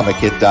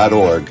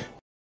 Mesquamaket.org.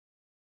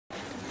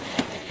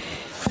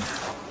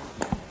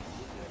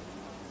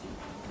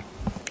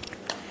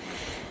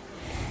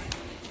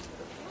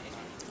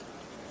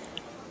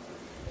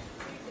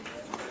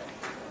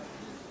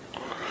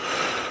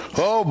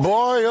 Oh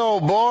boy, oh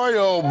boy,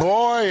 oh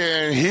boy,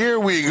 and here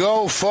we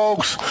go,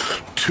 folks.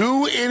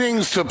 2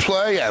 innings to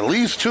play, at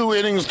least 2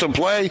 innings to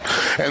play,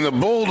 and the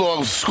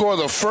Bulldogs score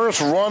the first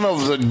run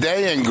of the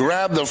day and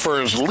grab the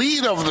first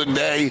lead of the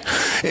day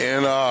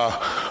in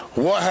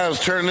what has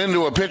turned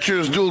into a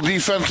pitcher's dual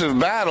defensive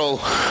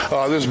battle.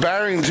 This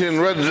Barrington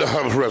Red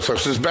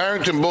Sox, this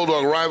Barrington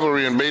Bulldog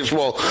rivalry in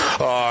baseball,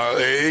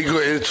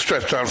 it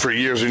stretched on for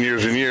years and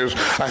years and years.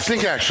 I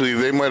think actually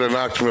they might have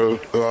knocked me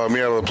out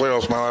of the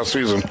playoffs my last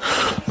season.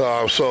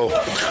 So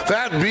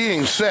that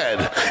being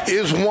said,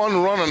 is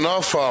one run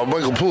enough?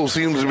 Michael Poole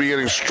seems to be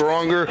getting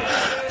stronger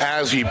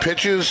as he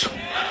pitches,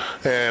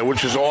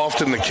 which is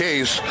often the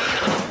case.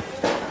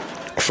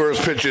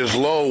 First pitch is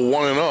low,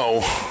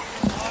 1-0.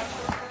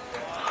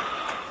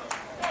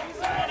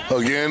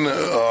 Again,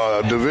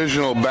 a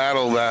divisional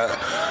battle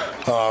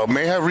that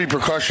may have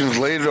repercussions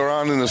later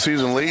on in the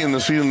season. Late in the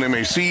season, they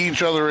may see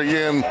each other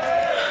again.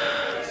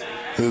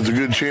 There's a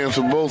good chance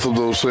of both of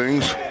those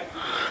things.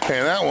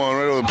 And that one,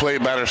 right over the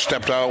plate, batter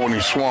stepped out when he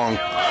swung.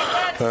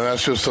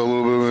 That's just a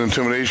little bit of an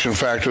intimidation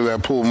factor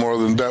that Poole more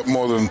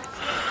than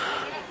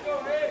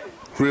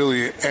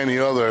really any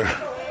other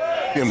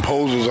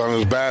imposes on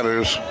his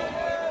batters.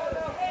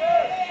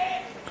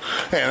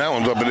 And that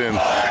one's up and in.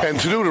 And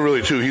Tenuta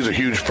really, too, he's a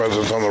huge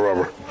presence on the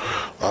rubber,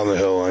 on the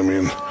hill. I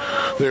mean,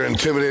 they're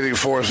intimidating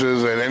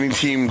forces, and any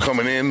team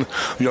coming in,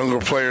 younger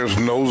players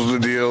knows the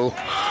deal.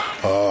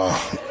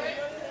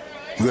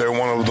 They're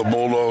one of the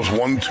Bulldogs'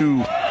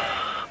 1-2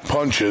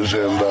 punches,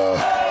 and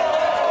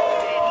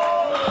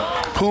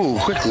Poole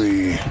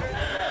quickly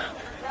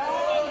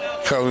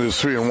counted as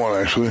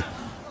 3-1, actually.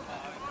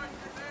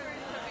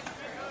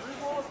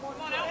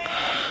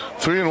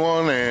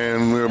 3-1,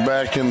 and we're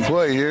back in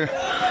play here.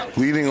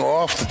 Leading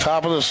off the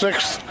top of the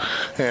sixth,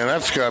 and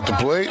that's got the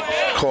plate.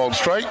 Called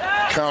strike.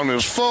 Count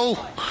is full.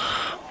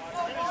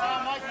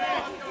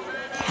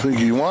 I think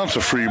he wants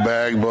a free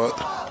bag, but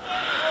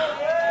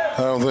I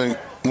don't think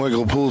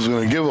Michael Poole's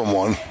going to give him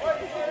one.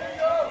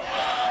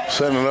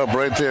 Setting it up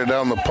right there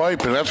down the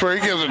pipe, and that's where he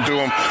gives it to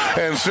him.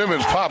 And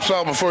Simmons pops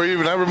out before he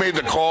even ever made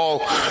the call.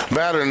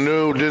 Batter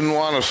knew, didn't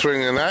want to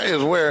swing, and that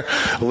is where,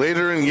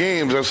 later in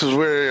games, this is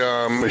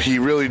where he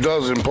really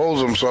does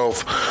impose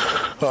himself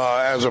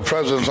as a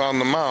presence on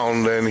the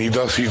mound, and he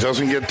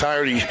doesn't get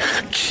tired.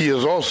 He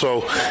is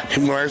also,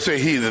 when I say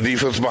he, the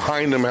defense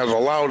behind him has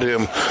allowed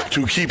him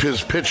to keep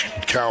his pitch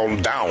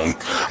count down.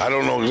 I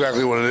don't know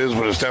exactly what it is,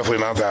 but it's definitely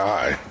not that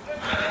high.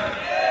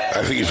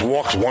 I think he's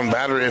walked one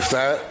batter, if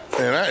that,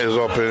 and that is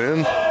up and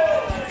in.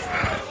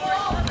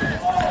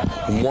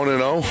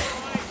 1-0.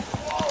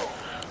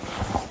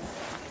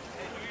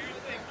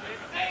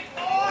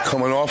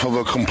 Coming off of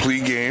a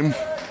complete game.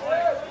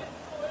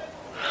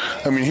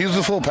 I mean, he's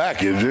the full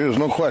package. There's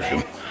no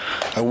question.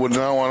 I would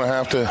not want to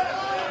have to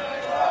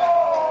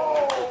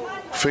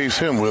face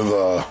him with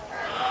a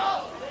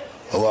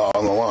lot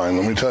on the line,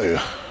 let me tell you.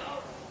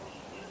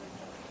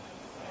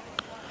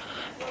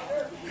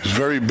 He's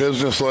very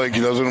businesslike.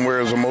 He doesn't wear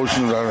his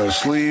emotions on his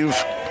sleeve.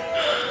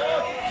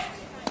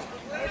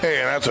 Hey,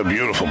 and that's a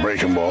beautiful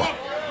breaking ball.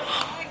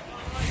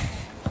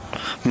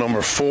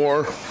 Number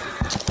 4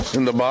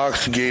 in the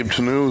box, Gabe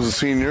Tanu, the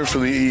senior for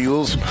the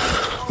Eagles.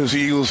 This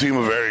Eagles team,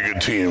 a very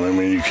good team. I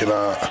mean, you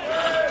cannot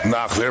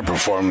knock their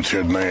performance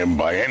here tonight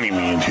by any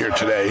means here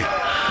today.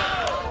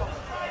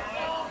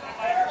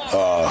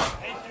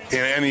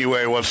 In any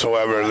way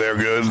whatsoever, they're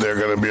good. They're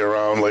going to be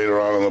around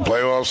later on in the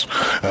playoffs.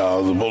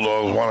 The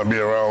Bulldogs want to be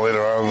around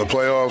later on in the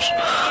playoffs.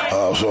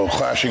 So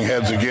clashing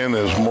heads again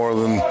is more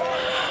than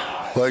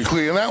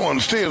likely. And that one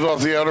stays off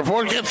the outer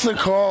port, gets the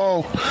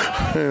call,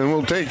 and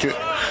we'll take it.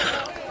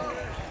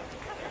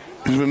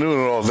 He's been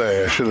doing it all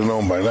day. I should have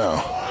known by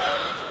now.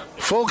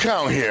 Full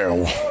count here.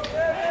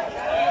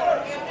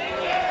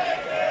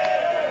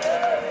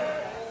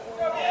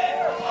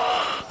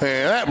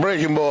 And that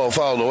breaking ball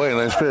fouled away.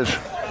 Nice pitch.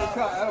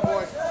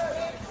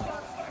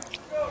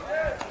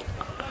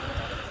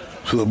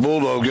 So the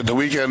Bulldogs get the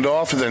weekend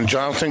off, and then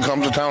Johnston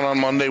comes to town on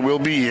Monday. We'll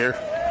be here.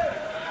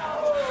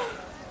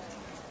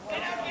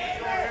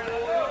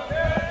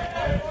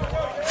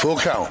 Full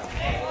count.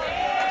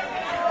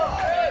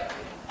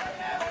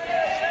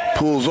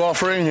 Poole's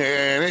offering,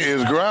 and it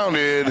is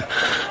grounded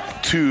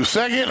to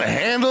second,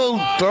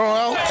 handled, thrown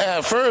out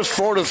at first,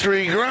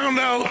 4-3, ground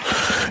out,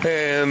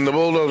 and the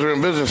Bulldogs are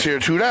in business here,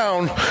 2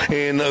 down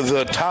in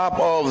the top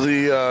of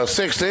the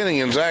 6th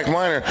inning, and Zach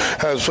Miner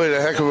has done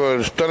a heck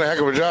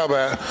of a job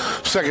at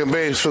second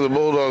base for the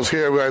Bulldogs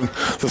here. And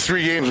the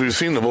 3 games we've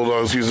seen the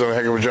Bulldogs, he's done a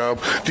heck of a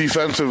job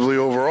defensively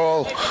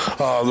overall.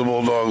 The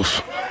Bulldogs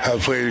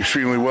have played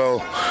extremely well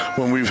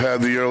when we've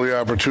had the early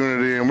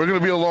opportunity, and we're going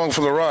to be along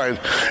for the ride.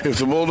 If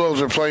the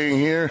Bulldogs are playing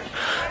here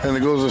and it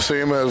goes the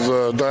same as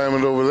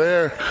Diamond over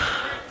there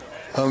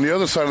on the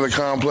other side of the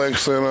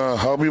complex, then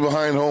I'll be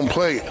behind home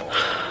plate.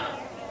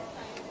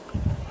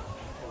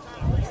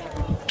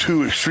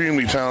 2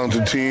 extremely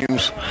talented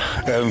teams,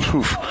 and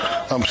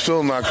I'm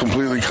still not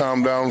completely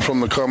calmed down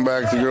from the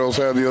comeback the girls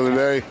had the other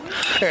day.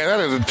 And that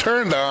is a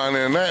turned on,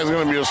 and that is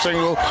going to be a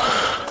single.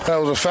 That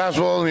was a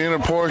fastball in the inner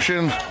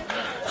portion.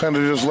 Kind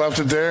of just left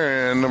it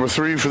there, and number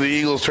 3 for the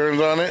Eagles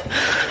turns on it.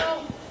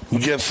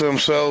 Gets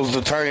themselves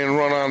the tying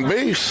run on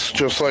base,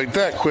 just like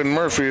that. Quinn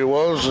Murphy it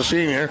was, the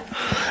senior.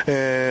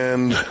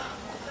 And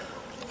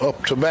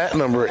up to bat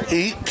number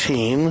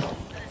 18.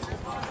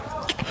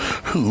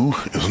 who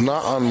is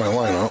not on my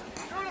lineup.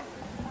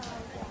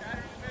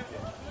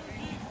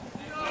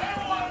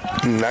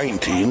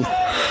 19.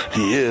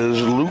 He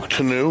is Luke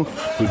Tanu,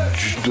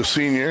 the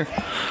senior.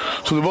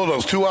 So the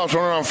Bulldogs, 2 outs,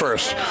 runner on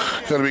first.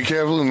 Got to be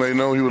careful, and they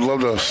know he would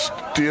love to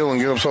steal and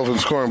get himself in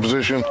scoring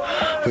position.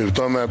 They've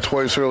done that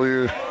twice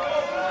earlier.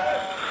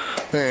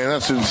 Man,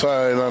 that's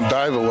inside on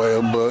dive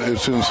away, but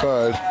it's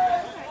inside.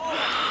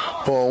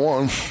 Ball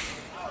 1.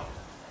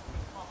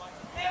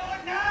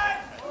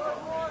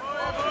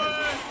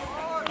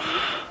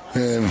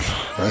 And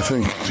I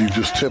think he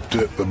just tipped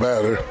it, the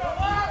batter.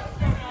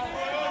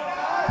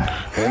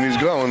 And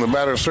he's going. The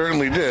batter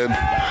certainly did.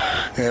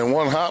 And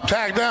one hop,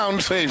 tag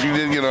down, safe. He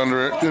did get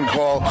under it, didn't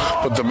call,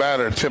 but the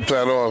batter tipped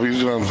that off.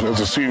 He's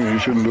as a senior, he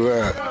shouldn't do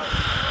that.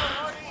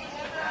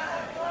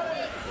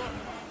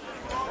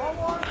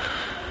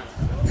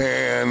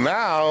 And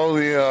now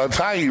the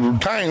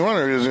tying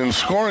runner is in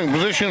scoring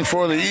position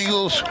for the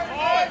Eagles.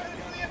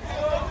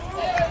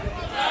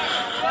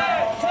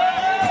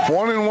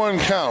 1-1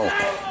 count.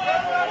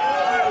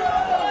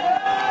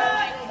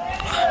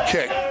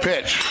 Kick,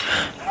 pitch.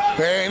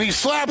 And he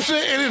slaps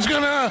it, and it's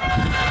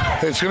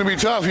gonna be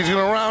tough. He's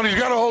gonna round. He's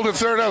got to hold it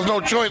third. Has no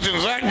choice.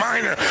 And Zach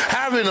Miner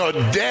having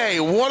a day.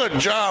 What a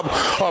job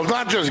of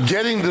not just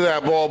getting to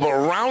that ball, but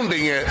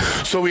rounding it.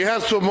 So he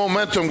has some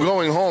momentum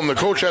going home. The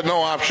coach had no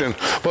option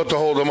but to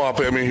hold him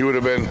up. I mean, he would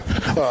have been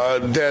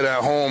dead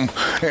at home.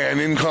 And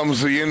in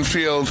comes the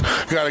infield.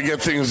 Got to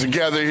get things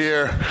together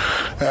here.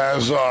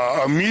 As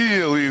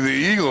immediately the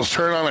Eagles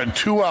turn on a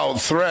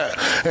 2-out threat,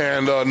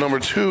 and number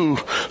 2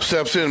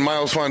 steps in,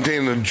 Miles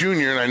Fontaine, the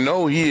junior, and I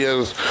know he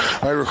is.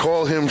 I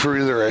recall him for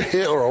either a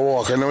hit or a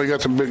walk. I know he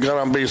got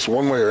on base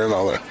one way or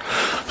another.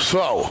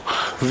 So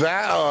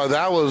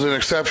that was an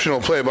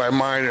exceptional play by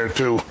Miner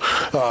too.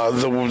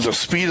 The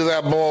speed of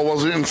that ball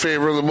wasn't in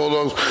favor of the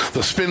Bulldogs.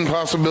 The spin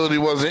possibility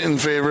wasn't in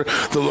favor.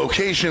 The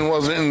location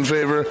wasn't in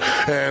favor,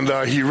 and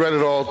he read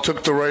it all,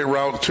 took the right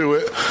route to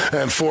it,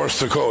 and forced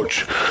the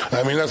coach.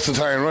 I mean, that's the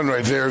tie and run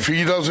right there. If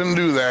he doesn't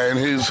do that and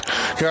he's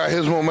got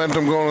his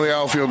momentum going to the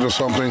outfield or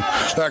something,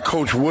 that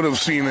coach would have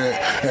seen it,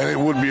 and it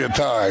would be a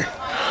tie.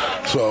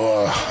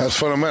 So that's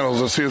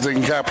fundamentals. Let's see if they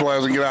can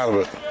capitalize and get out of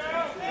it.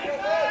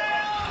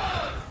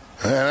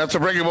 And that's a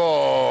breaking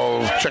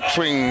ball. Check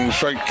swing,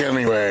 strike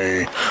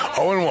anyway.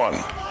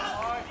 0-1.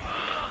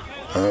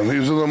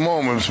 These are the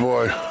moments,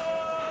 boy.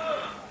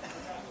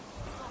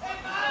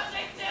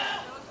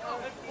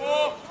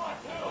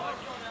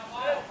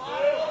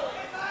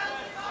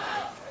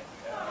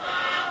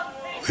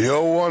 The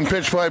 0-1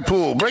 pitch by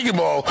Poole. Breaking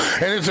ball,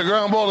 and it's a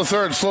ground ball to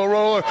third. Slow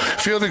roller,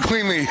 fielded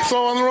cleanly.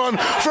 Throw on the run.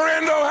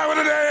 Ferrando having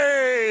a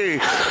day.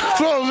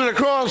 Throws it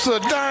across the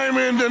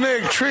diamond to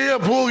Nick Tria.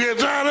 Poole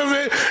gets out of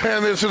it,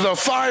 and this is a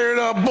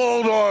fired-up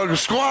Bulldog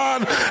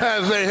squad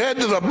as they head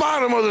to the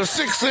bottom of the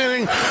 6th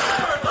inning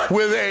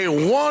with a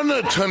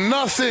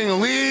 1-0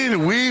 lead.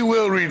 We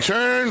will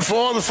return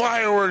for the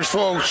fireworks,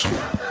 folks.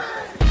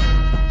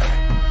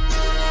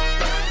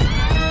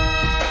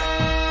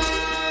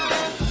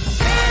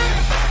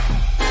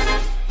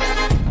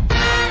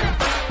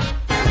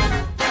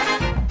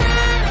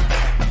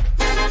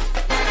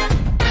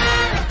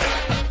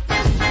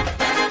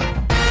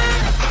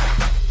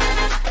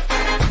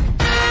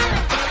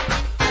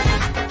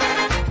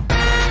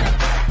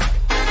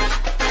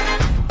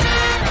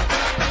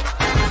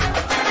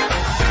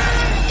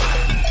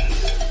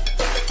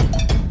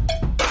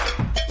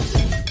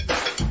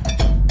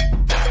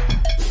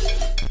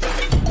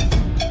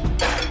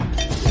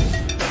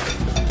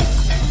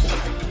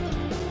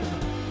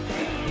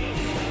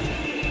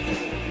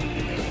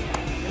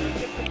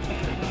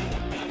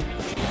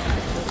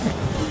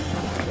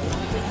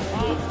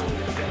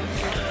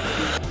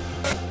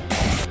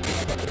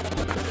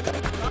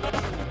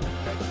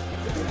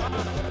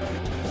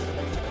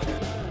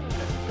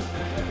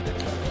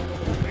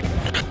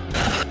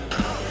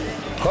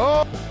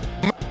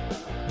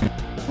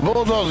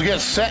 Bulldogs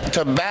get set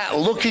to bat,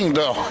 looking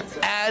to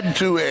add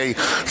to a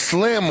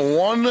slim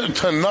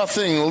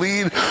 1-0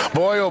 lead.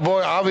 Boy, oh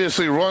boy,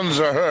 obviously runs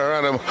are her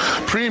at a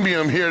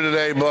premium here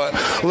today, but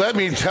let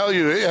me tell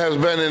you, it has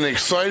been an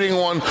exciting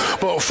one.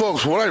 But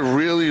folks, what I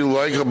really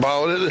like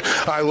about it,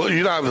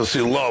 you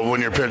obviously love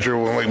when your pitcher,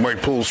 when like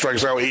Mike Poole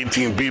strikes out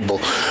 18 people,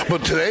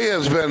 but today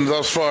has been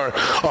thus far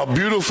a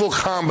beautiful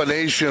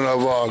combination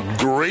of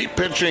great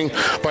pitching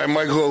by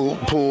Michael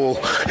Poole.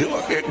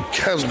 It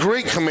has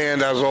great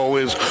command as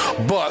always,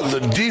 but the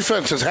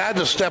defense has had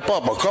to step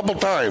up a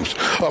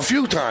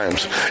few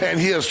times, and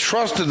he has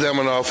trusted them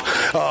enough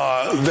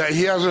that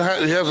he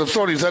hasn't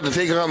thought he's had to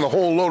take on the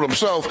whole load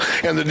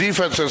himself, and the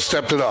defense has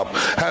stepped it up.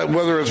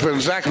 Whether it's been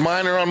Zach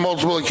Miner on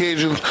multiple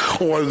occasions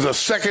or the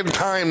second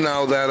time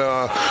now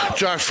that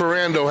Josh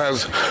Ferrando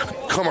has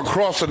come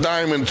across the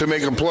diamond to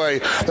make a play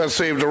that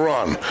saved a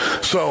run.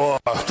 So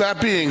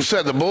that being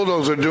said, the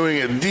Bulldogs are doing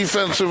it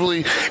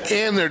defensively,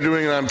 and they're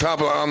doing it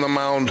on the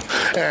mound.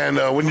 And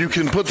when you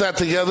can put that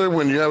together,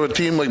 when you have a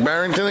team like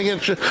Barrington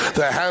against you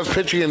that has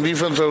pitching and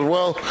defense as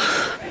well,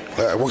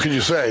 What can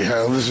you say?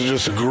 This is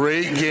just a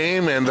great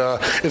game, and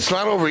it's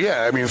not over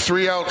yet. I mean,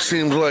 3 outs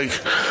seems like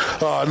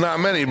not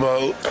many,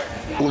 but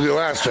look at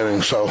last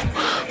inning. So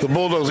the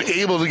Bulldogs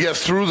able to get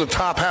through the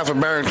top half of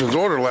Barrington's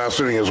order last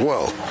inning as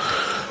well.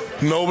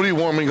 Nobody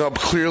warming up.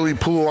 Clearly,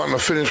 Poole wanting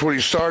to finish what he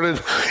started.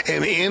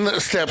 And in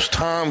steps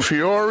Tom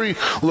Fiore,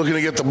 looking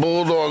to get the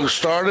Bulldogs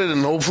started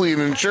and hopefully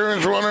an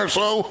insurance run or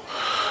so.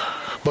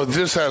 But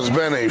this has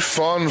been a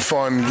fun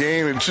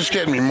game. It's just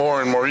getting me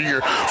more and more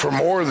eager for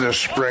more this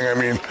spring. I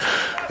mean,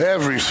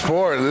 every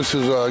sport, this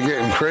is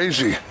getting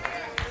crazy.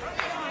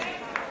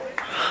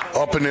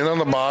 Up and in on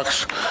the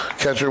box.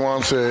 Catcher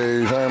wants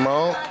a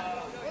timeout.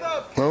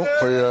 Nope,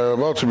 we are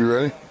about to be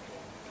ready.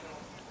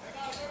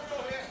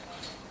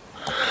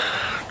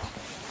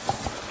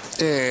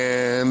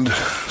 And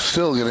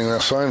still getting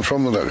that sign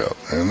from the dugout.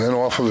 And then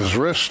off of his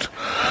wrist.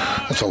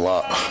 That's a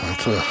lot.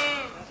 That's a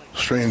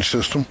strange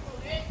system.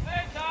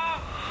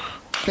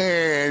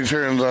 And he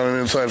turns on an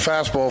inside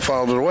fastball,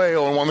 fouled it away,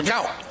 0-1 the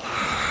count.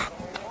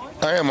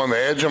 I am on the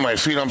edge of my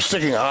seat. I'm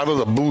sticking out of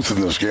the booth in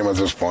this game at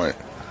this point.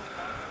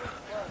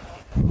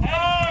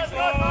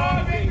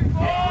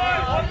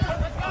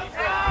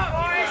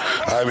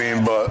 I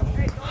mean, but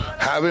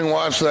having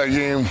watched that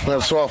game, that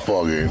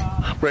softball game,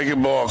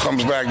 breaking ball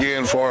comes back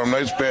in for him.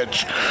 Nice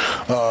pitch.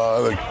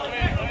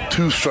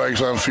 2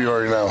 strikes on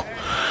Fiore now,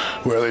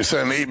 where they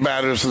send 8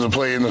 batters to the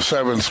plate in the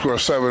 7th, score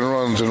 7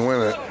 runs and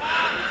win it,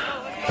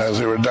 as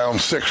they were down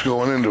 6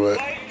 going into it.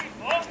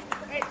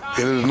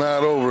 It is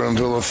not over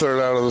until the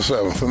 3rd out of the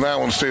 7th, and that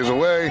one stays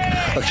away.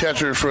 A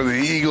catcher for the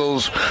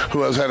Eagles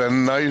who has had a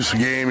nice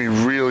game. He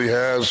really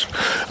has.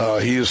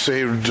 He has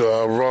saved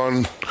a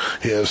run.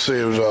 He has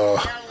saved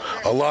a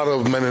lot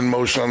of men in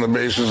motion on the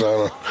bases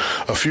on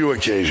a few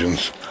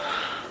occasions.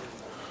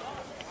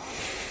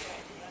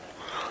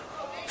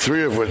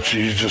 3 of which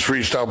he just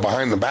reached out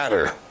behind the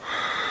batter.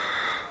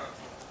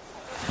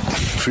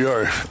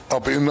 Fiore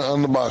up in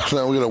on the box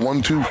now. We got a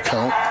 1-2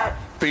 count.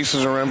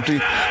 Bases are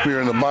empty. We are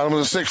in the bottom of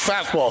the 6th.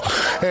 Fastball.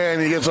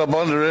 And he gets up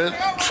under it.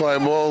 Fly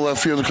ball.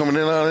 Left fielder coming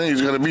in on it.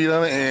 He's got a beat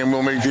on it. And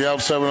we'll make the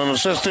out 7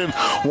 unassisted.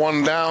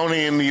 1 down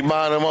in the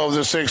bottom of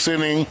the 6th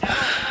inning.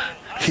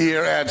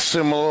 Here at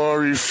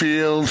Similori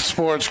Field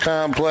Sports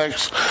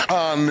Complex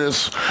on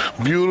this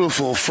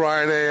beautiful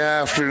Friday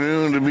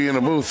afternoon to be in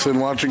a booth and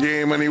watch a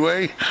game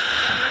anyway.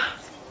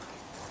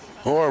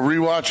 Or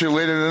rewatch it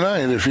later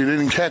tonight. If you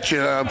didn't catch it,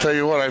 I'll tell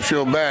you what, I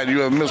feel bad. You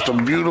have missed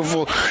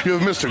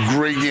a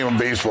great game of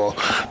baseball.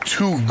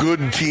 2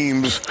 good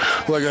teams,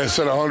 like I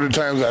said 100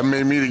 times, that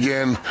may meet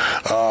again,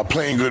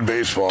 playing good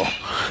baseball.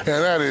 And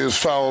that is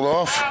fouled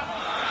off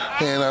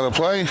and out of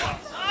play.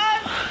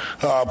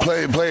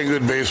 Playing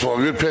good baseball,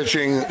 good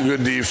pitching,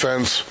 good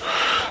defense.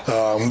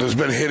 There's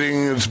been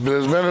hitting, there's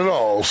been it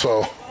all,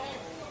 so.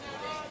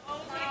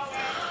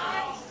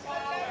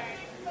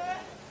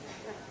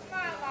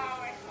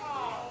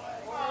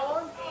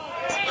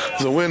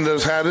 The wind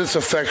has had its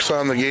effects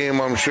on the game,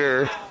 I'm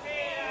sure.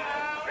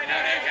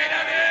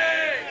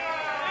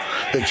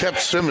 They kept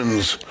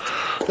Simmons.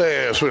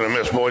 Hey, swing and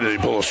miss. Boy, did he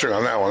pull a string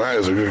on that one. That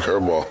is a good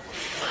curveball.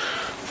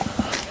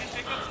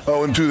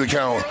 0-2 the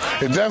count.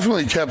 It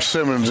definitely kept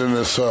Simmons in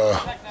this, in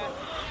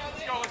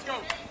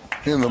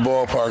the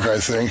ballpark, I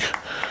think.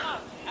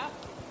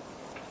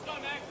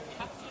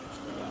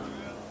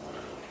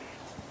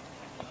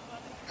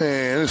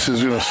 And this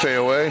is going to stay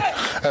away.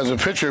 As a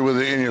pitcher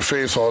with it in your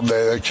face all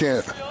day, that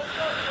can't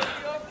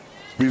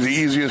be the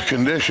easiest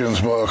conditions,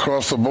 but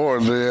across the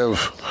board, they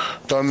have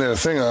done their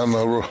thing on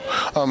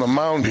the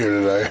mound here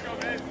today.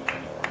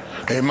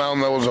 A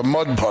mound that was a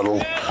mud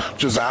puddle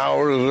just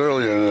hours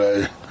earlier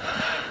today.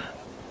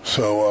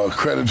 So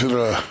credit to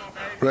the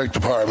rec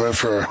department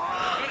for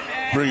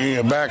bringing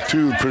it back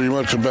to pretty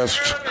much the best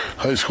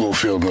high school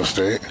field in the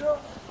state.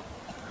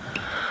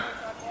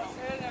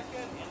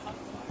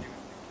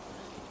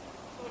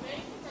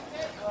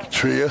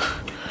 Tria,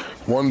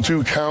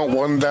 1-2 count,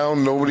 1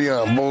 down, nobody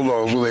on.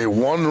 Bulldogs with a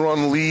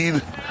 1-run lead.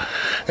 And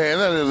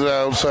that is the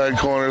outside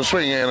corner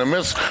swing and a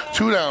miss.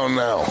 2 down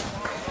now.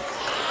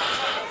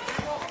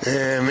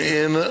 And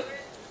in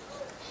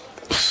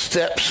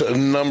steps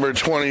number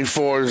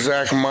 24,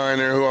 Zach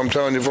Miner, who I'm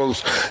telling you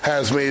folks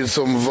has made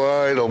some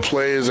vital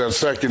plays at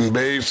second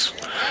base.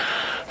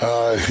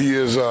 He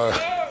is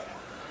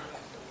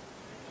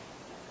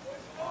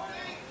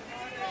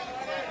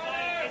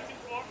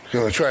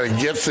going to try to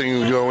get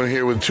things going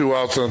here with 2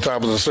 outs on the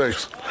top of the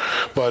 6th.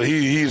 But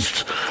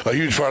he's a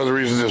huge part of the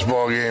reason this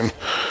ball game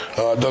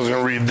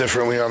doesn't read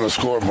differently on the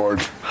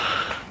scoreboard.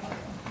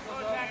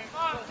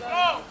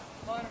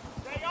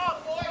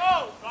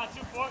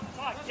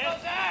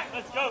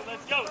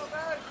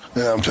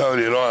 Yeah, I'm telling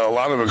you, a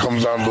lot of it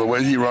comes down to the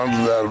way he runs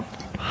with that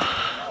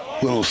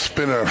little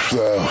spinner,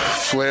 the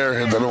flare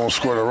hit that almost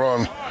scored a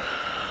run.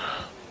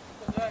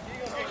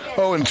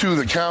 0-2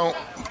 the count.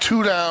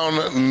 2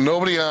 down,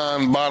 nobody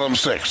on, bottom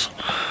 6.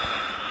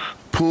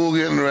 Poole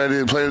getting ready,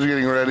 the players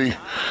getting ready.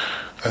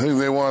 I think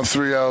they want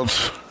 3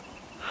 outs.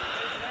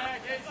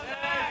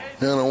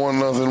 And a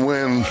 1-0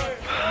 win.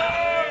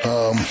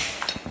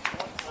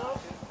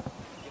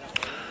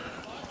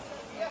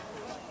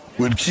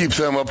 would keep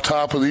them up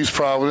top of East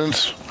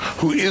Providence,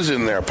 who is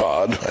in their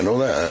pod. I know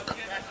that.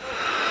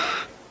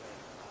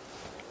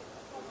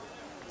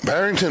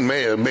 Barrington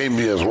may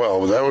be as well,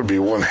 but that would be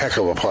one heck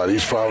of a pot.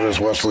 East Providence,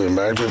 Westerly, and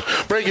Barrington.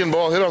 Breaking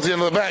ball, hit off the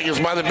end of the bat, gets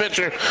by the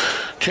pitcher,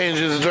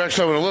 changes the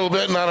direction of it a little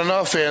bit, not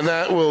enough, and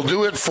that will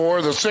do it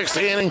for the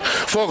 6th inning.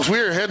 Folks, we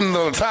are heading to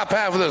the top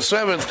half of the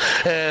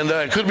 7th, and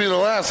it could be the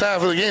last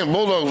half of the game.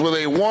 Bulldogs with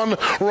a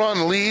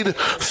 1-run lead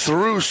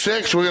through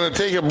 6. We're going to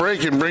take a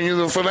break and bring you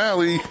the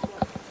finale.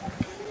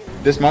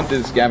 This month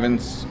is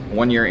Gavin's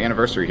 1-year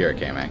anniversary here at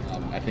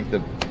KMA. I think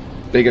the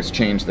biggest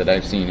change that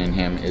I've seen in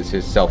him is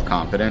his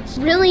self-confidence.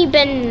 Really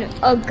been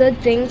a good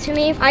thing to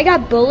me. I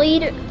got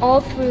bullied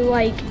all through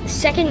like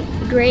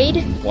 2nd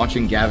grade.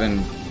 Watching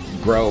Gavin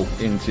grow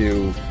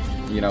into,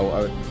 you know,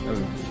 a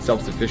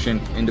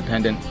self-sufficient,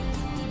 independent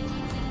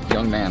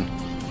young man,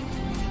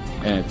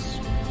 and it's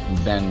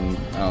been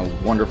a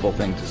wonderful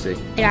thing to see.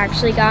 It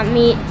actually got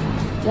me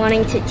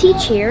wanting to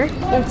teach here.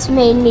 It's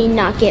made me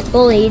not get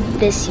bullied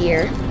this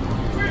year.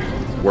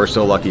 We're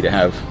so lucky to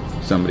have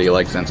somebody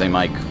like Sensei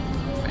Mike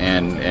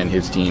and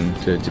his team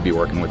to be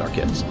working with our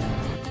kids.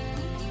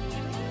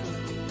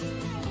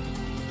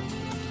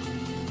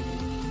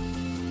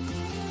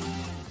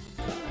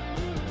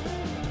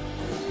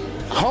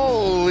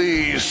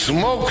 Holy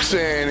smokes,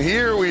 and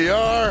here we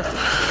are,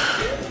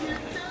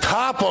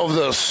 top of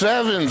the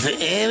 7th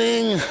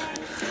inning.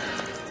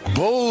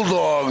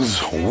 Bulldogs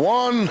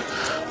 1,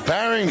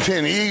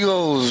 Barrington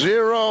Eagles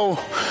 0,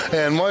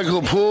 and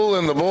Michael Poole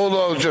and the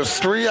Bulldogs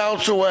just 3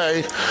 outs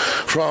away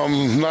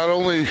from not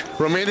only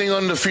remaining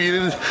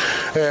undefeated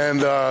and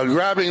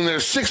grabbing their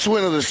 6th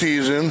win of the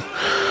season,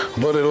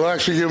 but it'll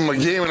actually give them a 1.5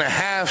 game,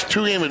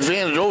 2-game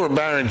advantage over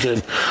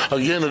Barrington.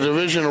 Again, a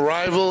division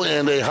rival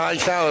and a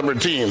high-caliber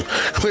team.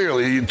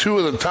 Clearly, 2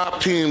 of the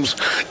top teams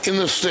in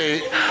the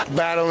state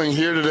battling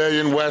here today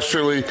in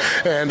Westerly,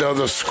 and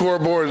the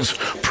scoreboard's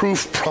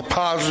proof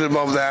positive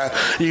of that.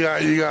 You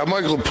got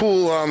Michael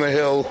Poole on the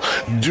hill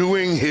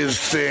doing his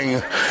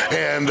thing,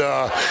 and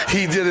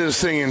he did his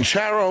thing in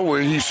Charo,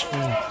 where he's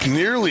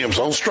nearly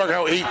himself struck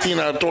out 18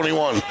 out of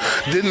 21.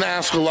 Didn't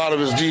ask a lot of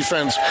his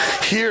defense.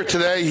 Here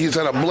today, he's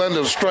had a blend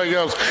of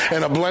strikeouts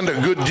and a blend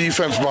of good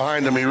defense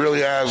behind him. He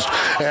really has,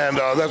 and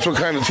that's what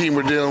kind of team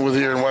we're dealing with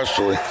here in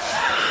Westerly.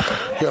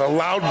 Got a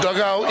loud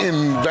dugout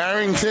in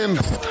Barrington.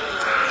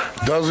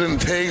 Doesn't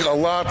take a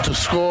lot to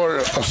score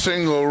a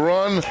single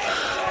run.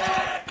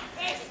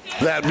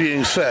 That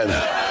being said,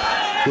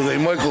 with a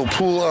Michael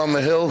Poole on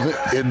the hill,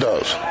 it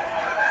does.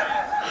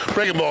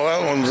 Breaking ball,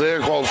 that one's there,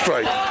 called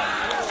strike.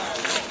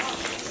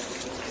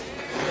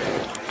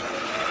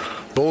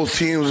 Both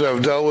teams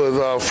have dealt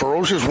with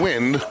ferocious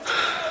wind.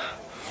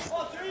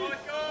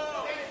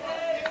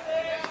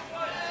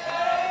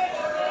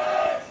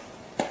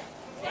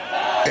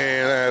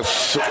 And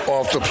that's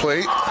off the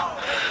plate.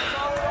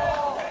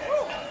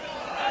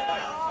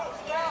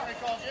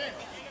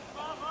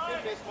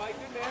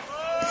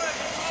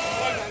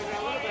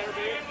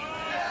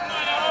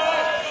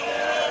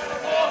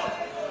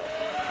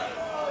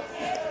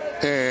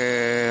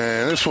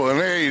 And this one,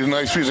 hey, a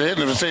nice piece of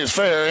hitting if it stays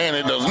fair, and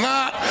it does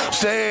not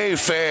stay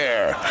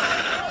fair.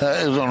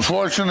 That is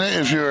unfortunate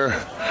if you're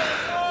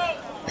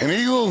an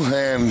Eagle,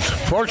 and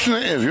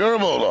fortunate if you're a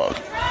Bulldog.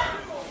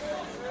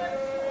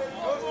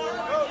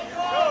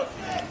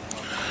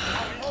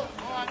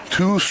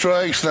 Two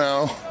strikes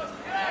now.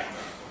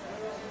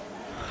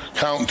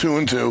 Count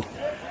 2-2.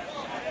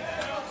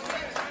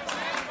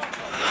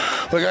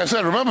 Like I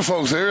said, remember,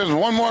 folks, there is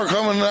one more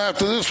coming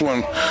after this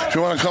one. If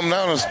you want to come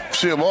down and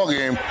see a ball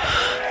game,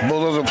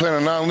 Bulldogs are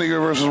playing a non-leaguer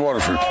versus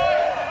Waterford.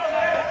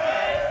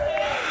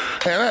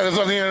 And that is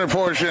on the inner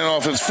portion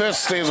off his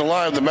fist. Stays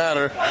alive, the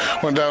batter.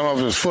 Went down off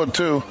his foot,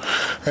 too.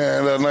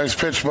 And a nice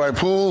pitch by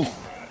Poole.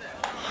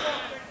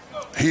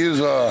 He is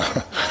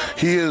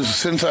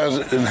since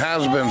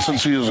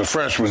he was a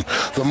freshman,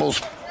 the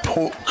most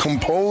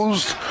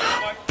composed,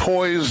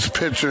 poised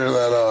pitcher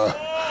that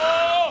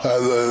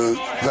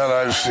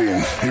I've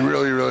seen. He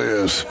really, really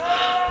is.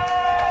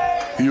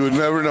 You would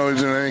never know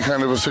he's in any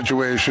kind of a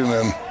situation,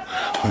 and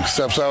he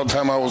steps out,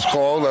 timeout was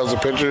called as a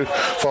pitcher,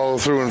 follow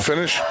through and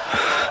finish,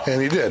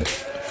 and he did.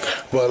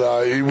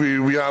 But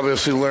we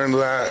obviously learned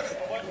that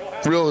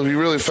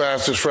really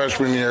fast his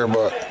freshman year,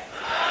 but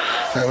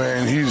I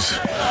mean,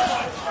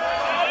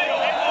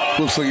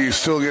 looks like he's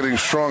still getting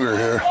stronger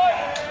here.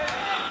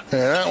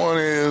 And that one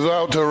is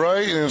out to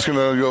right, and it's going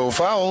to go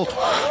foul.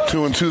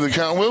 2-2 the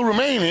count will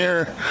remain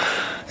here.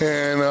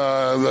 And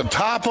the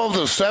top of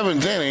the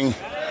 7th inning,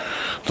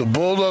 the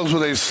Bulldogs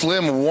with a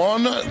slim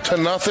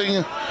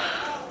 1-0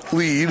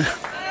 lead.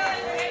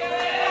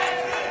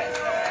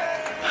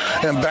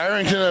 And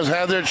Barrington has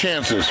had their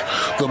chances.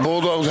 The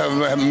Bulldogs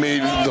have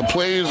made the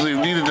plays they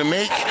needed to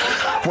make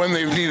when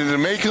they've needed to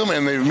make them,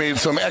 and they've made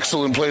some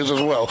excellent plays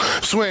as well.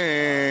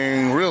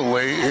 Swing real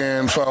late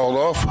and fouled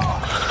off.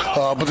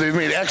 But they've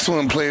made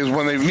excellent plays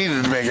when they've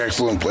needed to make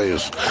excellent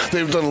plays.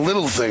 They've done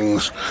little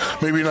things,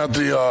 maybe not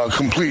the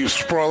complete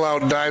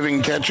sprawl-out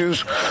diving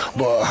catches,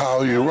 but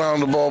how you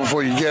round the ball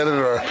before you get it,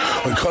 or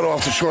cut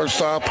off the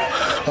shortstop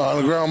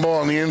on the ground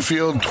ball in the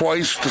infield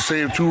twice to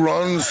save 2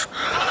 runs.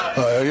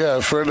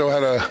 Ferrando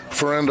had a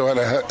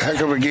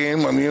heck of a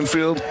game on the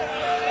infield.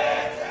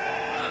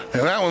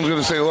 And that one's going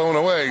to stay low and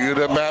away. Good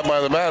at bat by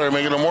the batter,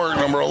 making him work,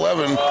 number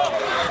 11.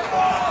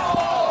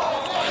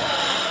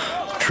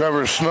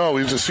 Trevor Snow,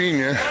 he's a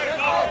senior.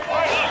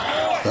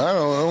 I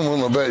don't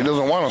know, bet he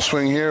doesn't want to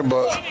swing here,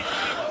 but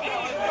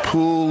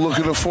Poole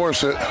looking to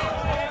force it.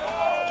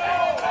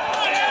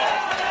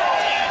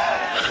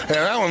 And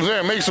that one's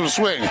there, makes him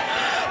swing.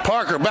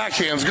 Parker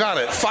backhands, got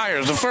it,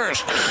 fires the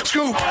first.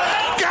 Scoop,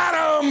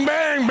 got him,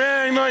 bang,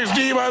 bang, nice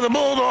D by the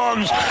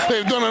Bulldogs.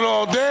 They've done it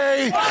all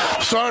day.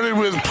 Started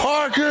with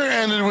Parker,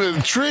 ended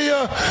with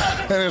Tria,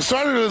 and it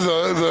started with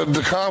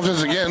the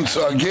confidence again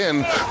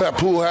that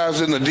Poole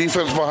has in the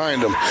defense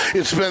behind him.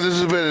 This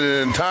has been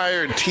an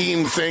entire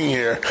team thing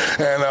here,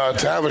 and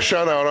to have a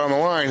shutout on the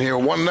line here,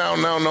 1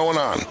 down now, no one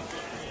on.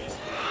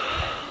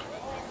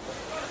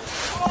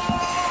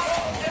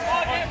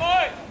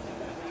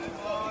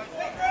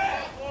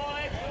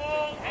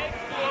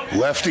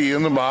 Lefty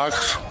in the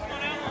box.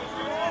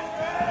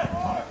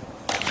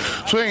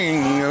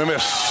 Swinging and a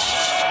miss.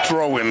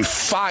 Throwing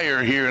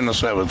fire here in the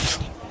 7th.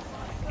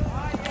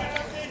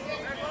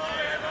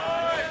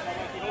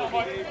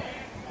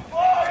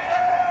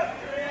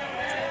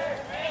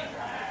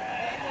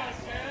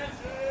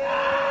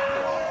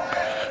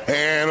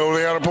 And over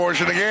the outer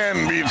portion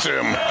again, beats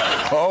him.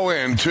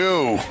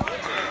 0-2.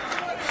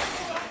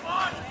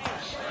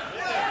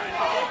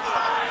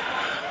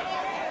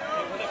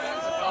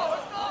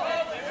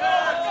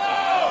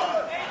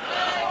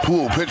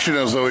 Poole pitching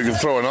as though he can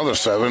throw another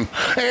 7.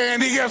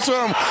 And he gets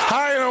them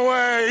high and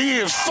away. He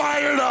is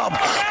fired up.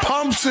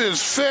 Pumps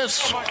his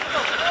fist.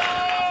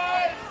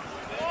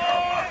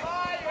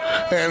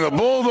 And the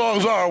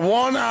Bulldogs are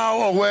 1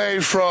 out away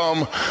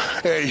from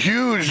a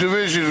huge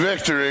division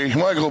victory.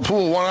 Michael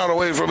Poole 1 out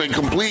away from a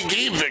complete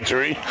game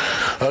victory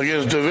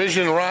against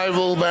division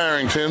rival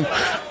Barrington.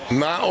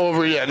 Not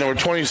over yet. We're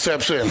 20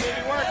 steps in.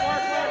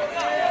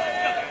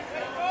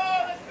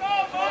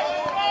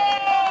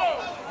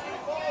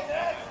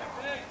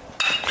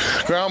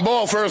 Ground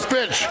ball, first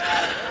pitch.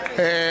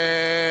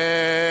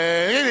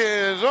 And it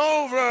is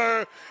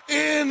over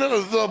in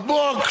the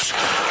books.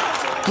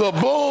 The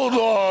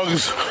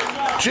Bulldogs,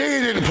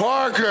 Jaden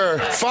Parker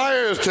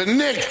fires to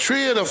Nick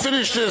Tria to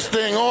finish this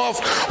thing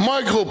off.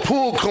 Michael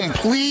Poole,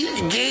 complete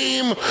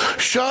game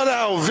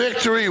shutout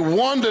victory,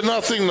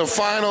 1-0 the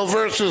final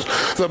versus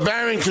the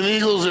Barrington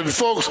Eagles. And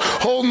folks,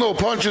 hold no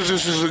punches.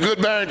 This is a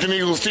good Barrington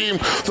Eagles team.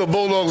 The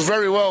Bulldogs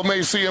very well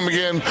may see them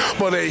again,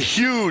 but a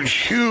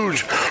huge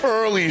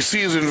early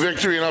season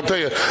victory. And I'll tell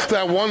you,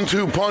 that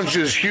 1-2 punch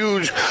is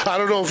huge. I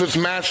don't know if it's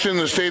matched in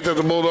the state that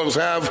the Bulldogs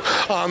have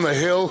on the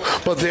hill,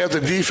 but they have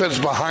the defense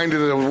behind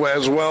it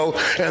as well,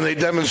 and they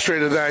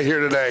demonstrated that here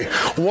today.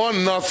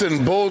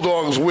 1-0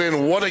 Bulldogs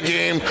win. What a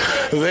game.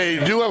 They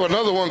do have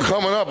another one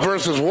coming up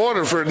versus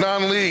Waterford,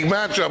 non-league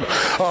matchup,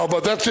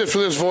 but that's it for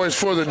this Voice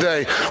for the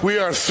day. We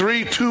are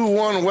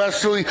 3-2-1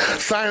 Westerly,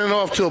 signing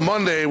off till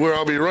Monday, where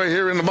I'll be right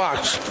here in the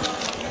box.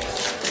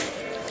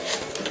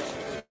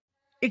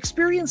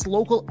 Experience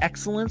local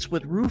excellence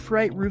with Roof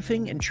Right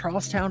Roofing in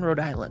Charlestown, Rhode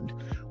Island.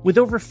 With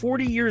over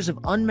 40 years of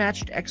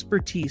unmatched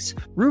expertise,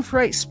 Roof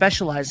Right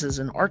specializes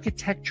in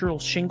architectural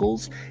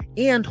shingles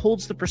and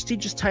holds the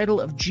prestigious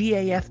title of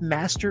GAF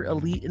Master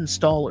Elite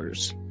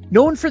Installers.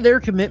 Known for their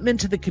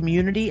commitment to the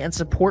community and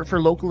support for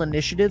local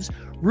initiatives,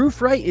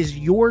 Roof Right is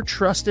your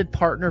trusted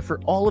partner for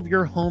all of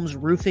your home's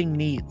roofing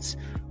needs.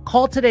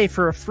 Call today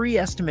for a free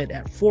estimate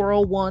at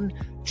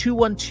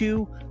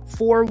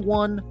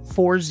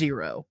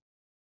 401-212-4140.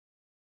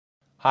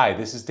 Hi,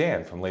 this is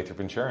Dan from Lathrop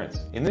Insurance.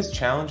 In this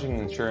challenging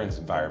insurance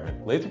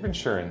environment, Lathrop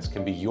Insurance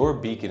can be your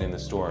beacon in the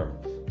storm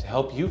to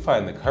help you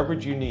find the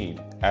coverage you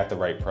need at the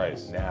right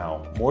price.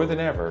 Now, more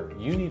than ever,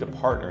 you need a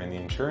partner in the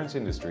insurance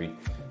industry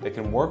that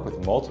can work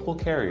with multiple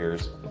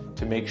carriers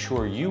to make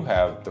sure you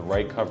have the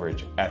right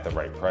coverage at the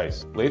right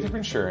price. Lathrop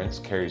Insurance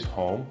carries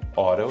home,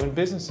 auto, and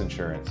business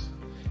insurance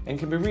and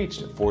can be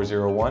reached at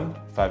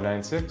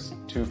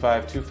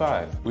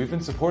 401-596-2525. We've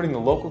been supporting the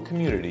local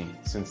community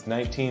since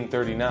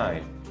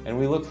 1939, and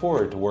we look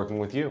forward to working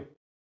with you.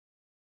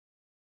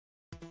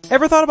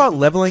 Ever thought about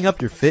leveling up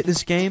your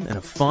fitness game in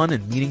a fun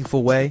and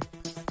meaningful way?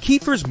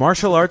 Kiefer's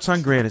Martial Arts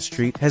on Granite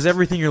Street has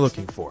everything you're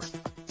looking for.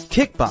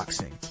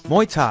 Kickboxing,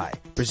 Muay Thai,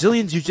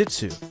 Brazilian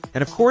Jiu-Jitsu,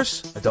 and of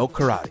course, adult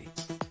karate.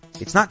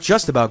 It's not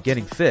just about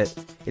getting fit,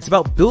 it's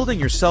about building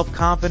your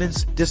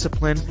self-confidence,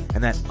 discipline,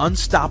 and that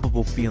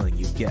unstoppable feeling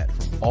you get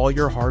from all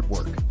your hard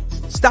work.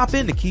 Stop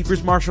into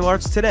Kiefer's Martial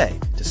Arts today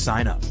to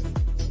sign up.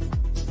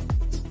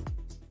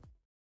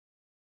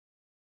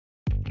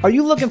 Are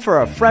you looking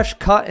for a fresh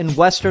cut in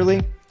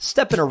Westerly?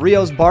 Step into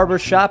Rio's Barber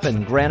Shop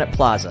in Granite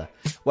Plaza.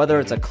 Whether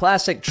it's a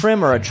classic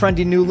trim or a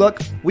trendy new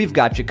look, we've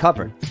got you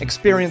covered.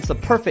 Experience the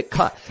perfect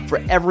cut for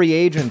every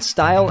age and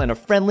style in a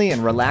friendly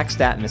and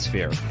relaxed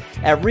atmosphere.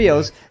 At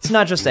Rio's, it's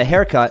not just a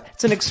haircut,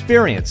 it's an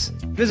experience.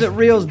 Visit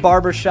Rio's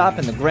Barber Shop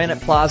in the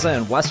Granite Plaza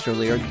in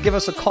Westerly or give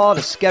us a call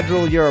to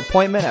schedule your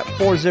appointment at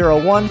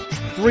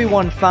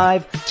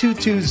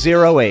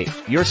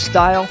 401-315-2208. Your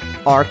style,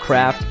 our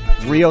craft,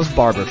 Rio's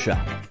Barber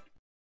Shop.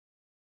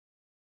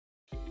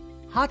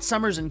 Hot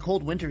summers and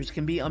cold winters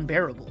can be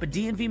unbearable, but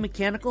D&V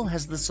Mechanical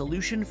has the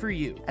solution for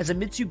you. As a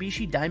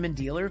Mitsubishi Diamond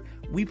dealer,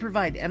 we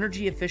provide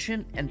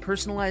energy-efficient and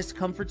personalized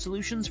comfort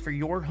solutions for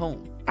your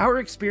home. Our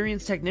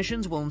experienced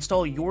technicians will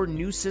install your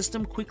new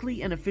system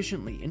quickly and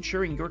efficiently,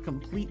 ensuring your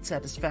complete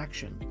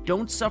satisfaction.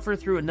 Don't suffer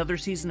through another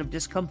season of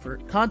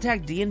discomfort.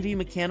 Contact D&V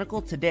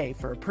Mechanical today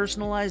for a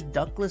personalized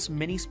ductless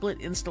mini-split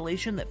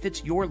installation that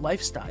fits your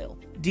lifestyle.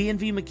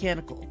 D&V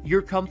Mechanical,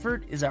 your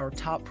comfort is our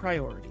top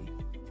priority.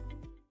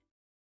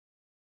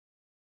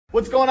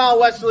 What's going on,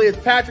 Westerly? It's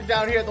Patrick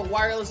down here at the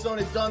Wireless Zone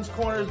at Dunn's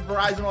Corners,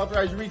 Verizon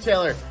authorized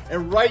retailer.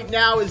 And right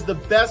now is the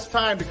best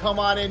time to come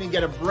on in and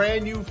get a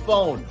brand new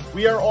phone.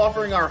 We are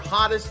offering our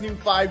hottest new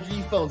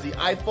 5G phones, the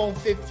iPhone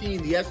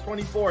 15, the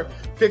S24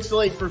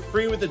 Pixel 8 for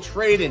free with a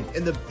trade-in.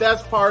 And the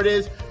best part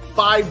is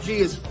 5G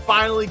is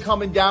finally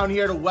coming down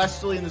here to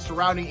Westerly and the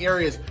surrounding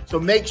areas.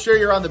 So make sure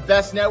you're on the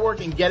best network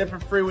and get it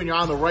for free when you're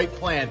on the right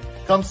plan.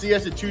 Come see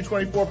us at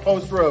 224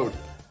 Post Road.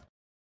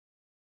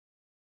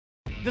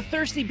 The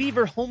Thirsty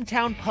Beaver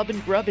Hometown Pub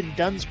and Grub in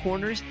Dunn's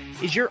Corners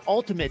is your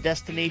ultimate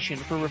destination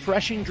for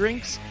refreshing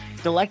drinks,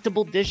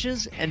 delectable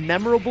dishes, and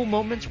memorable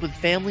moments with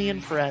family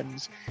and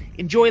friends.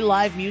 Enjoy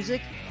live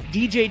music,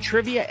 DJ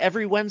trivia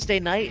every Wednesday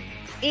night,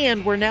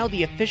 and we're now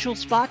the official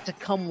spot to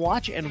come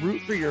watch and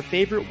root for your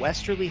favorite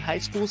Westerly High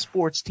School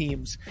sports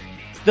teams.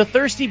 The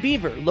Thirsty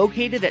Beaver,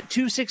 located at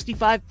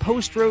 265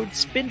 Post Road,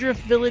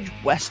 Spindrift Village,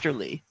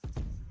 Westerly.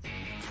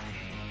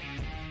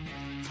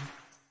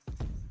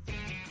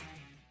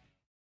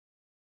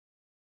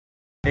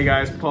 Hey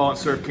guys, Paul at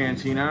Surf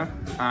Cantina.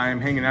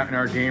 I'm hanging out in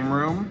our game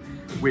room,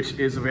 which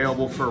is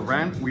available for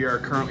rent. We are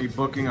currently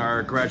booking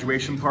our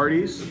graduation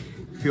parties.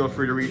 Feel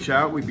free to reach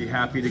out. We'd be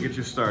happy to get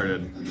you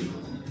started.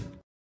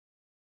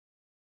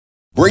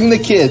 Bring the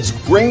kids,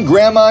 bring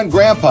grandma and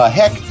grandpa,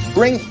 heck,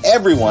 bring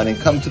everyone and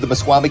come to the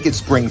Mesquamaket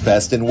Spring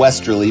Fest in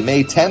Westerly,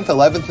 May 10th,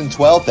 11th, and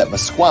 12th at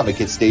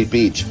Mesquamaket State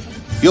Beach.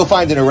 You'll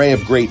find an array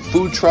of great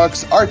food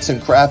trucks, arts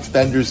and craft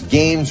vendors,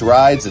 games,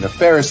 rides, and a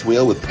Ferris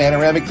wheel with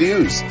panoramic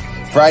views.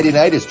 Friday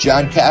night is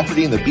John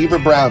Cafferty and the Beaver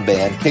Brown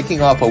Band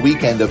kicking off a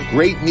weekend of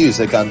great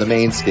music on the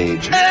main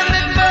stage.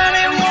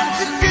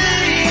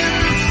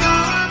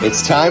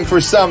 It's time for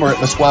summer at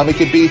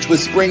Mesquamaket Beach with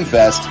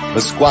Springfest,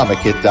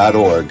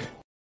 Mesquamaket.org.